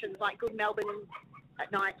conditions, like good Melbourne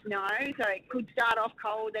at night snow. So it could start off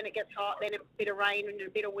cold, then it gets hot, then a bit of rain and a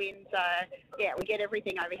bit of wind. So, yeah, we get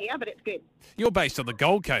everything over here, but it's good. You're based on the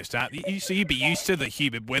Gold Coast, aren't you? So you'd be used to the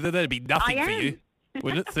humid weather. That'd be nothing for you,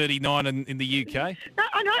 wouldn't it? 39 in the UK? No,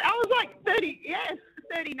 I know. I was like 30, yes,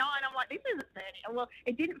 39. I'm like, this isn't 30. Well,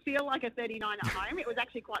 it didn't feel like a 39 at home. It was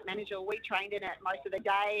actually quite manageable. We trained in it most of the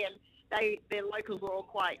day, and the locals were all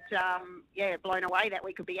quite, blown away that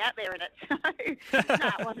we could be out there in it. So, no,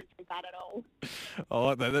 it wasn't too bad at all. I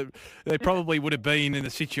like that. They probably would have been in a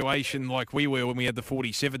situation like we were when we had the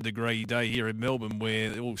 47-degree day here in Melbourne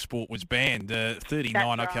where all sport was banned.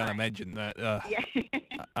 39, I can't imagine that.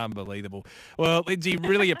 Unbelievable. Well, Lindsay,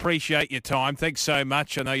 really appreciate your time. Thanks so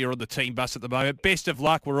much. I know you're on the team bus at the moment. Best of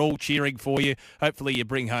luck. We're all cheering for you. Hopefully you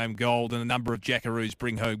bring home gold, and a number of Jackaroos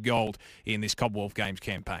bring home gold in this Commonwealth Games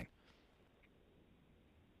campaign.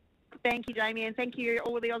 Thank you, Damien. Thank you,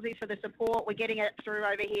 all the Aussies, for the support. We're getting it through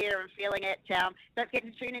over here and feeling it. Don't forget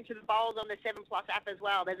to tune into the bowls on the 7plus app as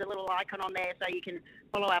well. There's a little icon on there so you can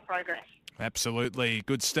follow our progress. Absolutely.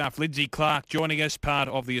 Good stuff. Lindsay Clark joining us, part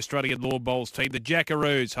of the Australian Lawn Bowls team, the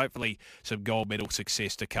Jackaroos. Hopefully some gold medal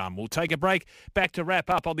success to come. We'll take a break. Back to wrap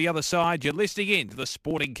up on the other side. You're listening in to the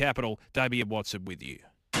Sporting Capital. Damien Watson with you.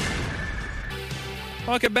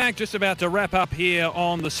 Welcome back. Just about to wrap up here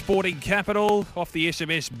on the Sporting Capital. Off the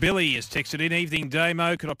SMS, Billy has texted in. Evening,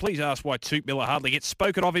 Damo. Could I please ask why Toot Miller hardly gets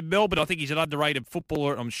spoken of in Melbourne? I think he's an underrated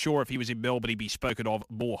footballer. I'm sure if he was in Melbourne, he'd be spoken of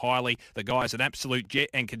more highly. The guy's an absolute jet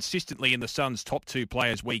and consistently in the Suns' top 2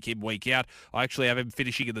 players week in, week out. I actually have him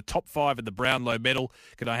finishing in the top 5 in the Brownlow medal.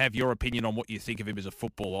 Can I have your opinion on what you think of him as a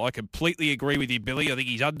footballer? I completely agree with you, Billy. I think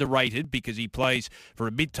he's underrated because he plays for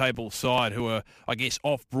a mid-table side who are, I guess,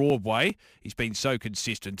 off Broadway. He's been so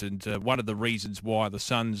consistent, and one of the reasons why the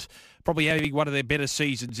Suns probably having one of their better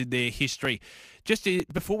seasons in their history. Just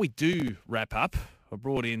before we do wrap up, I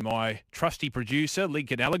brought in my trusty producer,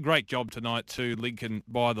 Lincoln Allen. Great job tonight too, Lincoln,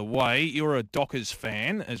 by the way. You're a Dockers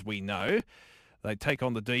fan, as we know. They take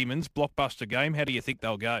on the Demons. Blockbuster game. How do you think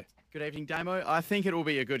they'll go? Good evening, Damo. I think it will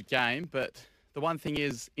be a good game, but the one thing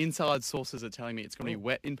is inside sources are telling me it's going to be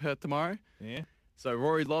wet in Perth tomorrow. Yeah. So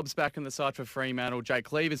Rory Lobb's back on the side for Fremantle.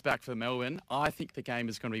 Jake Lever's back for Melbourne. I think the game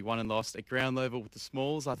is going to be won and lost at ground level with the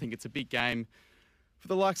Smalls. I think it's a big game for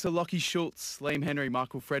the likes of Lockie Schultz, Liam Henry,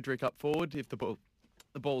 Michael Frederick up forward. If the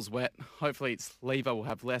ball's wet, hopefully it's Lever will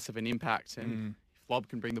have less of an impact. And if Lobb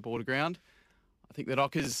can bring the ball to ground, I think the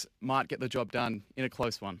Dockers might get the job done in a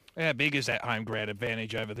close one. How big is that home ground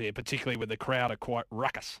advantage over there, particularly when the crowd are quite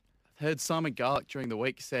ruckus? Heard Simon Garlick during the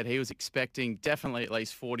week said he was expecting definitely at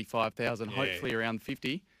least 45,000, hopefully around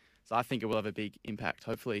 50. So I think it will have a big impact,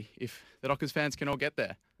 hopefully, if the Dockers fans can all get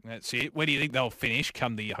there. That's it. Where do you think they'll finish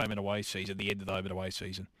come the home and away season, the end of the home and away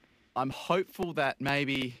season? I'm hopeful that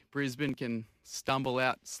maybe Brisbane can stumble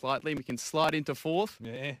out slightly. We can slide into 4th.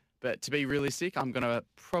 Yeah. But to be realistic, I'm going to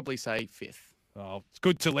probably say 5th. Oh, it's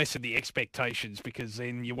good to lessen the expectations because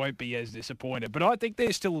then you won't be as disappointed. But I think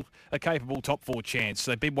they're still a capable top 4 chance.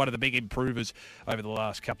 They've been one of the big improvers over the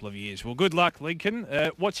last couple of years. Well, good luck, Lincoln.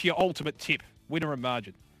 What's your ultimate tip, winner and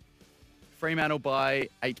margin? Fremantle by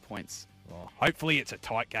 8 points. Oh, hopefully it's a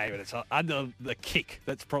tight game and it's under the kick.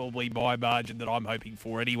 That's probably my margin that I'm hoping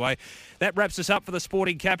for anyway. That wraps us up for the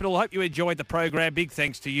Sporting Capital. Hope you enjoyed the program. Big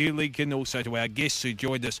thanks to you, Lincoln, also to our guests who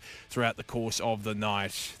joined us throughout the course of the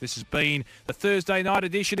night. This has been the Thursday night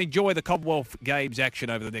edition. Enjoy the Commonwealth Games action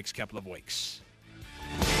over the next couple of weeks.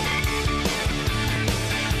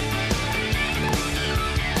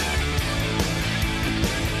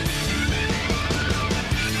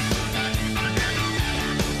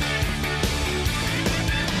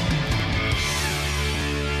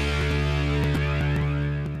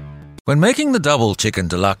 When making the double chicken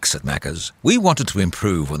deluxe at Macca's, we wanted to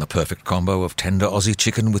improve on the perfect combo of tender Aussie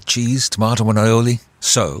chicken with cheese, tomato and aioli.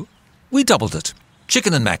 So, we doubled it.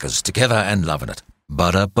 Chicken and Macca's, together and loving it.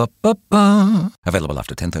 Ba-da-ba-ba-ba. Available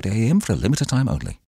after 10:30 a.m. for a limited time only.